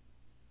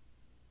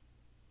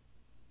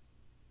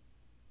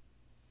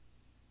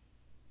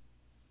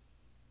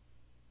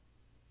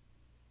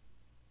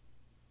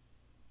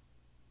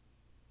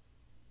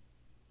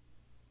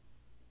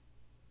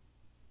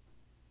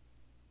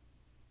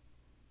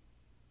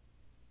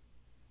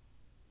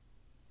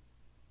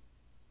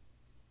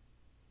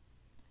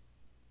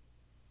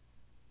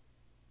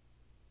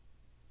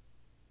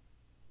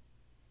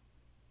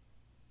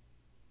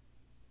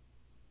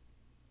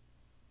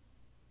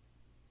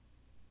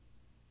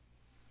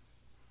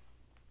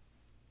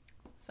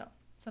 So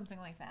something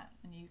like that.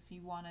 And if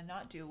you want to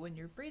not do when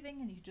you're breathing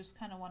and you just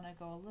kind of want to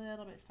go a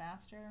little bit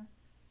faster,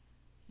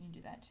 you can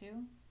do that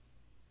too.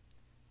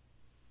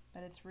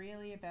 But it's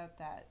really about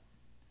that,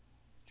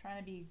 trying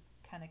to be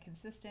kind of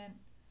consistent,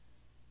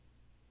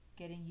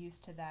 getting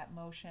used to that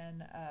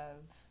motion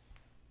of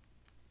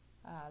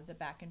the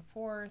back and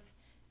forth,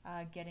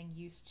 getting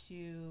used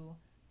to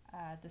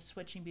the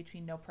switching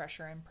between no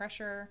pressure and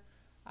pressure,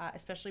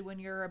 especially when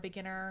you're a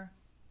beginner,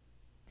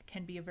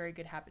 can be a very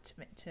good habit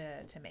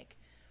to make.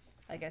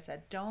 Like I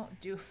said, don't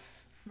do,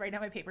 right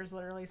now my paper is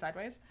literally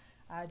sideways,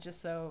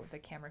 just so the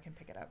camera can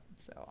pick it up.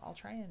 So I'll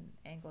try and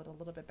angle it a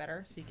little bit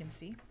better so you can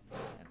see.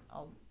 And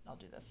I'll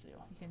do this so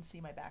you can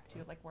see my back too,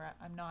 like where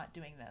I'm not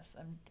doing this.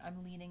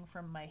 I'm leaning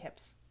from my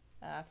hips,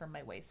 from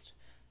my waist,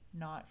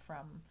 not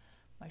from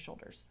my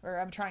shoulders. Or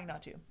I'm trying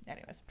not to.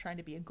 Anyways, I'm trying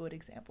to be a good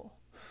example.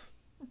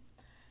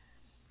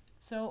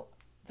 So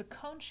the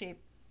cone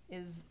shape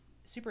is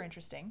super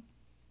interesting.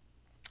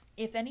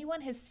 If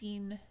anyone has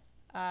seen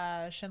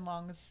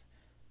Shenlong's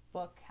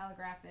book,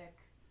 Calligraphic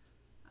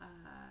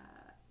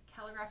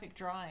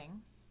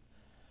Drawing,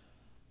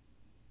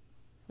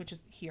 which is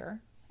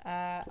here,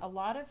 a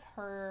lot of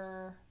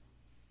her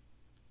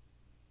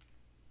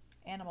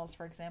animals,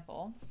 for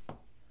example,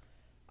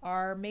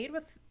 are made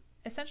with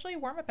essentially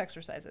warm-up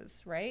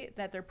exercises, right?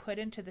 That they're put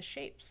into the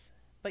shapes,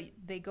 but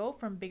they go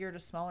from bigger to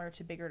smaller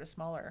to bigger to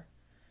smaller.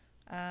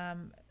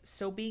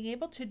 So being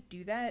able to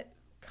do that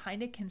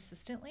kind of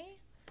consistently,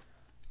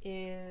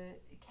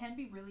 it can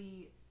be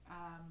really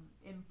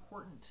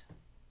important.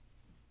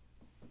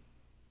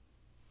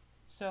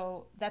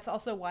 So that's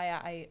also why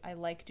I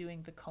like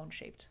doing the cone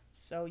shaped.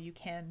 So you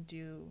can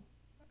do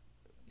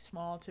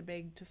small to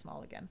big to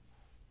small again.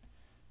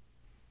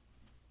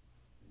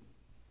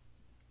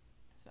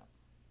 So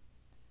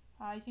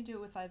you can do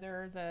it with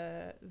either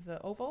the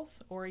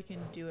ovals, or you can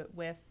do it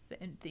with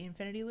the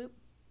infinity loop,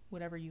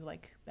 whatever you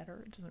like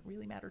better. It doesn't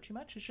really matter too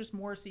much. It's just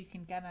more so you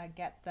can kind of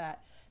get the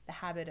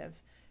habit of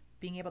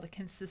being able to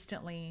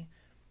consistently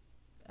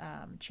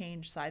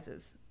change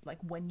sizes like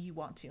when you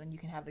want to, and you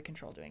can have the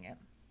control doing it.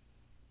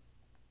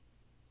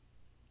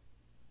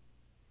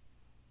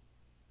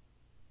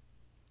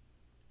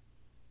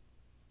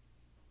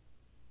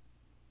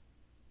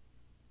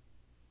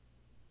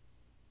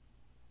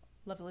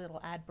 Lovely little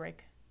ad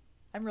break.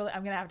 I'm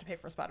gonna have to pay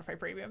for Spotify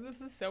Premium.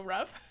 This is so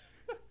rough.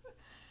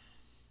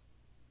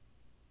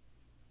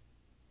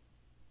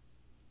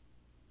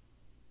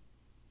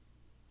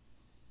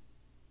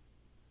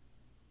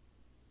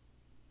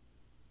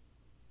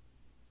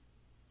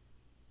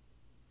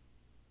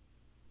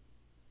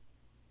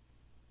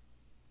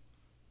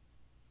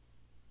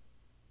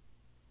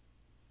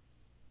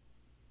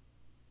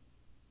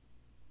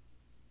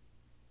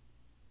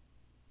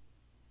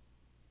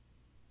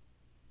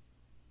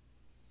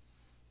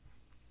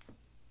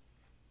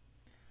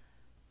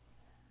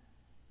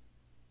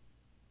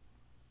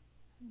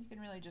 You can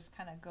really just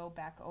kind of go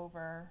back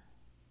over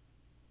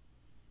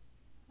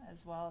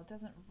as well. It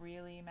doesn't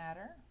really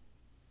matter.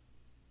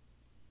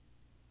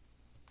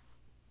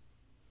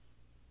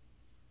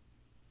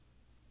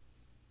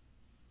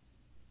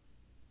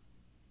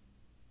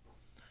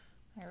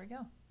 There we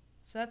go.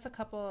 So that's a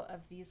couple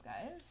of these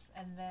guys.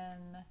 And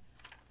then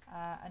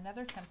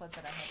another template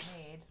that I had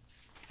made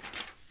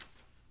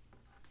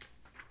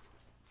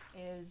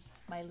is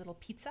my little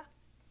pizza.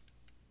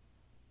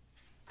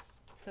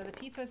 So the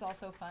pizza is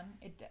also fun.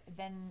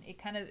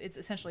 It's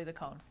essentially the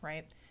cone,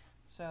 right?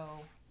 So,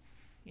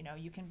 you know,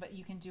 you can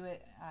do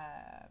it,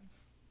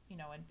 you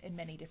know, in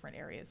many different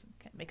areas.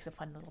 It makes a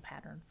fun little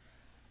pattern.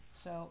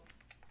 So,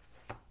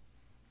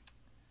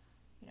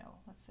 you know,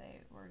 let's say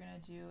we're gonna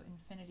do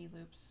infinity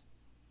loops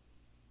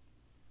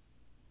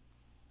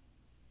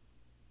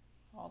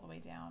all the way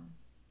down.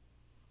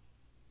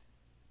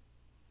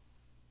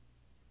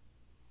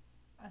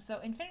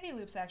 So infinity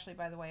loops, actually,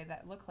 by the way,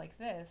 that look like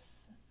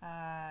this,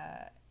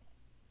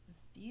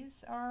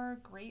 these are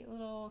great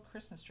little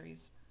Christmas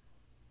trees.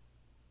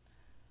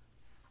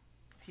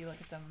 If you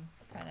look at them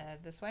kind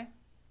of this way,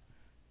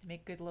 they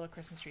make good little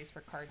Christmas trees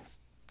for cards.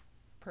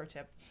 Pro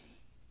tip.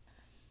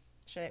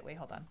 Wait,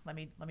 hold on. Let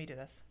me do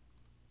this.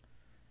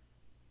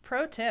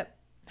 Pro tip.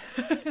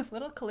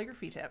 Little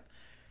calligraphy tip.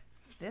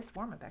 This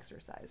warm-up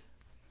exercise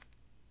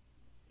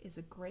is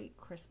a great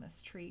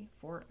Christmas tree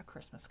for a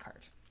Christmas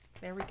card.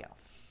 There we go.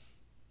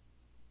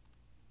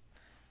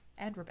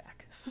 And we're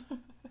back.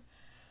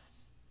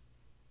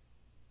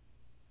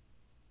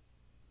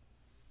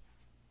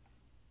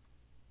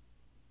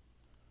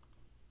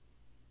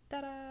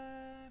 Ta-da!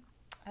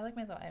 I like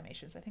my little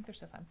animations. I think they're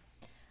so fun.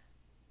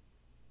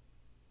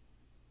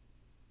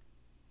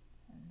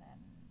 And then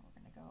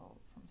we're going to go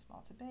from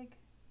small to big.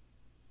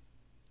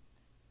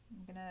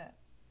 I'm going to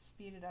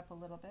speed it up a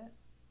little bit.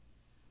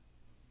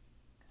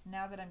 Because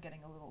now that I'm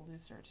getting a little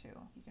looser too,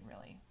 you can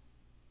really,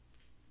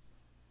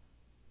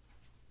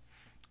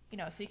 you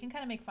know, so you can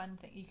kind of make fun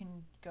things. You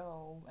can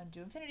go and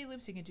do infinity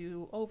loops, you can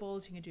do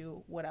ovals, you can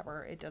do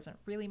whatever. It doesn't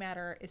really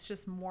matter. It's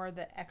just more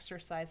the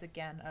exercise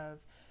again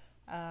of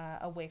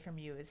away from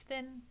you is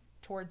thin,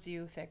 towards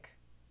you thick,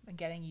 and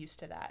getting used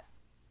to that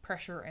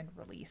pressure and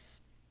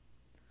release.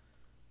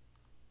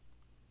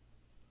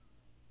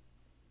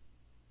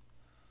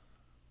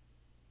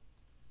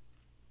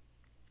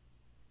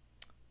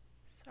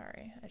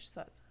 Sorry, I just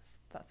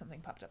thought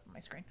something popped up on my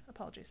screen.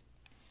 Apologies.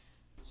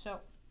 So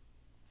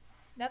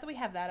now that we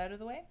have that out of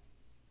the way,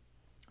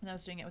 and I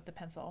was doing it with the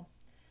pencil,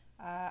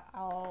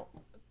 I'll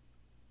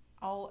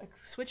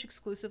switch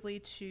exclusively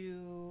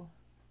to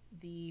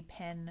the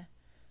pen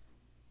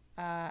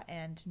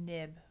and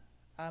nib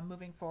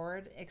moving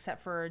forward,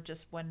 except for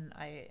just when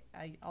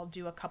I'll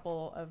do a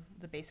couple of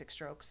the basic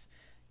strokes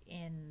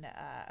in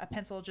a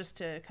pencil just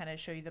to kind of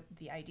show you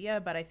the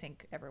idea, but I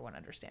think everyone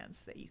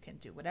understands that you can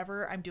do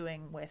whatever I'm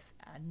doing with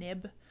a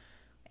nib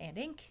and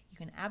ink. You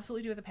can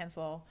absolutely do with a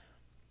pencil.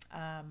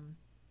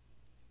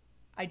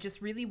 I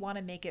just really want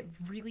to make it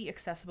really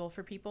accessible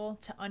for people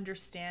to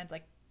understand,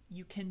 like,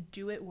 you can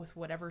do it with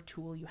whatever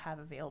tool you have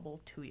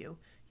available to you.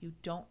 You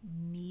don't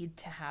need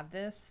to have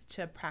this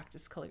to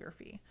practice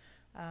calligraphy.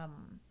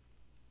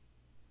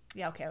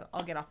 Yeah, okay,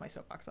 I'll get off my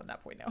soapbox on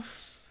that point now.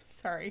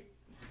 Sorry.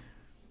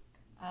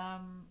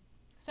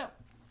 So,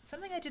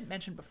 something I didn't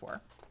mention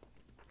before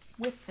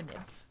with the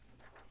nibs,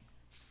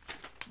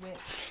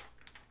 which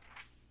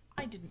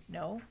I didn't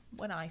know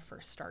when I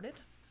first started,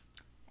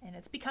 and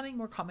it's becoming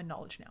more common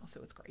knowledge now,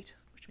 so it's great,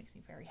 which makes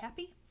me very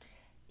happy,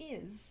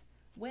 is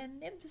when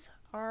nibs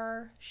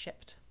are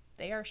shipped.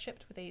 They are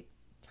shipped with a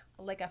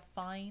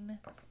fine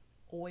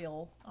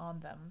oil on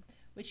them,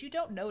 which you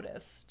don't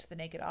notice to the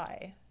naked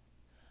eye,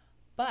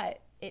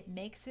 but it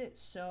makes it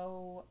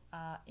so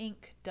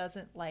ink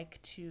doesn't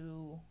like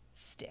to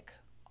stick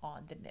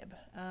on the nib.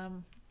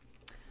 And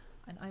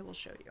I will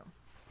show you.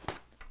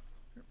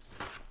 Oops.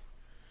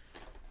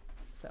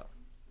 So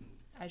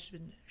I've just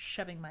been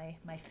shoving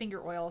my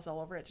finger oils all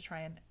over it to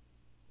try and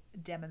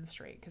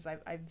demonstrate, because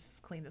I've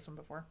cleaned this one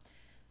before.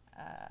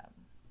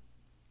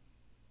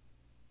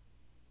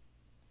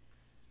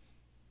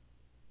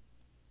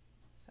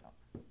 So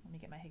let me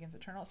get my Higgins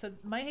Eternal. So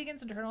my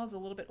Higgins Eternal is a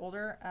little bit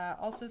older.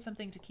 Also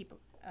something to keep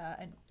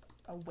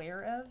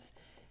aware of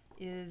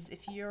is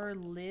if your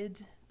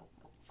lid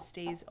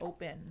stays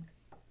open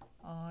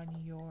on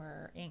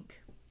your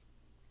ink,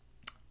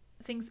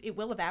 it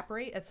will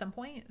evaporate at some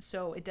point,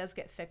 so it does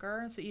get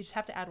thicker. So you just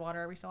have to add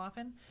water every so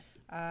often.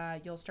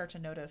 You'll start to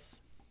notice,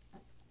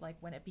 like,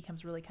 when it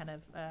becomes really kind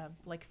of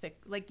like thick,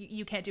 like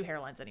you can't do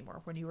hairlines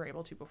anymore when you were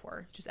able to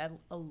before. Just add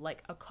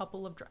a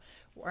couple of drops,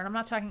 and I'm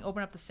not talking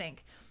open up the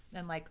sink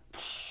and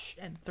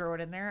and throw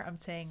it in there. I'm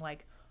saying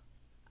like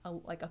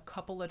a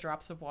couple of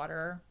drops of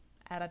water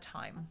at a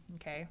time.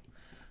 Okay,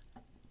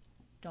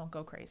 don't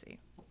go crazy.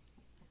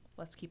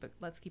 Let's keep it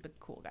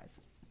cool,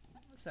 guys.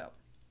 So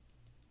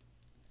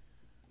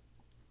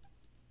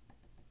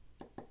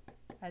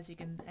as you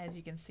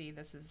can see,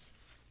 this is,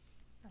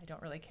 I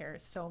don't really care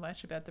so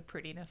much about the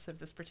prettiness of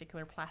this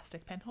particular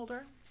plastic pen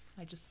holder.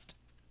 I just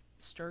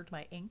stirred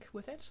my ink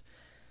with it.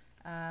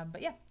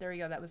 But yeah, there we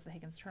go. That was the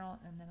Higgins Eternal.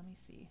 And then let me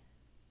see.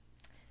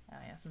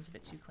 Yeah, this one's a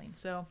bit too clean.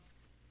 So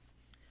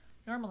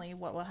normally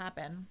what will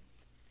happen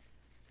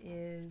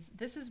is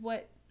this is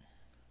what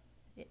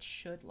it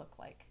should look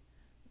like.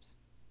 Oops.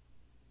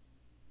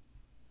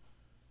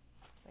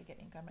 So I get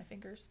ink on my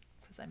fingers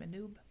because I'm a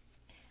noob.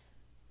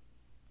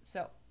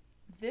 So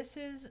this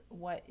is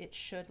what it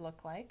should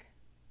look like.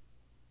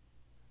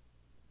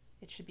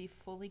 It should be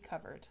fully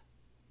covered.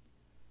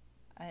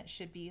 And it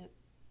should be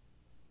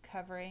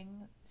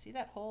covering, see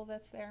that hole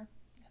that's there?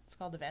 It's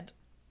called a vent,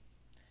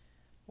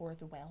 or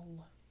the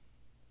well,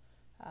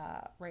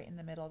 right in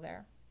the middle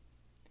there.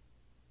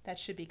 That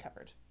should be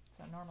covered.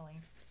 So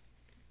normally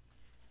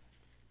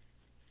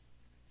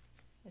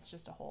it's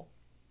just a hole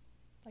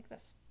like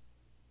this,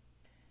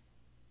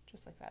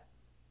 just like that.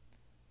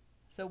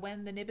 So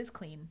when the nib is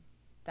clean,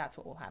 that's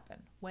what will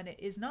happen. When it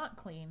is not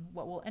clean,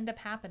 what will end up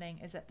happening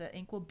is that the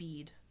ink will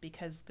bead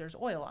because there's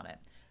oil on it.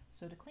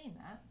 So to clean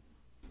that,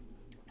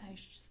 I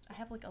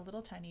have like a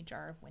little tiny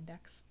jar of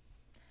Windex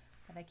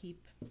that I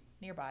keep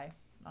nearby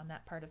on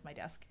that part of my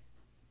desk.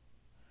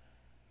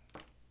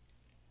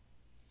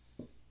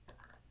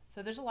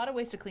 So there's a lot of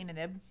ways to clean a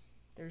nib.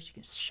 There's, you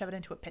can shove it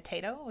into a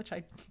potato, which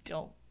I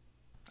don't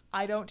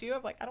do.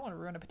 I'm like, I don't want to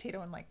ruin a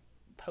potato and like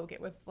poke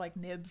it with like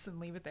nibs and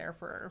leave it there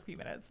for a few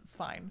minutes. It's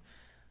fine.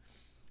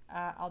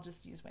 I'll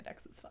just use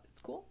Windex. It's fine.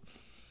 It's cool.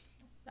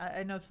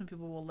 I know some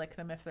people will lick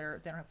them if they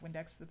don't have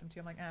Windex with them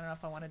too. I'm like, I don't know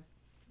if I want to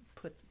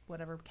put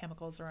whatever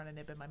chemicals are on a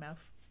nib in my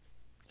mouth,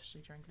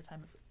 especially during the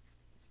time of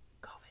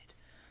COVID.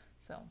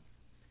 So,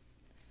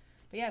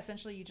 but yeah,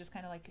 essentially you just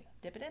kind of like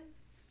dip it in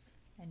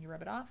and you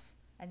rub it off,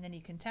 and then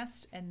you can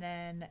test, and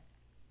then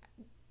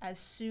as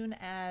soon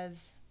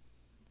as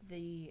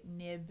the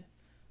nib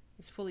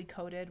is fully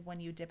coated,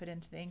 when you dip it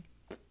into the ink,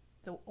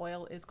 the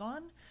oil is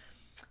gone.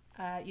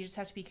 You just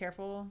have to be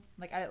careful.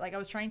 Like I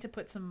was trying to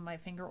put some of my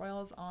finger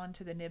oils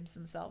onto the nibs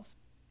themselves,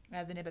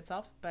 the nib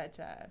itself, but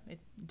it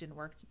didn't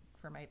work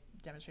for my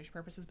demonstration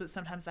purposes. But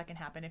sometimes that can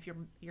happen if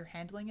you're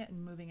handling it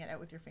and moving it out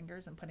with your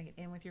fingers and putting it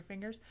in with your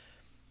fingers.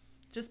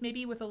 Just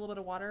maybe with a little bit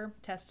of water,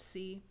 test to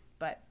see.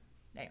 But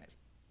anyways,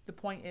 the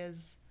point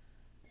is,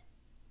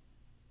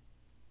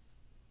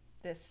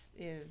 this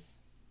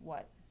is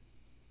what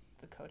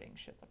the coating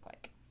should look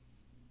like.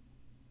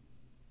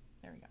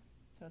 There we go.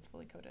 So it's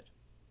fully coated.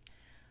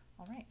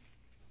 All right.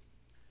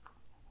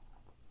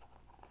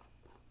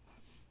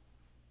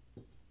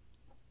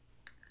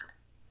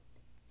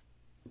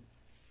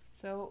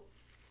 So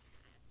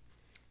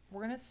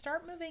we're going to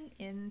start moving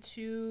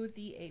into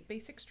the 8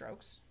 basic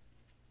strokes.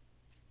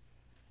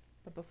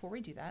 But before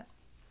we do that,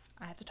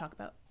 I have to talk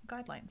about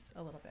guidelines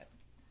a little bit.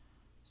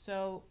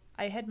 So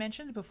I had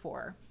mentioned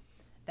before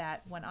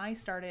that when I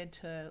started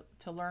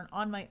to learn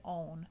on my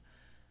own,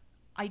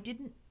 I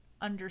didn't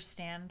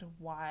understand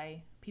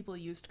why people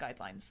used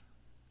guidelines.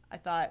 I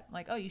thought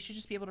like, oh, you should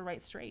just be able to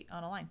write straight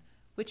on a line,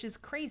 which is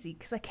crazy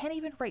because I can't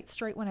even write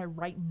straight when I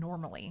write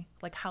normally.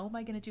 Like, how am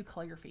I going to do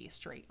calligraphy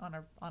straight on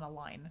a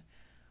line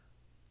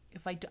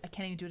if I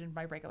can't even do it in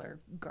my regular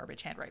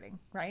garbage handwriting,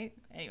 right?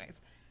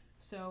 Anyways,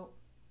 so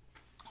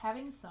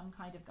having some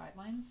kind of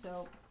guideline.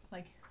 So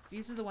like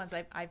these are the ones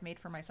I've made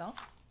for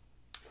myself.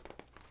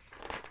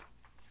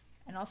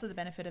 And also the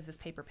benefit of this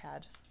paper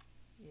pad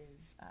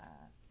is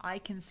I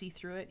can see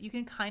through it. You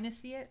can kind of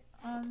see it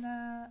on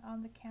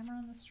the camera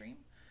on the stream.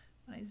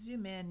 When I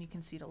zoom in, you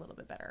can see it a little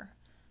bit better.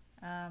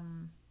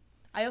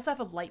 I also have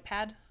a light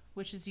pad,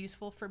 which is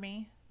useful for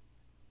me.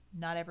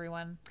 Not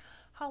everyone.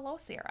 Hello,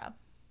 Sarah.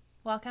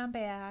 Welcome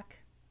back.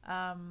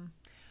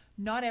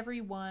 Not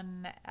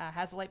everyone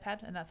has a light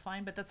pad, and that's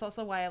fine, but that's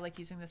also why I like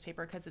using this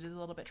paper, because it is a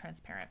little bit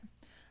transparent.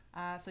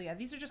 So yeah,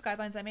 these are just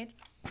guidelines I made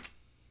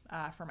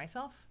for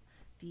myself.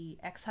 The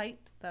X height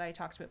that I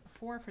talked about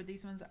before for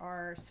these ones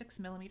are 6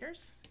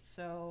 millimeters.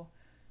 So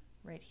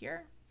right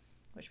here,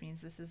 which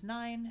means this is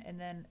 9, and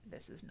then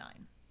this is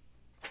 9.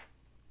 We're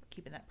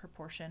keeping that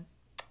proportion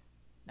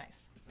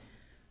nice.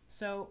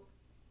 So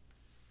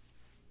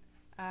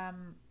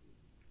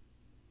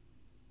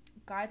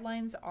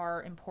guidelines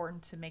are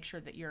important to make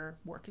sure that your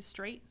work is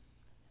straight.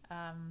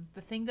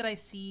 The thing that I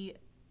see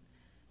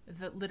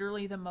that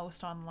literally the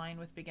most online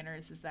with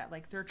beginners is that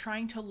like they're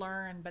trying to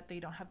learn but they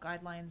don't have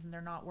guidelines and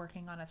they're not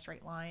working on a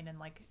straight line, and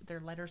like their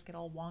letters get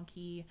all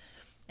wonky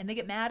and they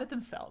get mad at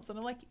themselves, and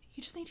I'm like,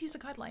 you just need to use a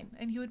guideline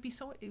and it would be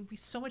so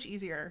much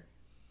easier,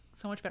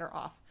 so much better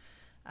off.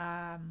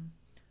 And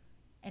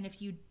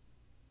if you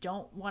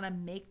don't want to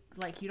make,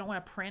 like, you don't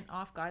want to print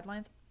off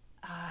guidelines,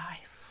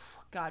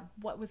 God,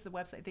 what was the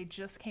website? They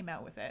just came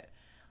out with it.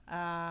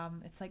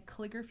 It's like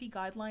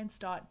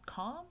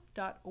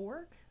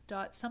calligraphyguidelines.com.org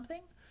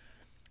something.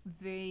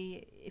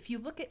 If you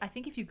look at, I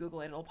think if you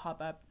Google it, it'll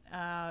pop up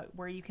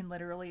where you can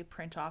literally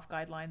print off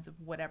guidelines of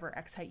whatever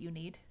X height you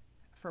need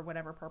for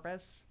whatever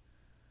purpose.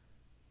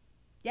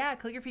 Yeah,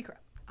 Calligraphy.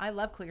 I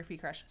love Calligraphy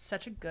Crush.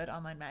 Such a good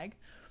online mag.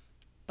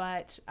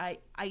 But I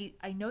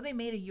know they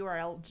made a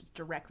URL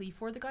directly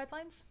for the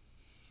guidelines.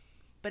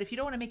 But if you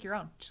don't want to make your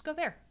own, just go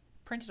there,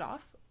 print it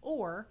off,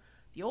 or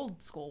the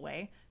old school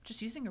way,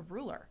 just using a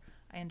ruler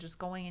and just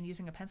going and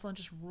using a pencil and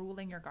just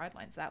ruling your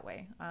guidelines that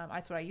way.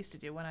 That's what I used to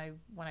do when I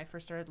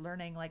first started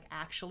learning, like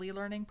actually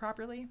learning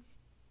properly.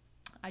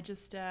 I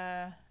just,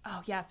 oh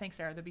yeah, thanks,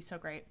 Sarah. That'd be so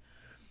great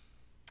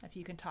if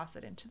you can toss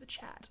it into the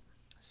chat.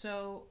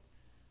 So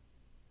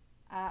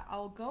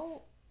I'll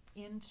go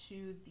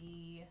into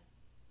the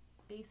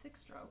basic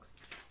strokes.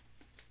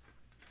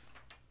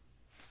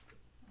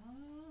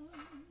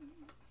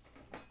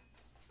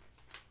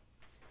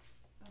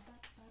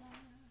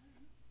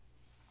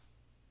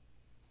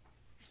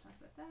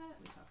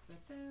 We talked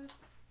about this.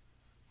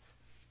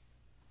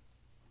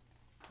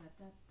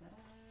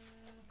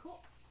 Cool.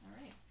 All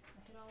right. I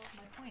hit all of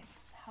my points.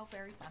 How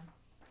very fun.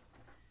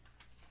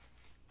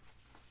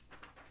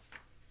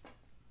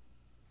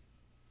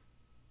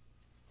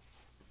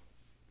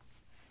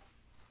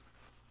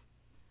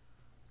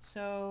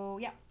 So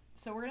yeah.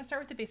 So we're going to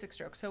start with the basic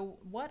strokes. So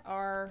what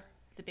are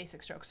the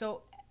basic strokes?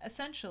 So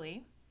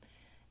essentially,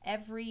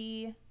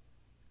 every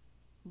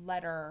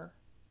letter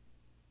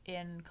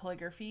in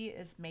calligraphy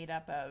is made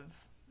up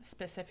of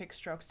specific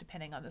strokes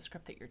depending on the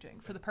script that you're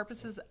doing. For the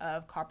purposes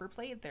of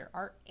Copperplate, there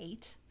are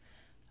 8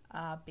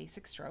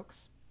 basic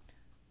strokes.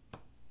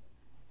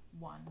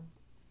 one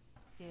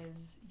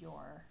is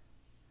your,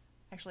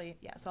 actually,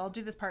 yeah, so I'll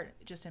do this part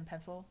just in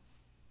pencil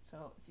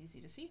so it's easy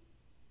to see.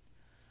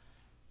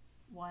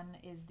 One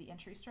is the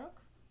entry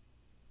stroke,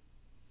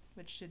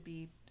 which should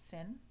be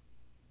thin.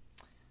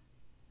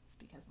 It's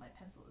because my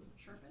pencil isn't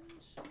sharpened.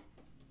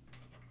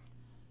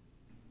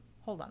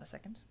 Hold on a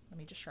second. Let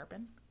me just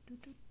sharpen.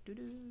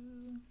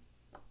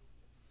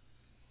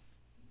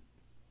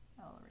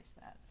 I'll erase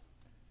that.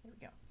 There we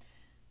go.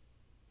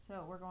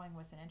 So we're going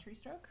with an entry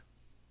stroke.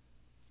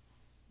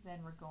 Then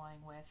we're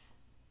going with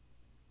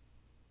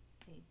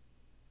a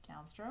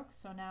downstroke.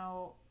 So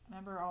now,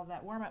 remember all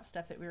that warm-up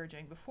stuff that we were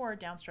doing before,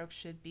 downstroke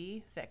should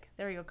be thick.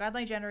 There you go,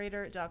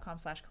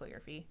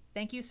 guidelinegenerator.com/calligraphy.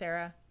 Thank you,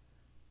 Sarah.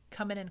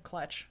 Coming in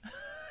clutch.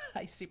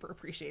 I super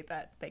appreciate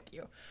that. Thank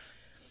you.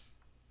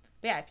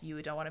 But yeah, if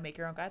you don't want to make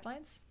your own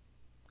guidelines,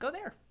 go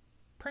there.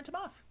 Print them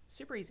off.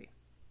 Super easy.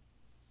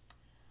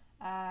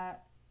 Oh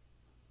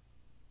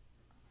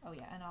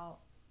yeah, and I'll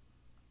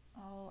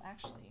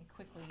actually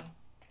quickly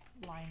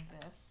line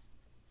this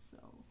so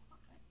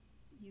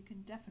you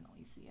can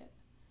definitely see it.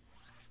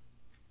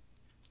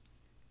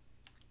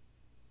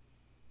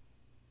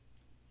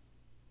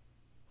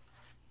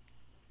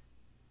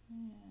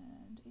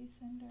 And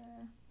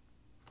ascender.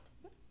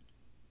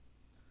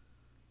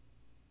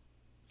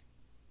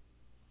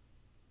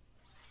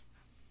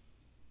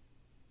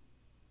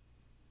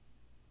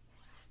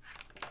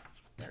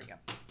 There we go.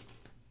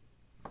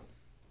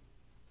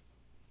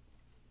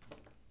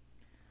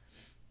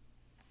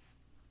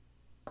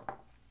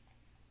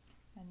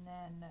 And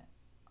then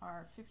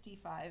our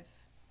 55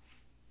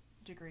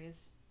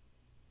 degrees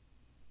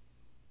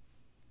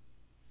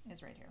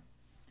is right here.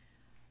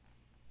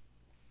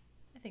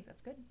 I think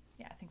that's good.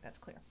 Yeah, I think that's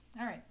clear.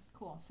 All right,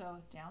 cool.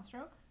 So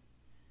downstroke,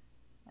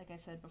 like I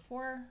said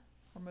before,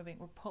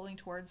 we're pulling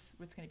towards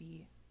what's going to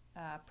be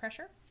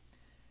pressure.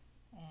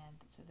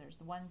 And so there's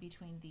the one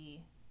between the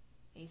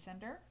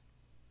ascender,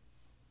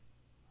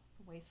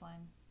 the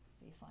waistline,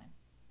 baseline.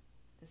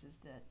 This is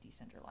the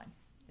descender line,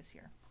 is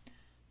here.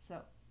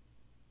 So,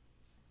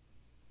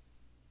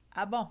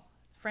 ah bon,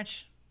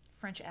 French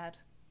ad,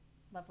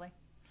 lovely.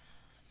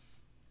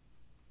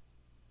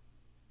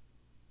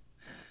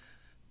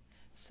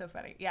 So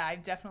funny. Yeah,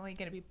 I'm definitely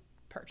going to be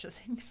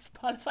purchasing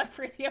Spotify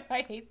Premium.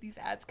 I hate these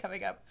ads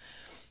coming up.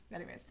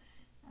 Anyways,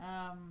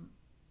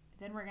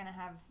 then we're going to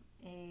have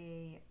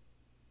a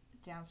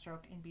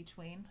downstroke in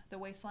between the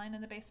waistline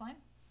and the baseline.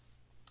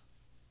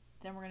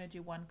 Then we're going to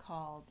do one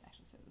called,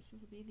 actually, so this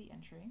will be the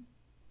entry.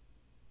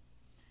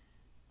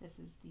 This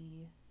is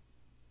the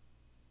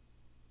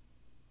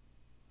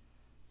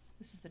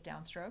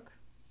downstroke.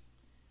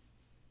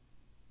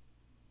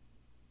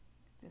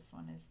 This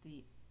one is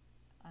the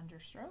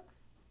understroke,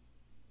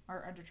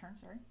 or underturn,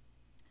 sorry.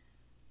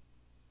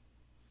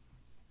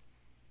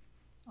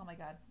 Oh my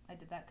god, I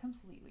did that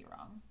completely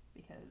wrong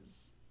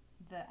because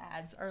the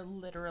ads are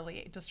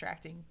literally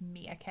distracting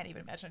me. I can't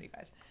even imagine you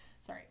guys.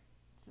 Sorry,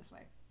 it's this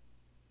way.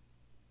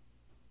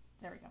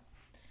 There we go.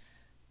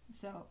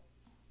 So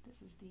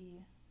this is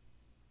the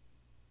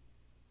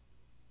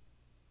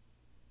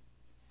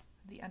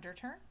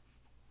underturn.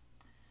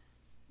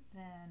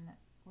 Then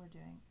we're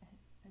doing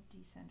a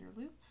descender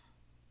loop.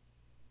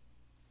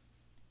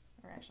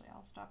 Or actually,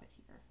 I'll stop it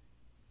here.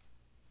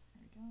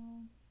 There we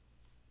go.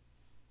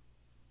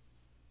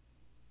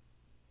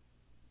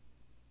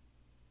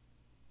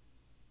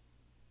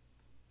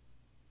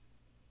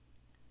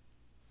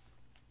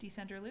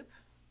 Descender loop.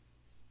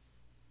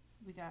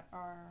 We got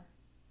our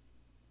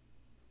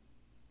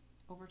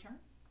overturn.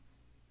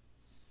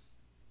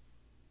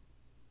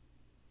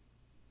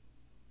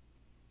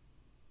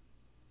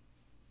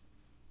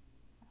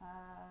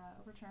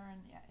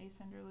 Overturn, yeah,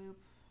 ascender loop.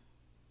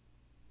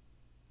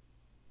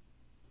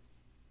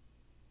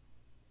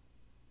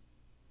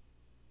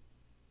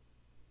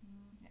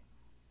 Yeah.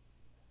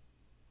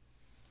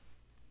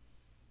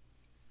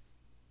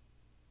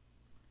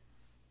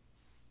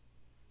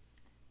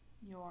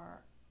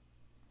 Your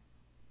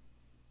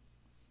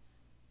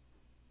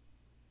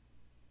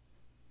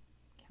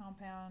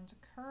compound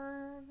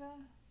curve,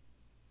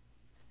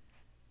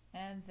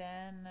 and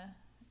then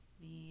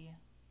the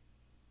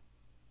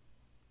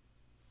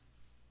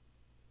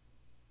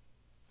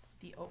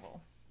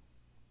oval.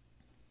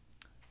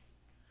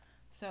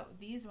 So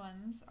these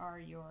ones are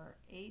your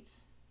 8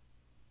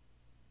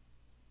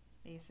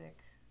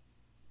 basic.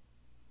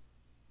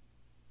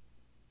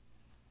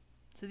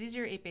 So these are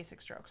your 8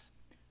 basic strokes.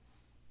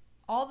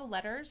 All the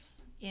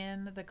letters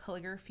in the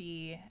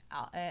calligraphy,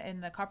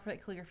 in the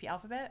Copperplate calligraphy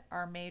alphabet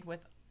are made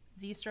with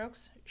these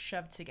strokes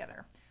shoved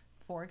together.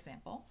 For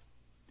example,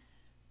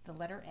 the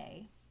letter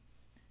A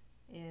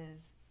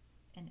is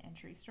an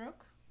entry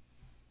stroke.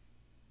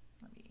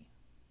 Let me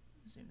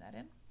zoom that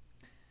in.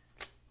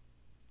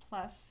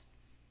 Plus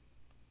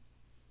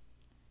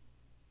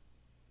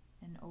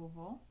an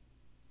oval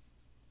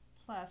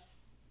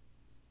plus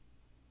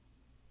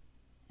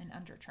an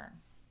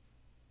underturn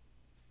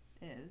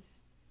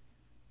is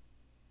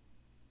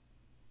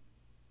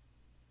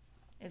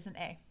an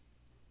A.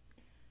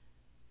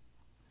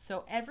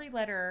 So every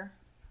letter,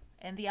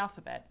 and the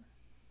alphabet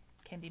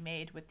can be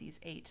made with these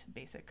 8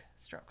 basic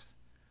strokes.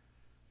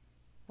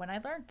 When I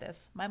learned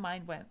this, my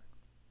mind went,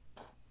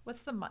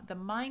 what's the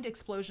mind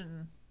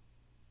explosion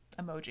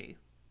emoji?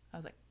 I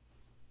was like,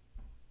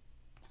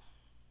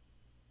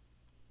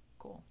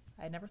 cool.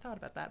 I had never thought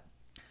about that.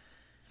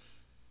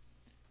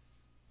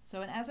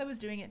 So, and as I was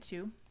doing it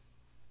too,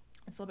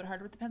 it's a little bit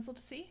harder with the pencil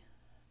to see,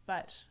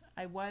 but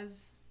I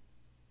was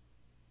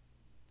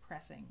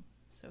pressing.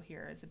 So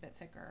here is a bit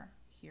thicker,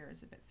 here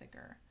is a bit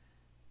thicker.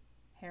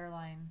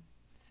 Hairline,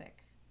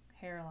 thick,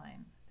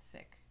 hairline,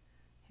 thick,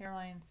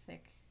 hairline,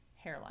 thick,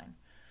 hairline.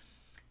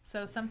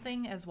 So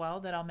something as well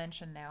that I'll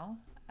mention now,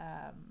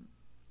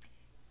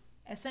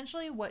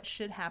 essentially what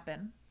should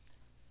happen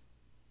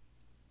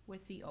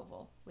with the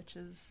oval, which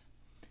is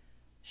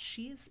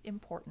she's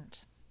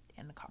important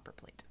in the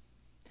Copperplate.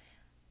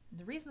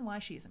 The reason why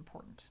she's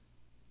important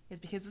is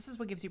because this is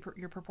what gives you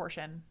your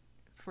proportion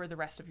for the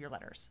rest of your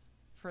letters,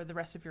 for the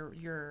rest of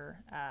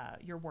your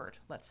word.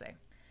 Let's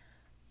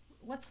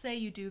say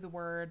you do the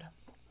word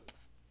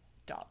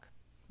dog.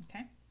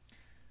 Okay.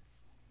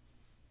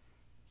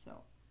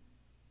 So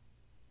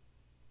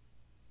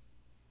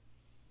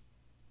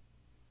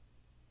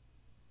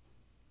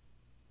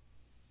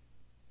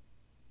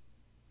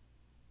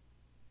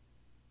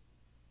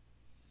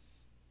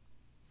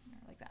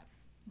like that.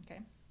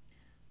 Okay.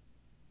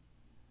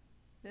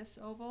 This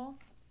oval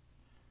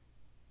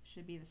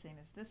should be the same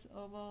as this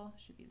oval,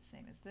 should be the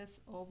same as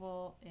this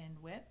oval in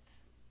width.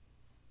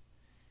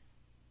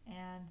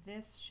 And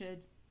this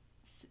should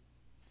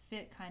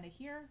fit kind of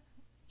here,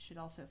 should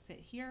also fit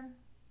here.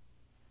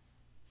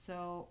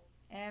 So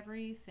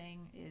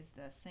everything is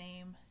the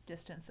same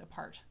distance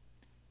apart.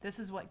 This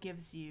is what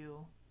gives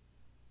you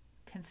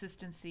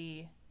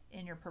consistency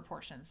in your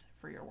proportions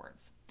for your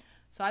words.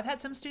 So I've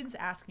had some students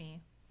ask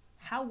me,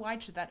 how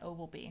wide should that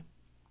oval be?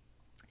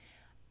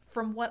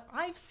 From what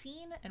I've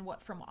seen and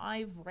from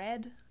I've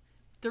read,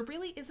 there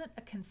really isn't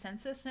a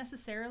consensus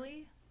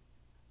necessarily,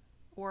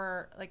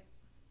 or like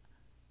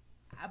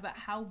about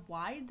how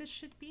wide this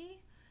should be.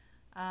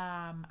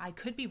 I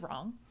could be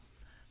wrong.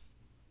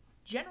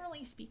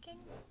 Generally speaking,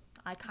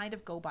 I kind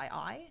of go by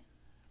eye,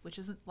 which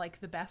isn't like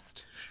the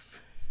best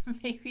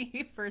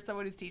maybe for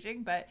someone who's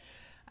teaching, but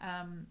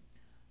I'm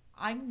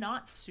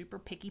not super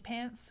picky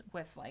pants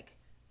with like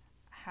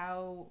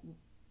how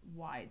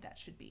wide that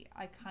should be.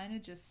 I kind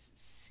of just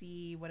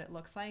see what it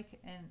looks like,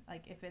 and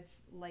like if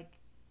it's like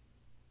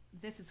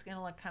this, it's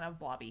gonna look kind of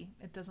blobby.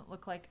 It doesn't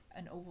look like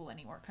an oval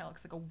anymore. It kind of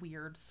looks like a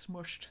weird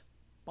smushed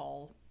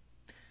ball,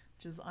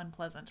 which is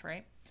unpleasant,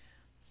 right?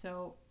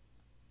 So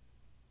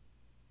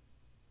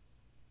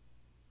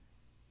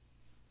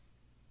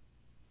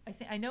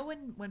I know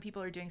when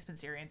people are doing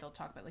Spencerian, they'll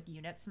talk about like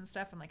units and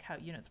stuff and like how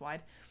units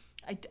wide.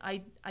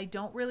 I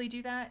don't really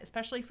do that,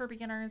 especially for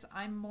beginners.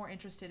 I'm more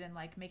interested in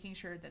like making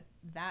sure that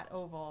that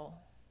oval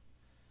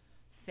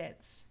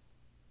fits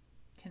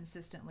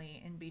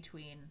consistently in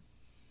between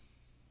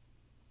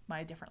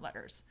my different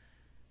letters.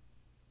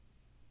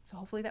 So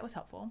hopefully that was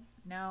helpful.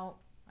 Now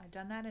I've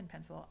done that in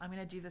pencil. I'm going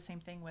to do the same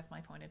thing with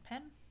my pointed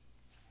pen.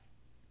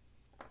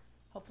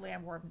 Hopefully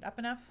I'm warmed up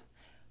enough.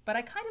 But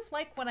I kind of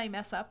like when I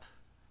mess up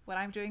when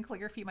I'm doing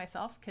calligraphy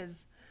myself,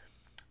 because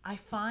I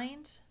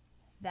find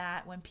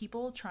that when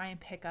people try and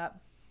pick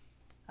up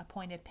a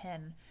pointed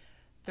pen,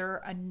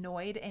 they're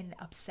annoyed and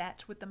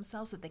upset with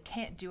themselves that they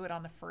can't do it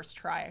on the first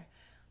try.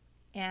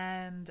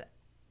 And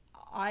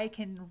I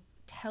can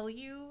tell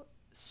you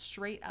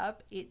straight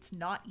up, it's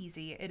not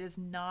easy. It is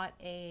not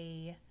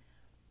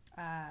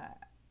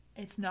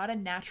it's not a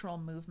natural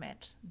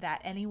movement that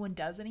anyone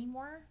does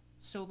anymore.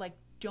 So like,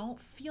 don't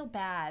feel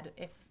bad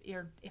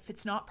if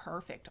it's not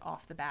perfect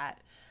off the bat.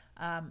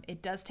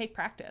 It does take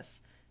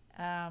practice.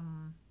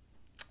 And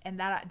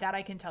that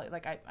I can tell you,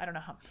 like, I don't know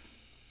how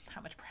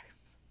much practice.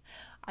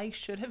 I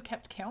should have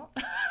kept count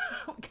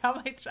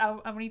how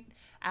many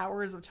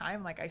hours of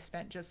time like I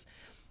spent just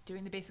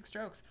doing the basic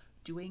strokes,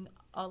 doing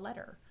a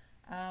letter.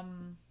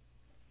 And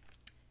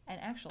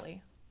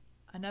actually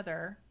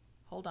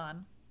hold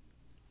on,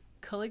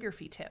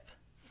 calligraphy tip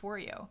for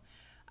you.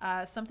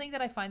 Something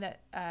that I find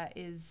that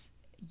is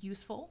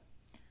useful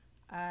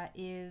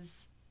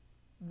is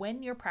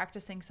when you're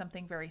practicing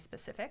something very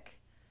specific.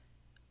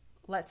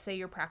 Let's say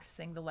you're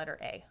practicing the letter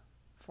A,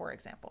 for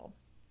example.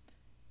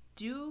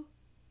 Do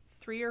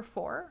 3 or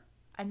 4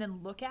 and then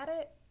look at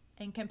it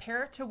and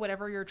compare it to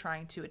whatever you're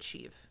trying to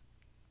achieve.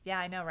 Yeah,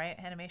 I know, right?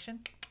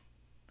 Animation.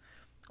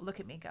 Look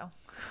at me go.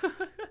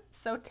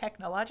 So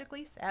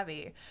technologically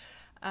savvy.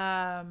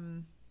 But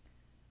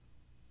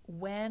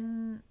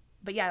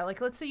yeah, like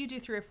let's say you do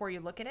 3 or 4,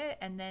 you look at it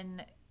and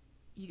then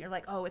you're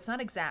like, oh, it's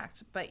not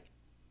exact, but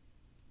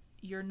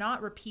you're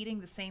not repeating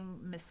the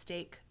same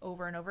mistake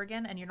over and over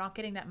again, and you're not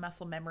getting that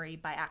muscle memory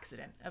by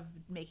accident of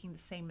making the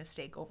same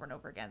mistake over and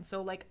over again.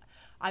 So like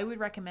I would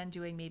recommend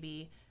doing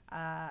maybe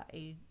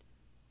a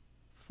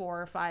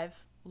 4 or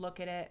 5 look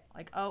at it,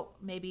 like, oh,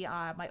 maybe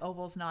my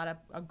oval's not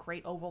a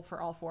great oval for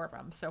all 4 of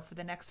them. So for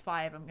the next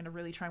 5, I'm going to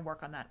really try and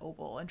work on that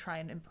oval and try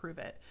and improve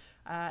it,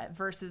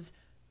 versus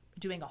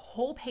doing a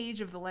whole page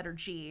of the letter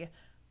G.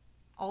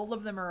 All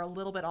of them are a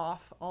little bit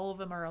off. All of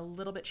them are a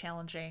little bit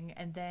challenging.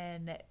 And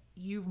then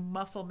you've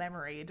muscle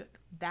memoried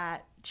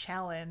that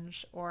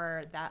challenge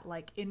or that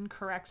like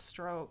incorrect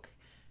stroke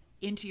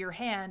into your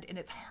hand, and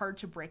it's hard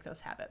to break those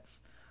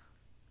habits.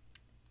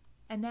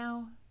 And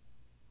now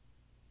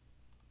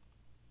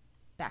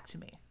back to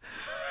me.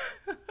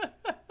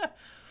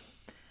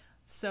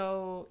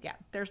 So yeah,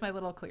 there's my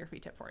little calligraphy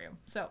tip for you.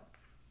 So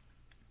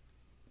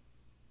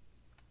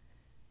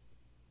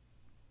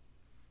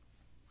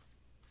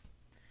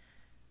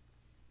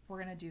we're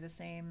gonna do the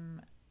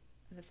same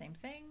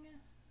thing.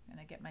 I'm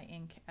gonna get my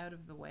ink out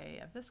of the way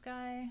of this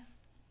guy.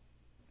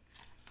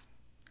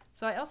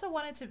 So I also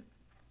wanted to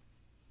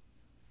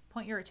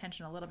point your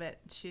attention a little bit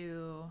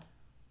to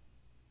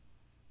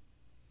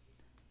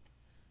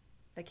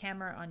the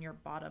camera on your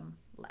bottom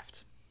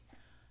left.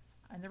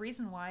 And the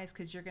reason why is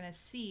because you're going to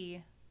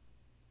see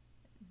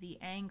the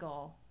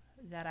angle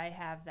that I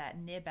have that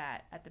nib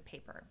at the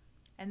paper.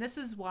 And this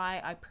is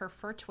why I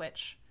prefer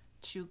Twitch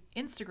to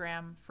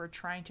Instagram for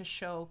trying to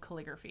show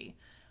calligraphy,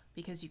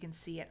 because you can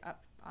see it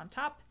up on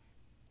top,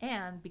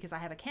 and because I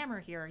have a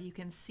camera here, you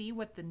can see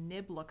what the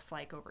nib looks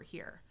like over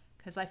here.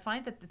 Because I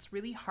find that it's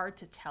really hard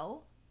to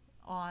tell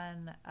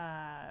on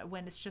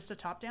when it's just a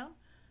top down,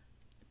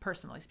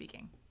 personally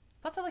speaking.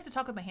 Plus, I like to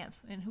talk with my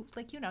hands, and who,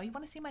 like, you know, you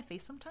want to see my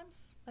face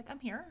sometimes. Like, I'm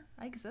here,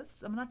 I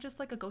exist. I'm not just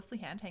like a ghostly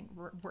hand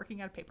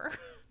working out of paper.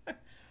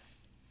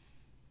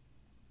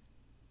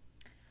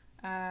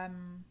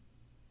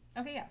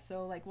 Okay, yeah.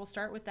 So like, we'll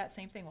start with that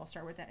same thing. We'll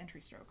start with that entry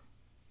stroke.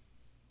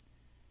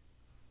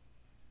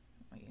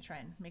 I'm gonna try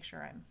and make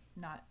sure I'm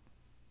not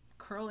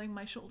curling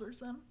my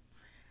shoulders in.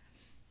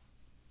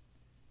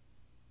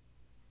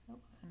 Oh,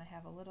 and I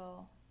have a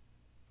little.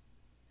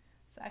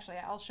 So actually,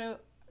 I'll show.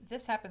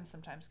 This happens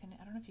sometimes.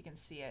 I don't know if you can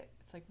see it.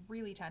 It's like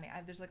really tiny.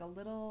 There's like a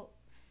little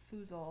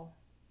foozle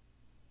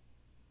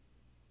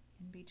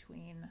in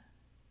between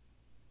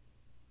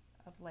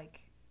of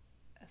like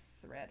a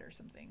thread or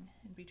something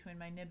in between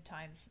my nib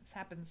tines. This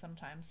happens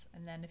sometimes.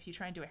 And then if you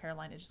try and do a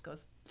hairline, it just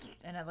goes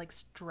and it like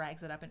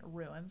drags it up and it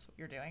ruins what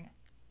you're doing.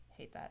 I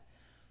hate that.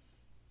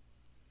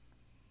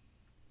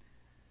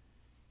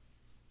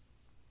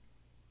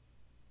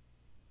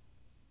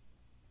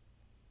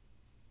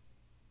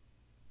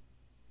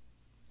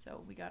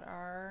 So we got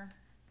our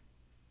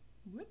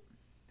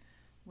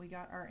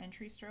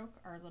entry stroke,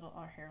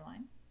 our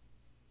hairline,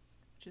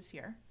 which is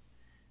here.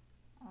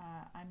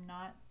 I'm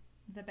not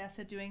the best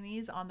at doing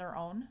these on their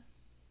own.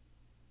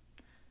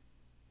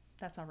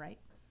 That's all right.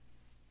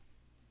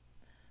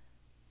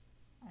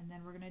 And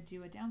then we're gonna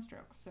do a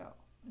downstroke. So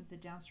the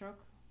downstroke,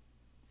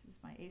 this is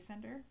my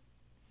A-center,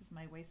 this is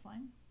my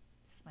waistline,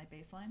 this is my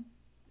baseline,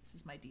 this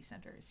is my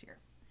D-center is here.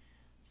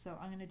 So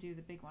I'm gonna do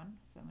the big one.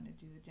 So I'm gonna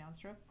do the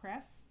downstroke,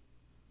 press,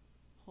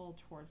 pull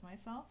towards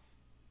myself,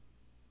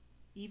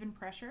 even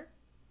pressure,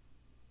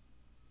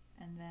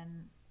 and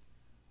then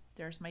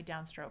there's my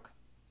downstroke.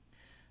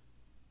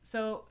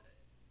 So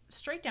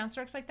straight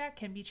downstrokes like that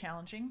can be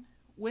challenging.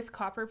 With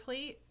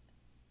Copperplate,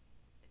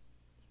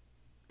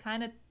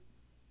 kind of,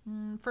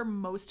 for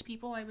most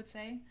people, I would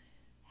say,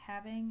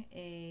 having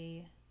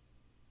a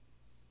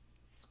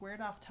squared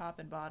off top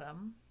and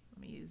bottom, let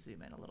me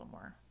zoom in a little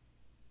more.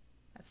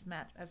 That's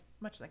as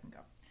much as I can go.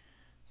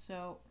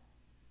 So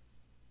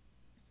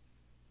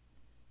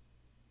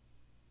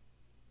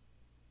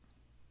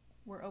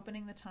we're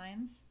opening the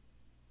tines,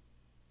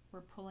 we're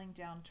pulling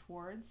down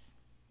towards,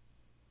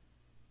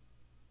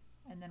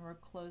 and then we're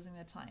closing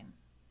the tine.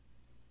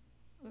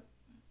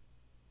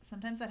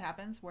 Sometimes that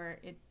happens where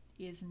it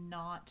is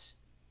not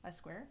a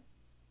square.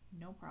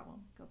 No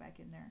problem. Go back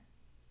in there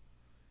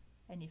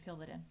and you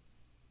fill it in.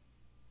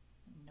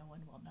 No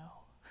one will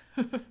know.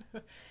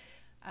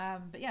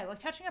 But yeah, like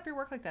touching up your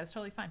work like that is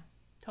totally fine.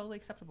 Totally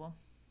acceptable.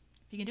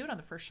 If you can do it on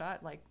the first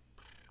shot, like,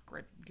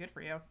 great, good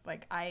for you.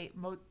 Like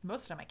most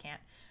of the time I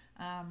can't.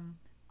 I'm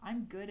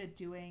good at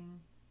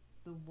doing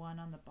the one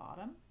on the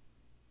bottom,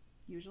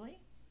 usually.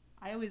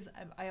 I always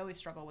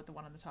struggle with the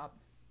one on the top.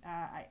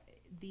 There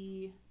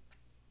we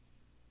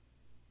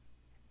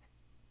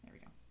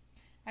go.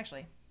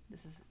 Actually,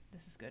 this is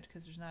good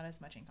because there's not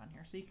as much ink on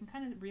here, so you can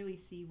kind of really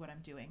see what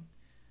I'm doing.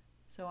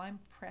 So I'm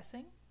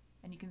pressing,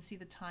 and you can see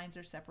the tines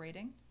are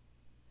separating,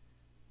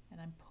 and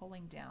I'm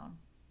pulling down,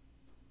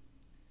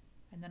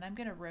 and then I'm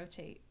going to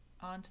rotate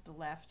onto the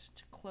left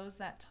to close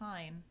that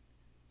tine.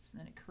 So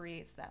then it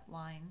creates that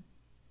line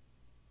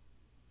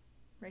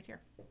right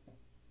here.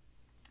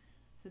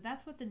 So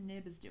that's what the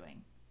nib is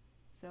doing.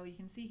 So you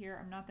can see here,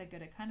 I'm not that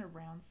good. It kind of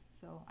rounds.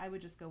 So I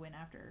would just go in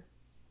after,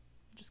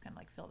 just kind of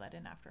like fill that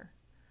in after.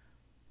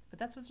 But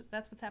that's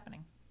what's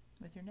happening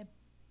with your nib.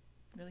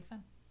 Really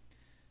fun.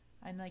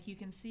 And like you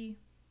can see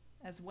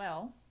as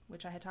well,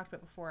 which I had talked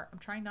about before, I'm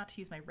trying not to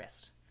use my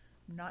wrist.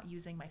 I'm not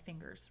using my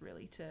fingers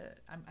really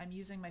I'm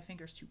using my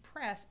fingers to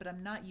press, but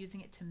I'm not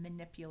using it to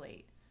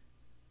manipulate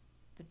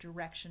the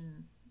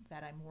direction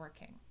that I'm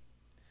working.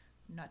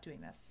 I'm not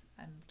doing this.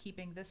 I'm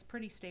keeping this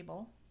pretty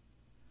stable,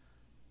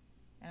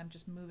 and I'm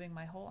just moving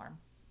my whole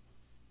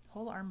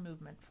arm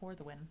movement for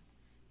the win.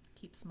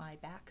 keeps my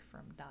back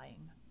from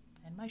dying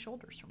and my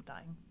shoulders from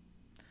dying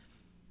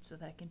so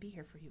that I can be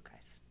here for you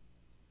guys.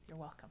 You're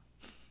welcome.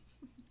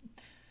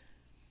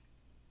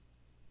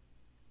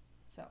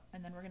 So,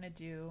 and then we're going to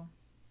do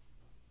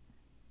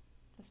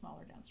the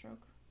smaller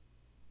downstroke.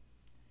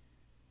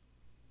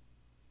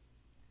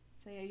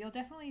 So yeah, you'll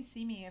definitely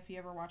see me if you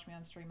ever watch me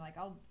on stream. Like,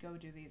 I'll go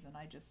do these and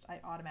I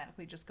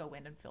automatically just go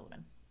in and fill them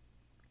in.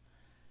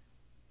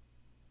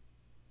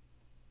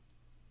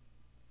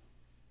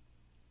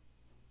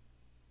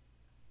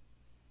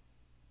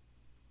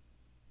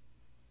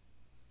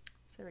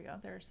 So there we go.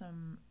 There's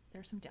some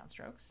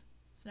downstrokes.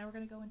 So now we're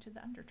going to go into the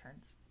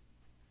underturns.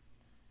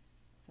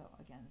 So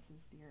again, this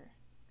is your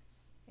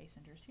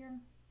ascenders here,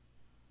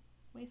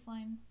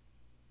 waistline,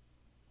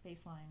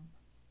 baseline,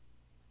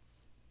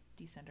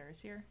 descender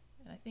is here,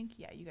 and I think,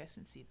 yeah, you guys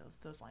can see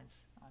those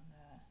lines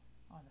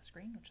on the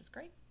screen, which is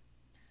great.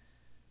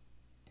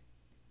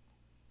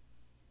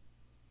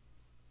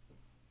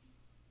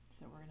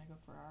 So we're going to go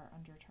for our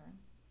underturn.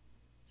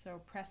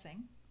 So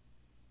pressing,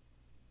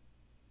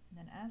 and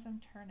then as I'm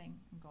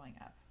turning, I'm going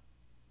up.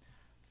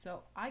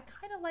 So I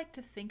kind of like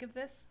to think of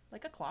this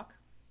like a clock.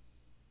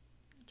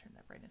 I'll turn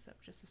that brightness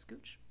up just a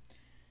scooch.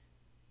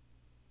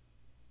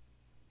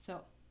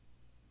 So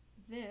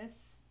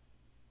this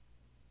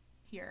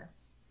here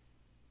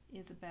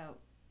is about,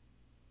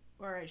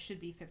 or it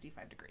should be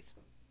 55 degrees,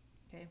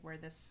 okay, where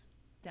this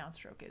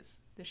downstroke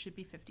is. This should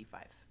be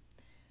 55.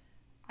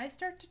 I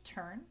start to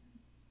turn,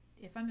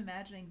 if I'm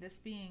imagining this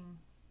being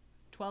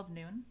 12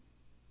 noon,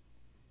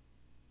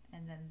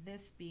 and then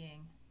this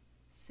being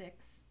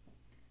 6,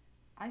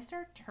 I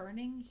start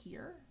turning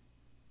here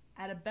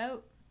at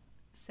about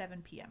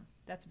 7 p.m.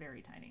 That's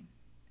very tiny.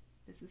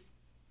 This is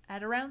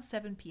at around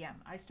 7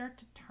 p.m. I start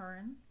to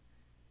turn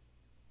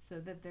so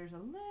that there's a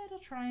little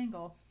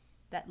triangle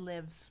that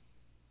lives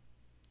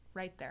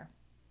right there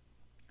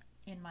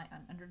in my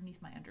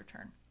underneath my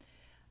underturn.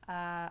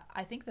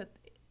 I think that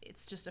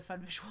it's just a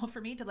fun visual for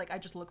me to, like, I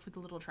just look for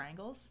the little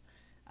triangles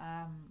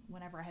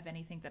whenever I have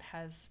anything that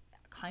has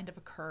kind of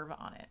a curve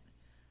on it,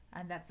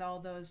 and that all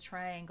those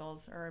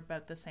triangles are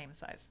about the same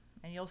size.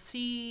 And you'll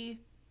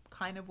see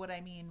kind of what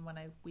I mean when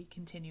we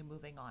continue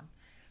moving on.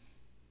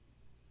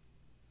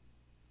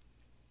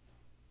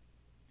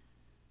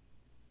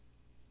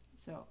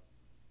 So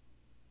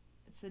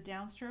it's a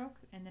downstroke,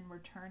 and then we're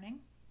turning,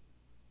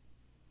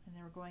 and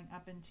then we're going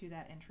up into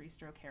that entry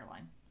stroke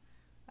hairline.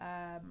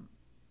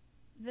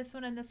 This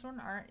one and this one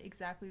aren't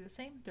exactly the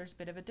same. There's a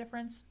bit of a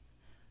difference.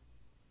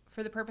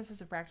 For the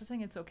purposes of practicing,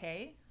 it's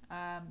okay.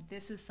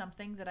 This is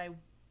something that I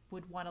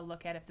would want to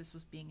look at if this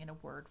was being in a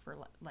word for,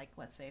 like,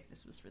 let's say if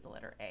this was for the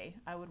letter A.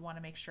 I would want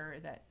to make sure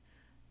that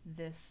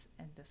this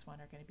and this one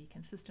are going to be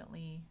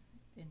consistently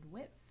in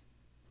width,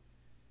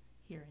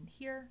 here and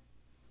here.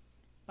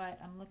 But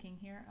I'm looking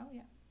here, oh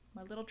yeah,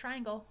 my little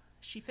triangle,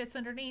 she fits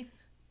underneath.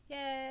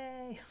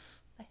 Yay!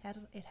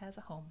 It has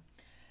a home.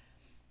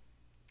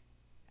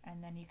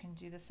 And then you can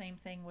do the same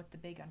thing with the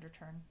big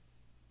underturn.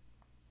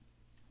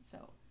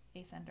 So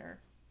ascender,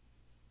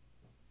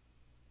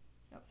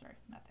 oh sorry,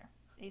 not there.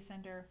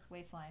 Ascender,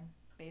 waistline,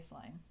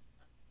 baseline,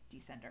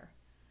 descender.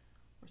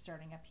 We're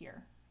starting up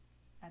here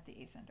at the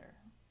ascender.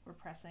 We're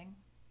pressing.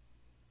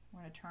 We're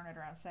going to turn it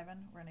around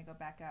 7. We're going to go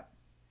back up.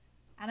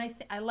 And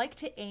I like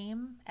to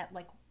aim at,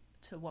 like,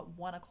 to what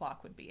 1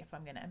 o'clock would be if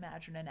I'm going to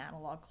imagine an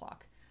analog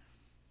clock.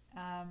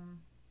 There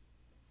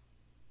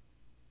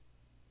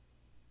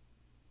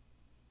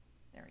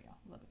we go,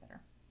 a little bit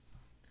better.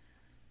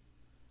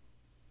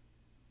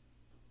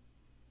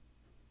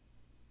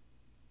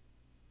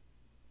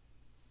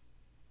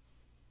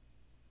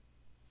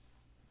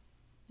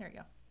 There we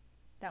go.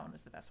 That one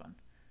was the best one.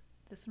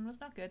 This one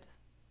was not good.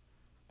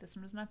 This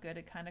one was not good.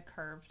 It kind of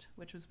curved,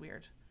 which was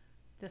weird.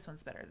 This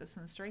one's better. This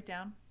one's straight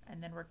down,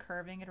 and then we're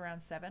curving it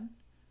around 7,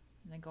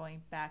 and then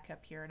going back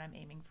up here, and I'm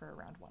aiming for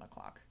around 1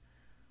 o'clock.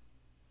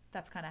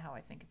 That's kind of how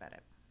I think about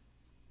it.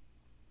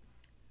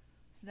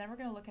 So then we're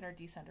going to look at our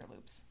descender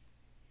loops.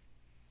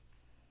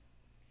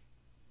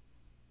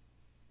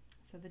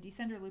 So the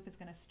descender loop is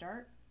going to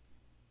start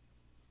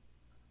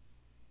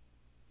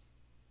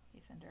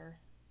ascender,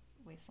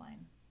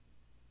 waistline,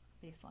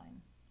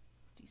 baseline,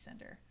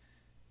 descender.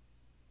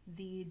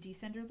 The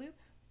descender loop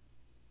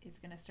is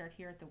going to start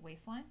here at the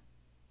waistline.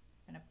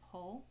 I'm going to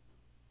pull.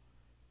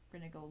 We're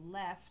going to go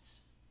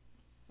left.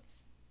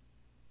 Oops.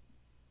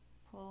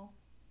 Pull,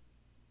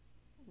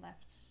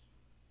 left,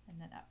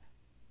 and then up.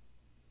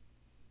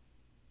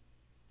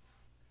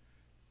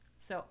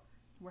 So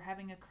we're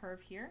having a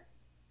curve here.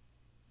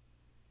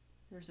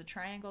 There's a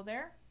triangle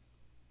there,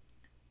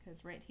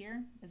 because right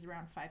here is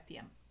around 5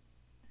 p.m.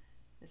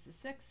 This is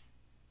 6.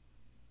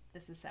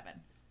 This is 7.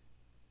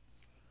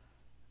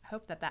 I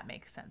hope that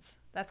makes sense.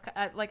 That's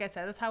like I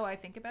said, that's how I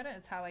think about it.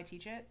 It's how I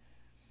teach it.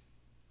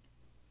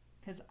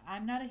 Because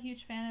I'm not a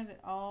huge fan of it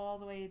all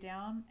the way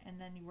down, and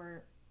then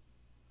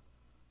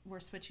we're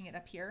switching it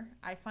up here.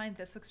 I find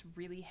this looks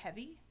really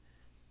heavy,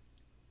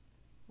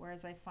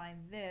 whereas I find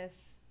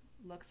this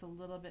looks a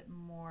little bit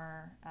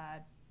more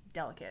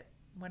delicate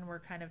when we're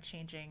kind of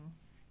changing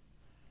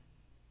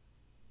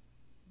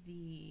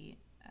the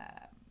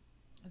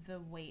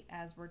weight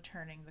as we're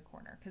turning the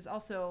corner. Because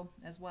also,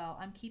 as well,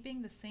 I'm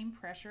keeping the same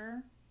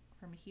pressure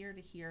from here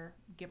to here,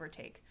 give or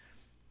take,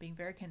 being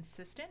very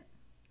consistent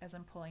as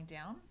I'm pulling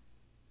down.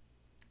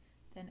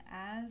 Then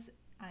as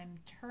I'm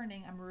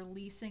turning, I'm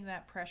releasing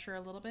that pressure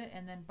a little bit,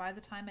 and then by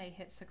the time I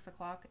hit 6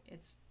 o'clock,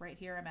 it's right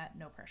here, I'm at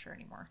no pressure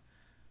anymore.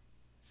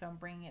 So I'm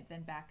bringing it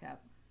then back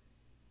up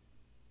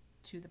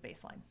to the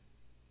baseline.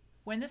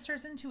 When this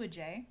turns into a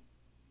J,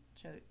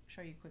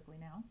 show you quickly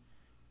now,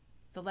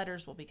 the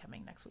letters will be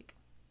coming next week.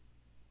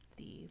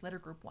 The letter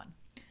group 1.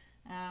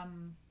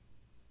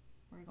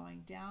 We're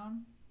going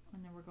down,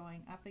 and then we're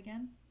going up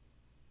again.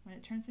 When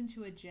it turns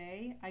into a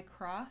J, I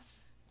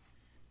cross.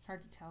 It's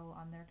hard to tell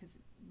on there because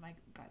my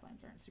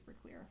guidelines aren't super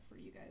clear for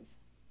you guys.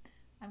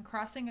 I'm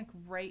crossing like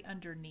right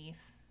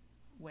underneath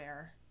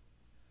where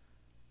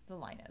the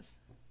line is.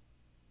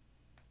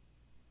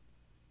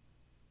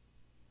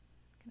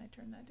 Can I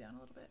turn that down a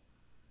little bit?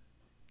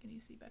 Can you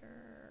see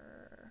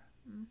better?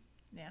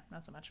 Yeah,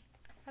 not so much.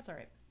 That's all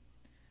right.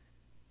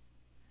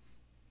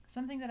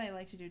 Something that I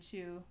like to do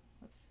too,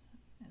 whoops,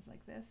 is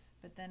like this.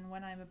 But then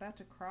when I'm about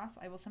to cross,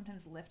 I will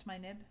sometimes lift my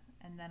nib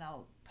and then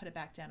I'll put it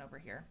back down over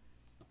here,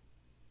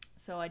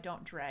 so I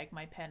don't drag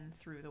my pen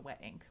through the wet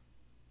ink.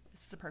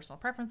 This is a personal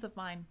preference of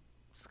mine.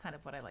 It's kind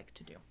of what I like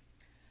to do.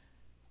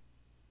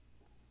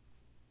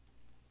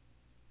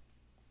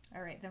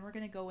 All right, then we're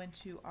going to go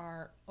into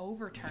our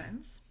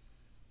overturns.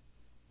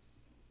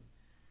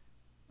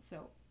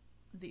 So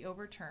the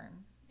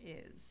overturn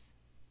is,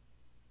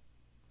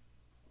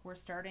 we're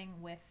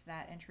starting with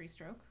that entry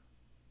stroke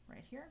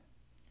right here,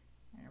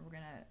 and we're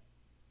going to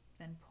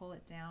then pull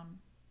it down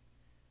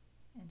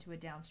into a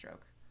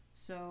downstroke.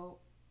 So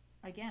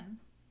again,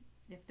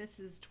 if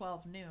this is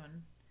 12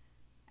 noon,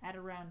 at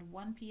around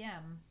 1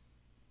 p.m.,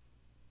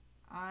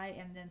 I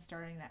am then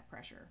starting that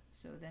pressure.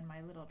 So then my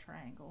little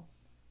triangle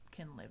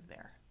can live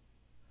there.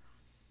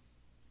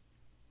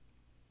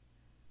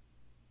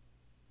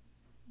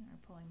 And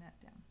we're pulling that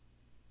down.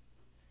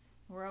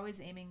 We're always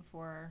aiming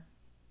for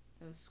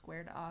those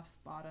squared off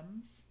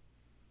bottoms.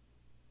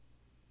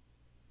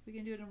 If we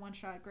can do it in one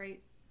shot,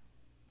 great.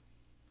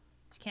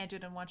 If you can't do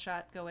it in one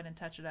shot, go in and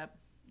touch it up.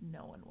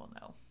 No one will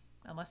know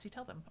unless you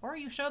tell them, or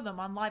you show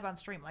them on live on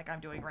stream like I'm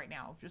doing right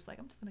now. Just like,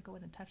 I'm just gonna go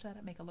in and touch that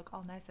and make it look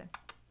all nice and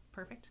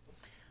perfect,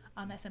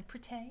 all nice and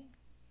pretty.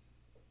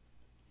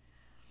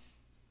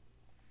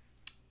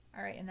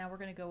 All right, and now we're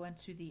going to go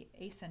into the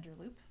ascender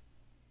loop.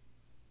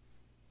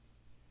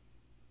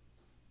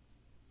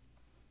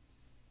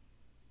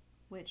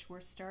 Which we're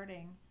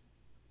starting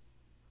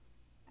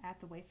at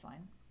the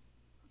waistline.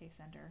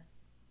 Ascender,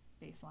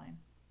 baseline,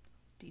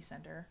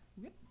 descender.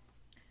 Whoop.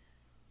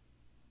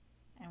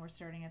 And we're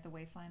starting at the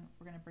waistline.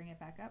 We're going to bring it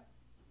back up.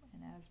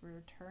 And as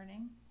we're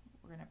turning,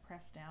 we're going to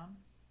press down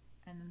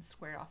and then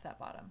square off that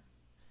bottom.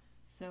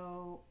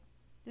 So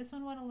this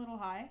one went a little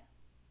high.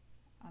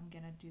 I'm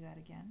going to do that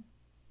again.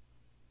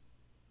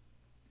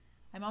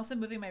 I'm also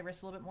moving my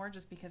wrist a little bit more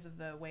just because of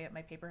the way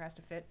my paper has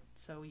to fit,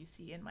 so you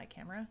see in my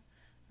camera.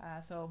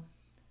 So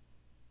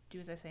do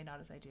as I say, not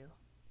as I do.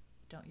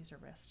 Don't use your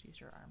wrist, use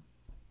your arm.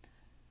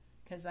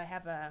 Because I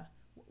have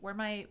where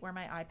my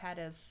iPad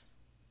is,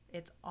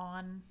 it's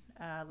on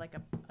like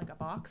a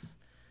box.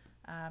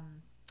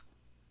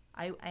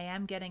 I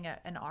am getting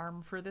an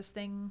arm for this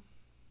thing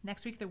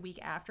next week, the week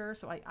after,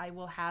 so I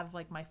will have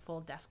like my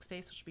full desk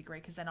space, which would be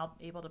great because then I'll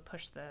be able to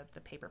push the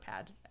paper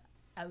pad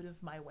out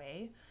of my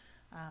way.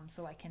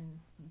 So I can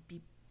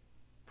be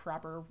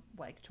proper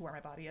like to where my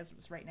body is.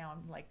 Because right now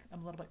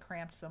I'm a little bit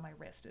cramped, so my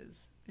wrist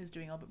is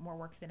doing a little bit more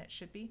work than it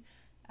should be.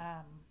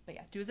 But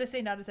yeah, do as I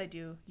say, not as I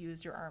do.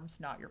 Use your arms,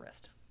 not your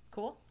wrist.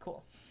 Cool?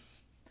 Cool.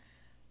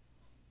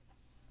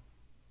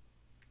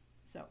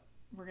 So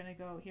we're gonna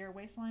go here,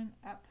 waistline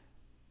up,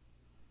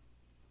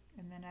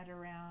 and then at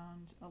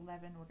around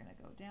 11 we're gonna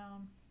go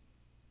down,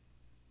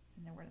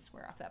 and then we're gonna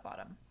square off that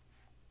bottom.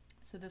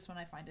 So this one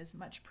I find is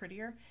much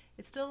prettier.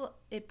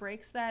 It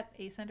breaks that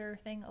ascender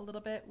thing a little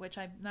bit, which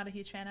I'm not a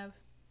huge fan of.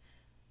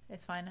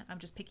 It's fine, I'm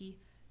just picky.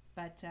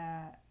 But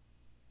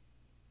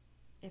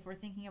if we're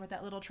thinking about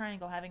that little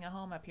triangle having a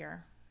home up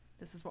here,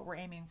 this is what we're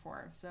aiming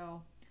for.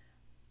 So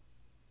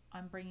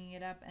I'm bringing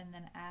it up, and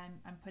then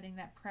I'm putting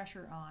that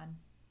pressure on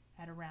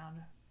at around,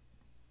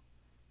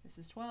 this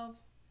is 12,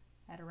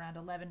 at around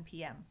 11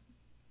 p.m.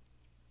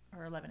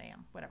 or 11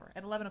 a.m., whatever,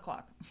 at 11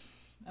 o'clock.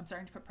 I'm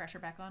starting to put pressure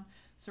back on.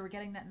 So we're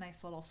getting that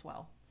nice little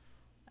swell.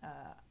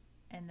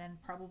 And then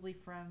probably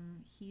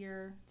from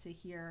here to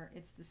here,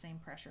 it's the same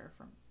pressure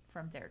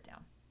from there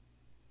down.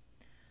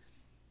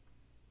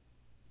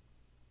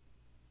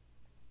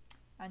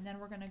 And then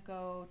we're going to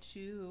go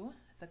to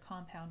the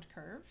compound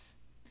curve.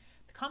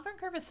 The compound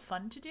curve is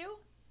fun to do.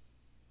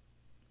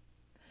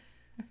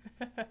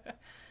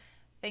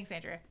 Thanks,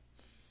 Andrea.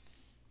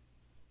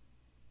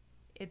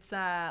 It's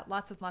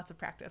lots of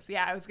practice.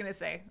 Yeah, I was going to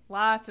say,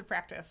 lots of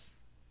practice.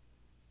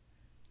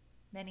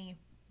 Many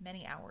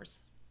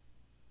hours.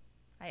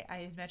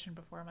 I mentioned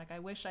before, I'm like, I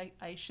wish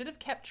I should have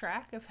kept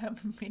track of how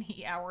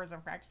many hours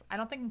of practice. I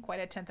don't think I'm quite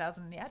at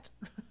 10,000 yet,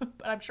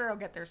 but I'm sure I'll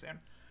get there soon.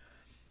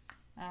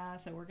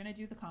 So we're going to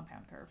do the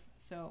compound curve.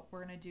 So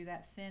we're going to do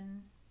that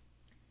thin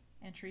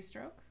entry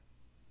stroke.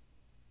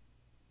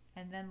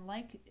 And then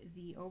like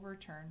the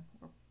overturn,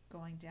 we're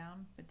going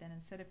down, but then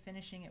instead of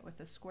finishing it with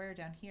a square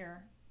down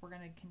here, we're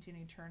going to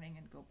continue turning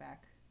and go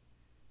back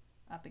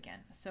up again.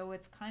 So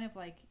it's kind of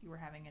like you were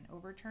having an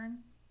overturn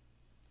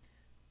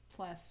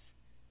plus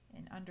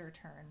an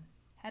underturn,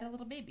 had a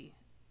little baby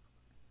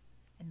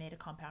and made a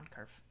compound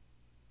curve.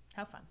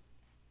 How fun.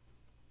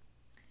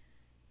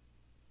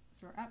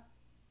 So we're up,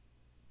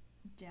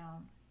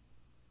 down,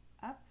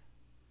 up.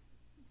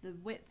 The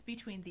width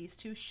between these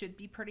two should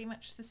be pretty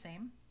much the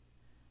same.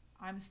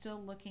 I'm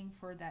still looking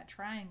for that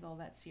triangle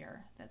that's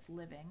here, that's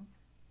living.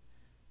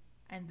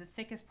 And the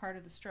thickest part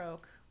of the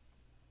stroke,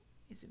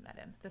 you zoom that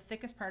in, the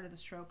thickest part of the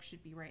stroke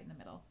should be right in the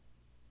middle.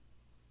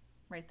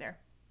 Right there.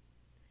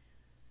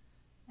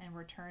 And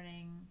we're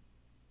turning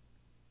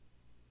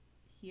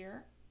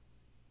here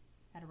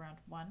at around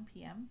 1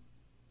 p.m.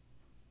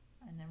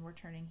 And then we're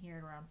turning here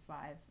at around 5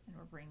 and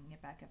we're bringing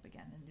it back up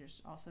again. And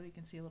there's also, you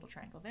can see a little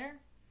triangle there.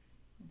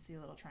 You can see a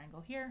little triangle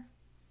here.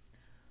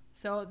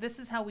 So this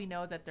is how we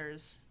know that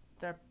there's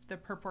the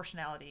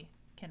proportionality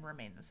can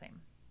remain the same.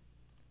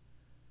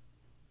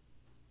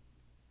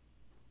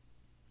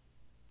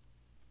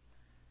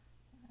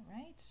 All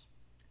right.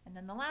 And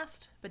then the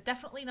last, but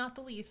definitely not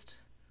the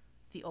least,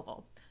 the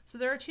oval. So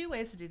there are two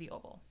ways to do the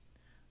oval.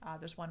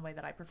 There's one way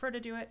that I prefer to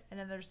do it, and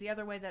then there's the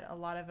other way that a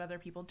lot of other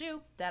people do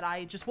that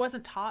I just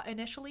wasn't taught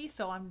initially,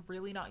 so I'm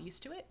really not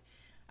used to it.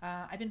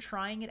 I've been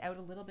trying it out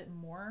a little bit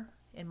more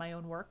in my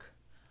own work.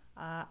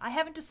 I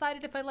haven't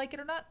decided if I like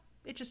it or not.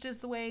 It just is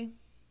the way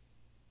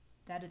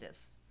that it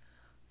is.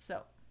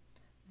 So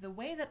the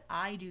way that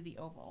I do the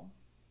oval,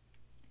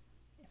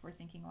 if we're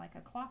thinking like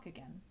a clock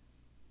again,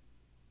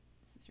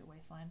 this is your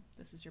waistline,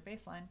 this is your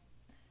baseline.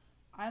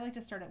 I like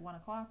to start at 1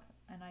 o'clock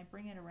and I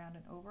bring it around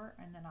and over,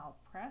 and then I'll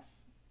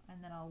press,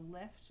 and then I'll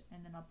lift,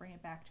 and then I'll bring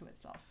it back to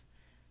itself.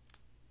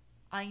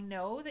 I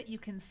know that you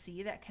can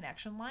see that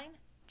connection line.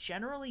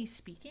 Generally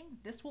speaking,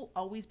 this will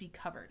always be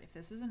covered. If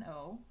this is an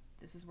O,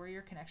 this is where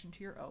your connection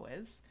to your O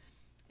is.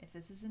 If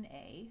this is an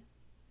A,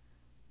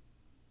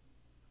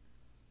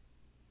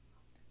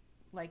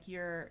 like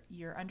your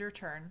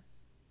underturn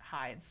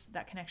hides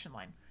that connection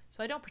line.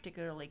 So I don't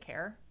particularly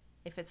care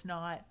if it's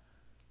not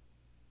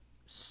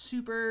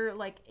super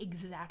like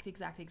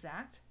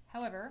exact.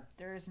 However,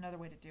 there is another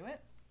way to do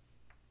it,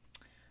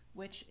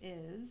 which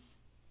is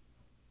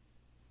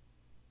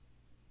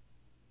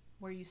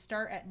where you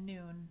start at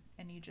noon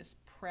and you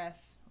just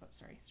press,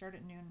 start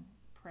at noon,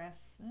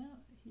 press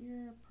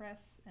here,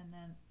 press, and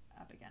then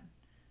up again.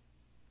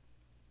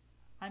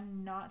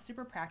 I'm not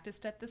super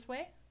practiced at this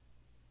way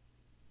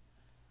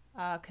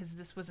because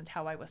this wasn't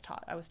how I was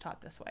taught. I was taught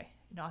this way,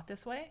 not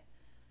this way.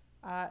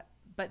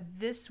 But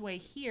this way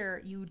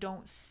here, you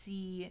don't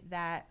see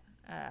that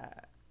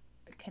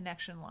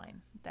connection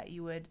line that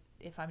you would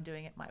if I'm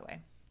doing it my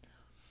way.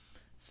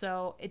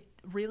 So it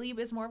really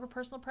is more of a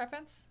personal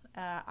preference.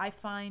 I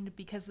find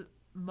because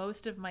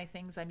most of my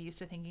things, I'm used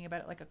to thinking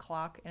about it like a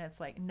clock, and it's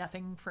like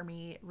nothing for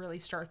me really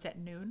starts at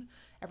noon.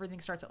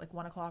 Everything starts at like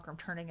 1 o'clock, or I'm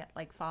turning at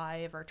like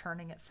 5 or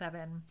turning at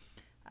 7.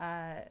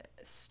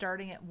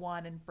 Starting at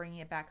 1 and bringing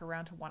it back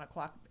around to 1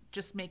 o'clock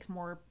just makes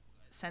more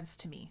sense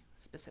to me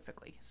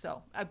specifically.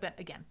 So I bet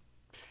again,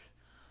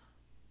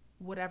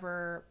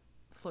 whatever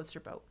floats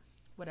your boat,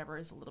 whatever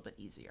is a little bit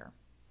easier.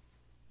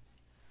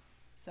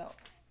 So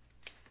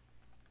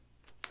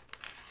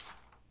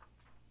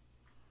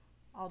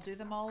I'll do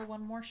them all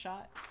one more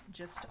shot,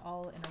 just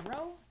all in a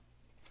row.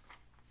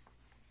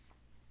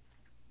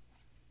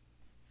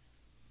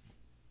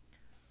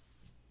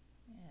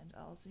 And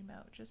I'll zoom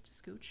out just a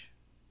scooch.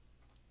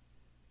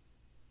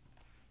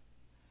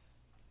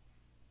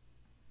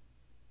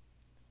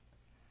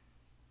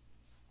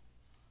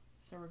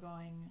 So we're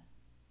going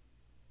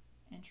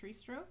entry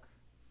stroke,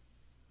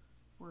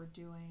 we're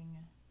doing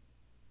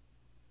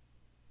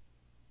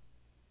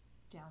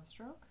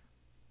downstroke,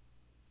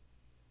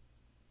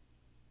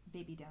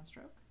 baby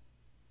downstroke,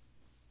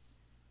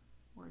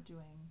 we're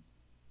doing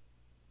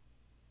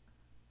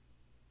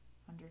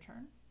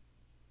underturn,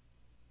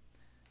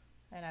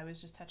 and I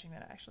was just touching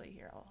that actually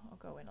here. I'll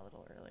go in a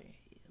little early,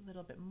 a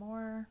little bit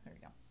more. There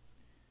we go.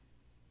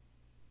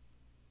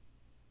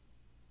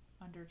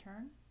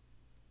 Underturn,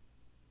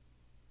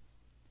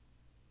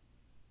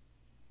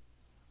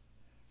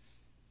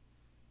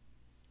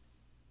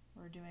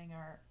 we're doing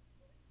our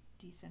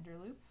descender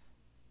loop,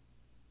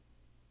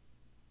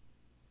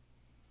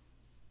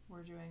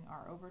 we're doing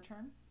our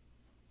overturn,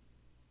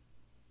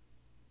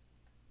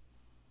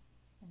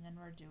 and then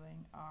we're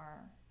doing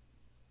our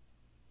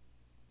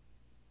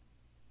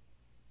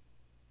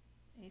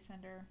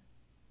ascender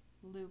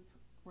loop,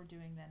 we're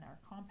doing then our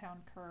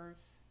compound curve,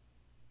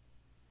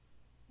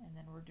 and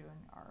then we're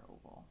doing our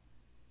oval.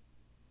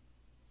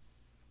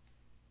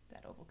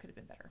 That oval could have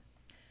been better.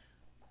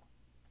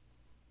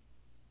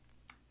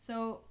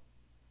 So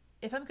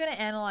if I'm going to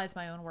analyze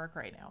my own work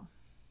right now,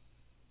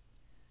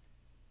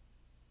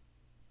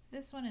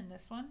 this one and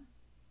this one,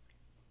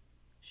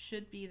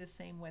 should be the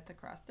same width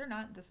across. They're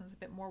not. This one's a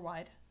bit more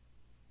wide.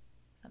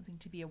 Something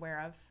to be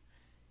aware of.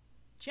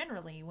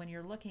 Generally, when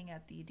you're looking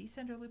at the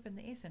descender loop and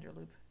the ascender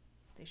loop,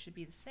 they should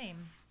be the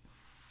same,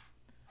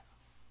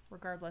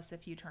 regardless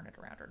if you turn it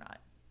around or not.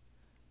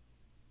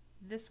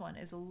 This one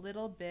is a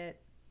little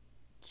bit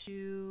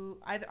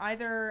too,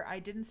 either I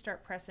didn't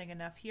start pressing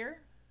enough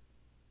here,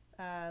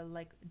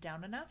 like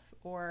down enough,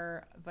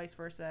 or vice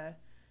versa,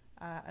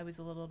 I was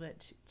a little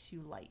bit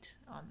too light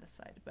on this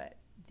side, but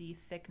the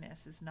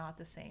thickness is not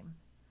the same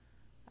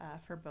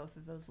for both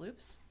of those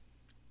loops.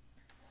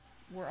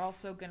 We're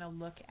also going to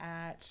look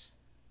at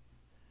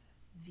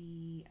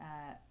the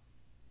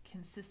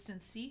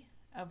consistency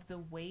of the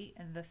weight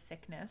and the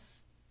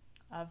thickness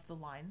of the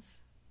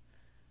lines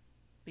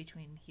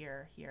between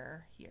here,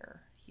 here,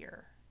 here,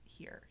 here,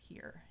 here,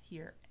 here,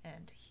 here,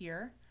 and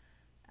here.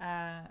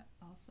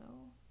 Also,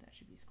 that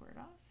should be squared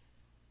off.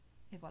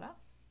 Et voila.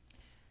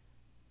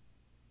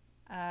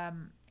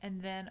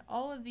 And then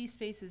all of these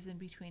spaces in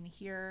between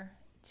here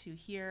to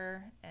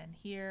here and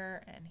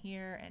here and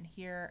here and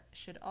here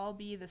should all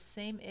be the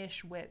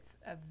same-ish width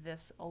of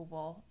this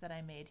oval that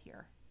I made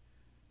here.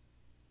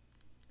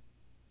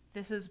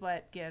 This is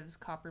what gives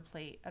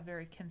Copperplate a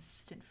very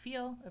consistent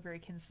feel, a very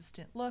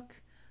consistent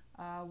look.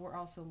 We're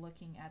also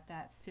looking at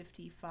that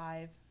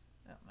 55,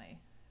 oh, my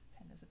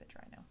pen is a bit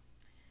dry now.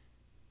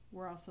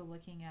 We're also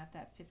looking at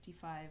that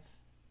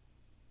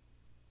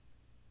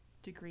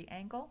 55-degree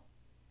angle.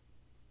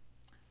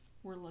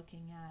 We're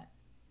looking at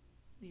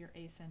your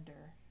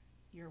ascender,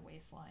 your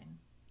waistline,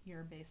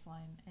 your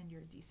baseline, and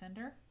your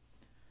descender.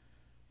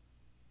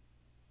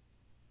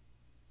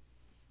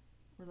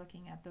 We're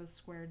looking at those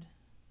squared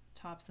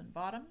tops and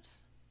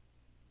bottoms.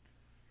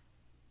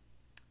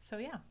 So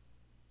yeah,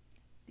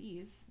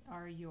 these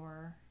are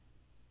your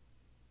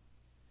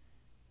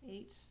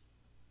 8.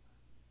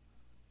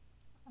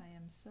 I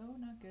am so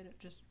not good at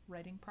just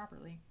writing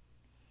properly.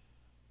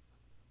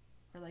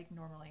 Or like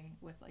normally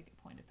with like a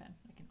pointed pen.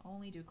 I can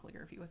only do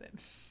calligraphy with it.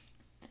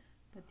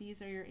 But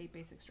these are your 8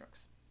 basic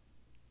strokes.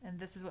 And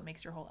this is what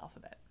makes your whole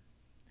alphabet.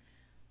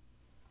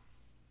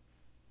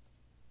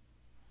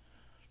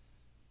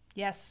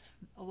 Yes,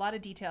 a lot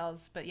of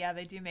details, but yeah,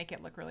 they do make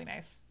it look really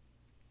nice.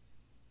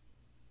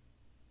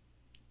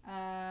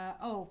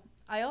 Oh,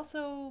 I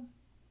also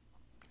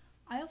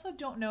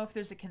don't know if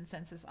there's a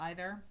consensus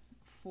either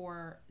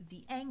for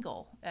the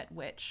angle at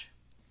which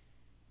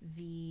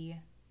the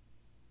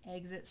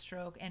exit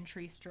stroke,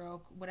 entry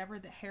stroke, whatever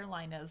the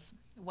hairline is,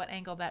 what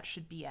angle that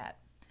should be at.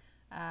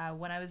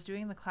 When I was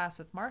doing the class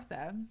with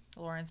Martha,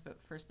 Lauren's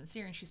first been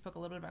seeing, she spoke a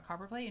little bit about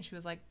Copperplate, and she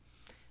was like,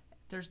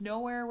 there's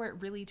nowhere where it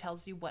really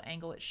tells you what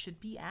angle it should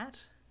be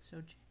at.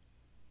 So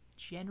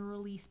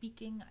generally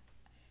speaking,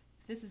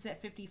 if this is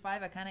at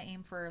 55, I kind of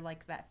aim for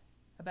like that,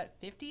 about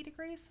 50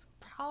 degrees,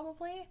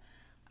 probably.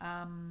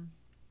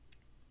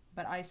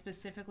 But I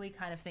specifically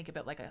kind of think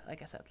about like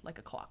I said, like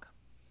a clock.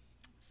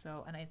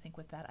 So, and I think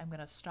with that, I'm going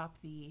to stop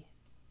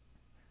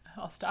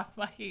I'll stop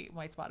my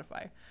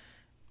Spotify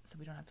so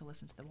we don't have to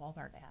listen to the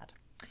Walmart ad.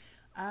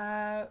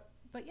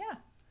 But yeah,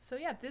 so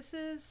yeah, this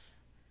is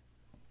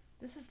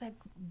that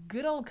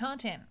good old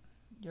content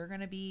you're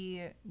going to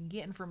be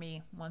getting from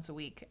me once a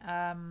week.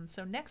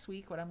 So next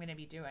week, what I'm going to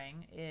be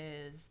doing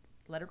is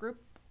letter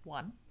group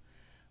 1,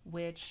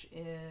 which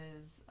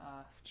is,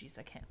 geez,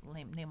 I can't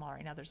name all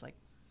right now. There's like,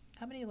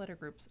 how many letter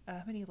groups,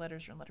 how many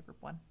letters are in letter group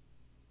 1?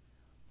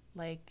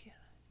 Like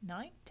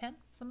 9, 10,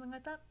 something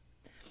like that.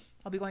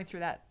 I'll be going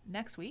through that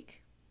next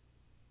week.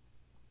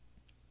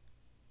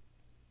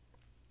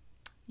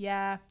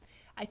 Yeah,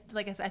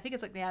 like I said, I think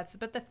it's like, yeah, it's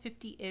about the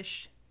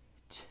 50-ish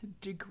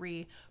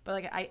degree, but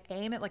like I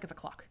aim it like it's a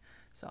clock.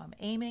 So I'm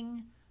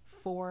aiming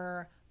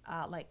for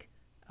like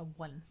a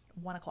 1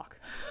 o'clock.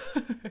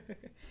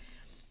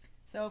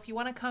 So if you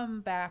want to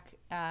come back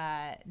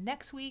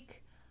next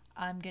week,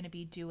 I'm going to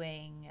be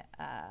doing,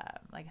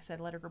 like I said,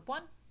 letter group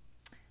 1.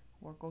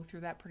 We'll go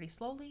through that pretty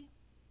slowly.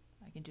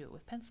 I can do it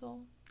with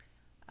pencil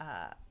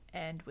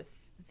and with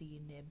the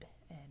nib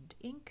and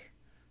ink.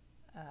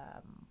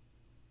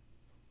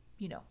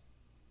 You know,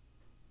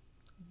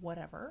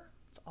 whatever.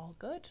 It's all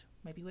good.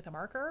 Maybe with a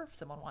marker. If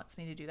someone wants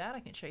me to do that,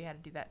 I can show you how to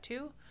do that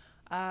too.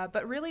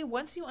 But really,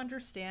 once you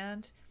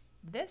understand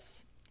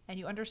this and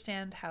you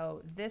understand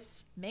how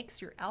this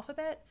makes your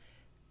alphabet,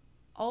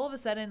 all of a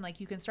sudden, like,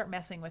 you can start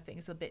messing with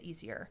things a bit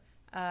easier.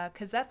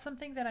 Because that's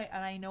something that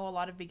I know a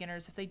lot of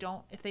beginners, if they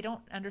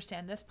don't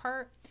understand this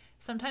part,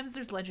 sometimes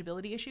there's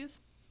legibility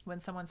issues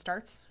when someone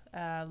starts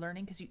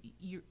learning, because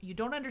you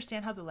don't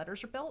understand how the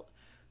letters are built.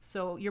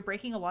 So you're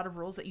breaking a lot of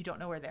rules that you don't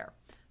know are there.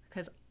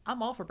 Because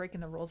I'm all for breaking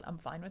the rules. I'm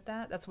fine with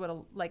that. That's what,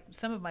 like,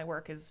 some of my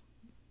work is.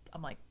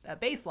 I'm like, a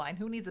baseline.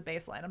 Who needs a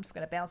baseline? I'm just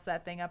going to bounce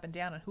that thing up and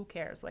down, and who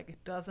cares? Like,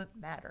 it doesn't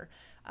matter.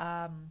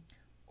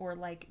 Or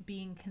like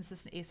being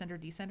consistent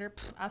ascender, descender,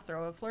 I'll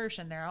throw a flourish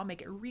in there. I'll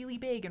make it really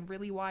big and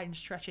really wide and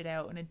stretch it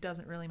out, and it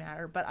doesn't really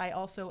matter. But I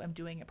also am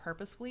doing it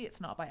purposefully.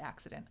 It's not by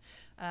accident.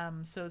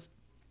 So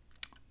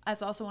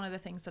that's also one of the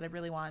things that I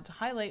really wanted to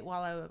highlight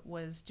while I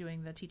was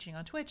doing the teaching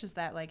on Twitch, is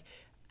that like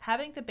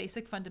having the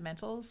basic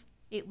fundamentals,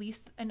 at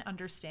least an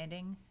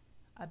understanding,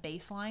 a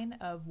baseline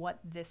of what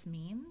this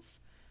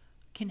means,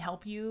 can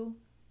help you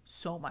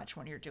so much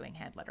when you're doing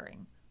hand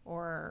lettering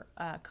or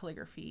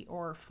calligraphy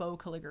or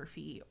faux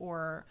calligraphy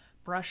or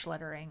brush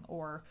lettering,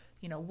 or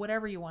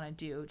whatever you want to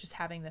do. Just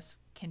having this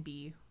can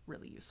be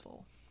really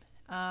useful.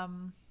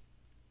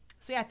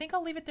 So yeah, I think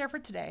I'll leave it there for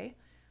today.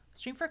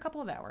 Stream for a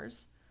couple of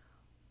hours,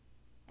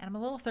 and I'm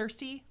a little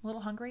thirsty, a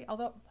little hungry,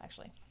 although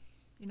actually,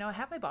 I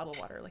have my bottle of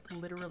water like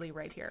literally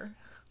right here.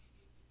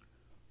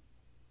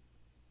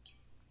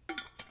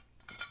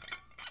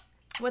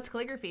 What's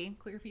calligraphy?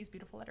 Calligraphy is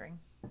beautiful lettering.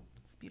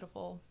 It's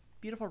beautiful,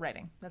 beautiful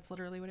writing. That's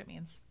literally what it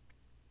means.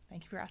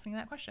 Thank you for asking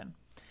that question.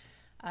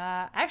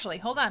 Actually,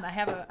 hold on. I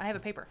have a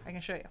paper. I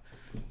can show you.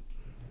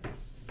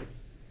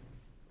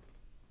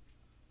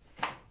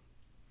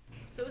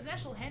 So it was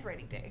National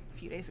Handwriting Day a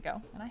few days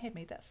ago, and I had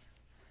made this.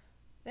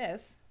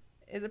 This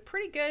is a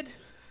pretty good,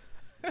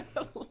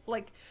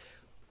 like,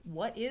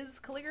 what is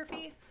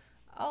calligraphy?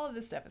 All of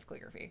this stuff is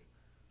calligraphy.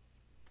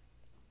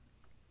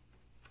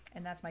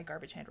 And that's my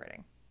garbage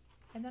handwriting.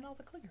 And then all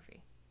the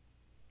calligraphy.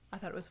 I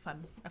thought it was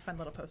a fun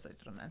little post I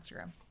did on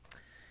Instagram.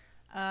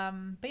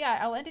 But yeah,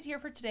 I'll end it here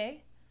for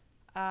today.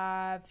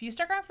 If you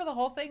stuck around for the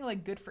whole thing,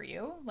 like, good for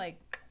you.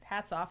 Like,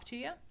 hats off to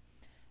you.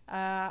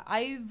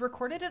 I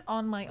recorded it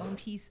on my own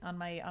piece, on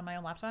my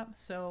own laptop.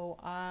 So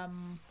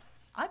I'm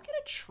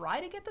gonna try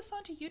to get this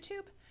onto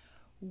YouTube.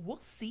 We'll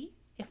see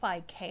if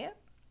I can.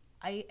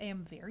 I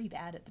am very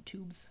bad at the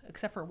tubes,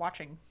 except for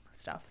watching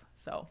stuff.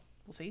 So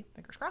we'll see.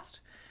 Fingers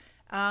crossed.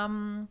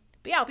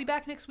 But yeah, I'll be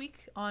back next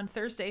week on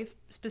Thursday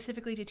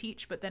specifically to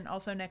teach, but then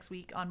also next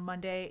week on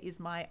Monday is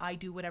my I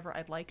do whatever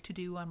I'd like to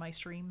do on my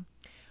stream.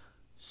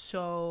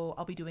 So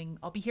I'll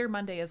be here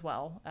Monday as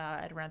well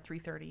at around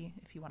 3:30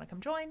 if you want to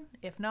come join.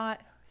 If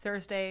not,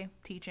 Thursday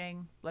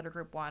teaching letter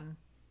group 1.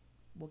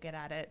 We'll get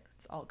at it.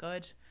 It's all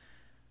good.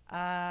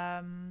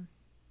 Yeah,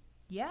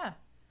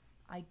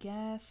 I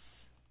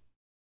guess.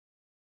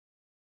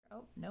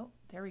 Oh, no,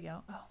 there we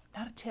go. Oh,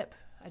 not a tip.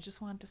 I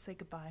just wanted to say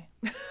goodbye.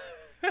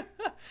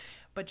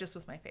 But just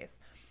with my face.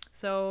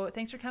 So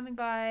thanks for coming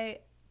by.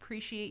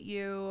 Appreciate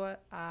you.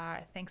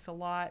 Thanks a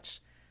lot.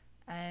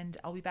 And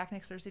I'll be back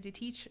next Thursday to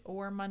teach,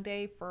 or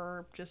Monday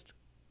for just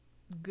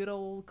good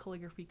old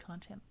calligraphy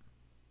content.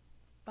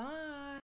 Bye.